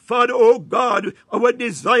air. Father, oh God, our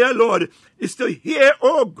desire, Lord, is to hear,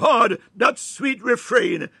 oh God, that sweet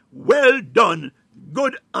refrain, well done,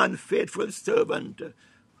 good and faithful servant.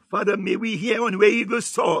 Father, may we hear on where eagles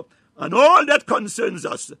soar, and all that concerns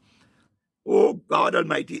us. Oh God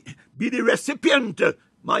Almighty, be the recipient,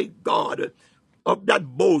 my God, of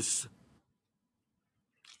that boast.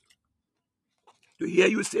 To hear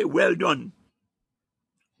you say, well done,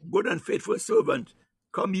 good and faithful servant,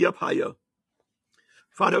 come ye up higher.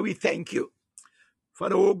 Father, we thank you.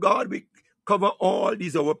 Father, oh God, we cover all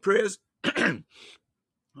these our prayers and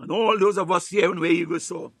all those of us here where you go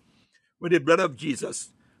so with the blood of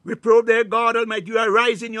Jesus. We pray, dear God Almighty, you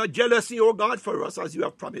arise in your jealousy, oh God, for us as you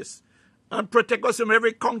have promised, and protect us from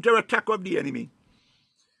every counterattack of the enemy.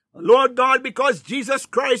 Lord God, because Jesus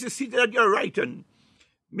Christ is seated at your right hand,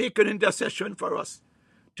 make an intercession for us.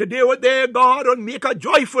 Today, oh dear God, and make a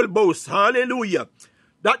joyful boast, hallelujah,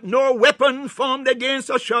 that no weapon formed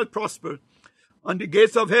against us shall prosper, and the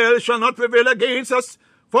gates of hell shall not prevail against us.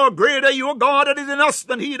 For greater you, God, that is in us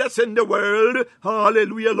than he that's in the world.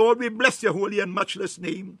 Hallelujah, Lord, we bless your holy and matchless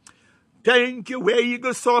name. Thank you, Where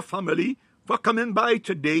Eagle Soar family, for coming by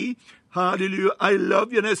today. Hallelujah, I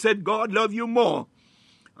love you, and I said, God love you more.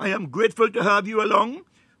 I am grateful to have you along.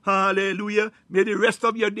 Hallelujah. May the rest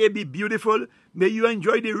of your day be beautiful. May you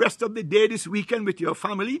enjoy the rest of the day this weekend with your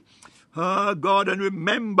family. God, and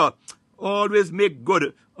remember, always make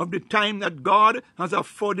good of the time that God has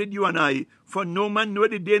afforded you and I, for no man know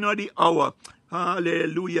the day nor the hour.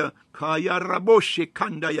 Hallelujah. Father,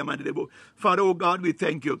 oh God, we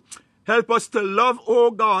thank you. Help us to love,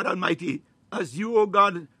 oh God Almighty, as you, oh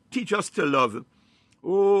God, teach us to love.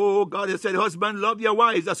 Oh God, you said, husband, love your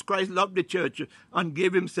wives as Christ loved the church and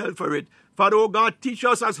gave himself for it. Father, oh God, teach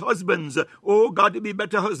us as husbands, oh God, to be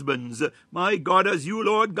better husbands. My God, as you,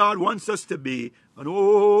 Lord God, wants us to be. And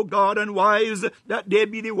oh God, and wives, that they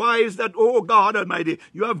be the wives that, oh God Almighty,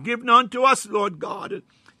 you have given unto us, Lord God.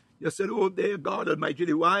 You said, oh dear God Almighty,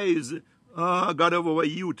 the wives, God of our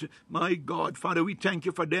youth. My God, Father, we thank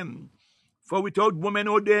you for them. For without women,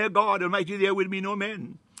 oh dear God Almighty, there will be no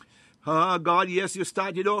men. God, yes, you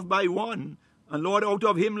started off by one. And Lord, out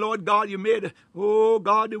of him, Lord God, you made, oh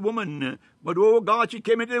God, the woman. But, oh God, she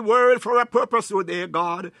came into the world for a purpose, oh dear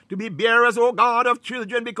God, to be bearers, oh God, of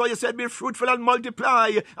children, because you said be fruitful and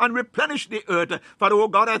multiply and replenish the earth. Father, oh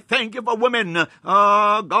God, I thank you for women.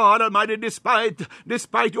 God Almighty, despite,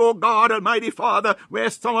 oh God Almighty Father, where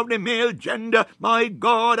some of the male gender, my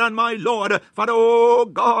God and my Lord, Father, oh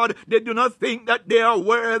God, they do not think that they are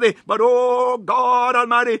worthy, but oh God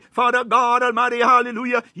Almighty, Father God Almighty,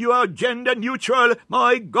 hallelujah, you are gender neutral,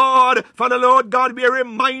 my God, Father, Lord God, be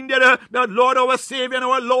reminded that Lord, our Savior and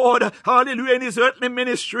our Lord, hallelujah, in his earthly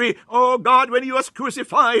ministry, oh God, when he was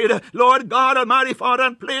crucified, Lord God Almighty Father,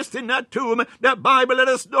 and placed in that tomb, the Bible let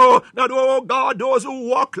us know that, oh God, those who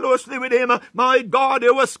walk closely with him, my God, they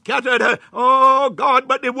were scattered, oh God,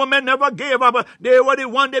 but the women never gave up. They were the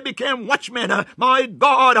one that became watchmen, my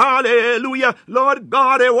God, hallelujah, Lord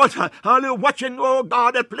God, they was watching, oh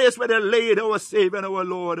God, that place where they laid our Savior and our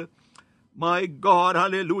Lord. My God,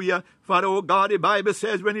 hallelujah. Father, oh God, the Bible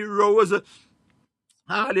says when he rose,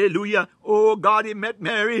 hallelujah, oh God, he met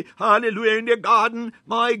Mary, hallelujah, in the garden,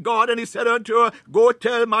 my God, and he said unto her, go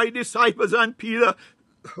tell my disciples and Peter,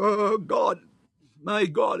 oh God, my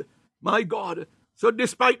God, my God. So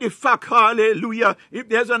despite the fact, hallelujah, if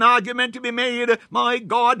there's an argument to be made, my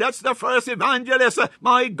God, that's the first evangelist,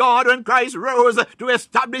 my God, when Christ rose to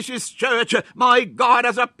establish his church, my God,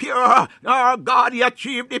 as a pure, oh God, he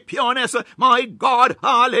achieved the pureness, my God,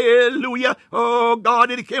 hallelujah, oh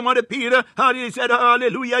God, he came unto Peter, and he said,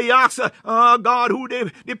 hallelujah, he asked, oh God, who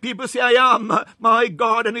the people say I am, my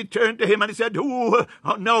God, and he turned to him and he said, who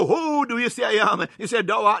do you say I am? He said,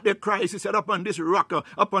 thou art the Christ. He said, upon this rock,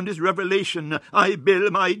 upon this revelation, I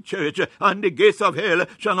build my church, and the gates of hell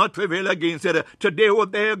shall not prevail against it. Today, O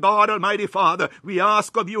dear God, Almighty Father, we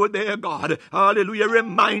ask of you, O dear God, hallelujah,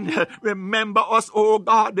 remember us, O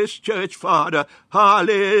God, this church, Father,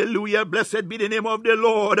 hallelujah, blessed be the name of the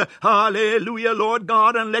Lord, hallelujah, Lord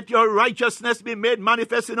God, and let your righteousness be made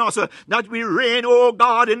manifest in us, that we reign, O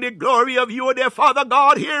God, in the glory of you, O dear Father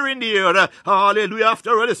God, here in the earth, hallelujah.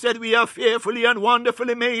 After all, it said we are fearfully and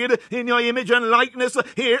wonderfully made in your image and likeness,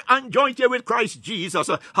 here and joint here with Christ Jesus.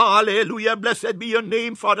 Hallelujah. Blessed be your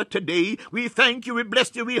name, Father, today. We thank you, we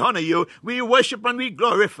bless you, we honor you, we worship and we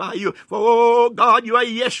glorify you. For, oh God, you are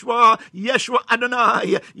Yeshua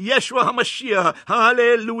Adonai, Yeshua HaMashiach.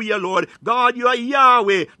 Hallelujah, Lord. God, you are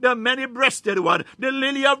Yahweh, the many-breasted one, the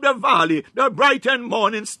lily of the valley, the bright and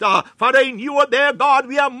morning star. Father, in you, there, God,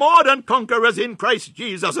 we are more than conquerors in Christ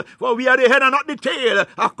Jesus. For we are the head and not the tail,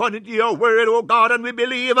 according to your word, oh God, and we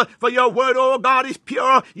believe. For your word, oh God, is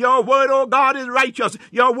pure. Your word, oh God, is righteous.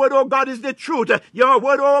 Your word, oh God, is the truth. Your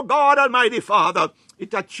word, oh God, Almighty Father,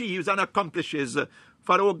 it achieves and accomplishes.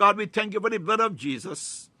 Father, oh God, we thank you for the blood of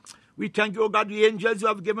Jesus. We thank you, oh God, the angels who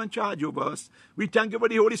have given charge over us. We thank you for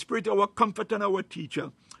the Holy Spirit, our comforter and our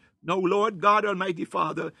teacher. Now, Lord God, Almighty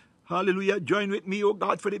Father, hallelujah, join with me, oh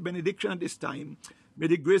God, for the benediction at this time. May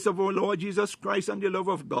the grace of our Lord Jesus Christ and the love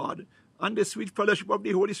of God and the sweet fellowship of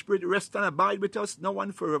the Holy Spirit rest and abide with us now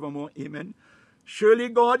and forevermore. Amen. Surely,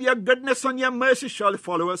 God, your goodness and your mercy shall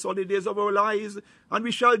follow us all the days of our lives, and we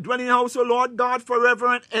shall dwell in the house of Lord God forever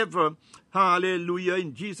and ever. Hallelujah.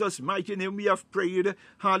 In Jesus' mighty name we have prayed.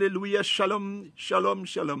 Hallelujah. Shalom, shalom,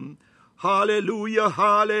 shalom. Hallelujah,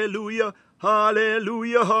 hallelujah,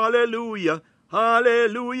 hallelujah, hallelujah.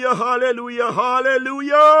 Hallelujah, hallelujah,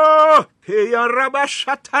 hallelujah.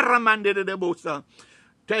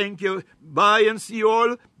 Thank you. Bye and see you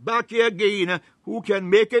all back here again. Who can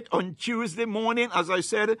make it on Tuesday morning, as I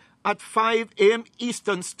said, at 5 a.m.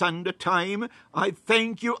 Eastern Standard Time. I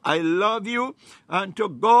thank you. I love you. And to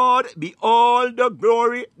God be all the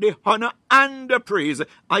glory, the honor, and the praise.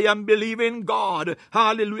 I am believing God,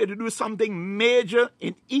 hallelujah, to do something major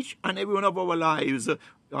in each and every one of our lives.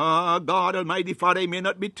 God Almighty Father, it may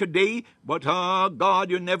not be today, but God,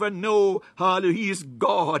 you never know. Hallelujah, He is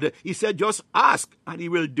God. He said, just ask and He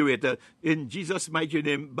will do it. In Jesus' mighty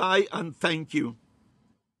name, bye and thank you.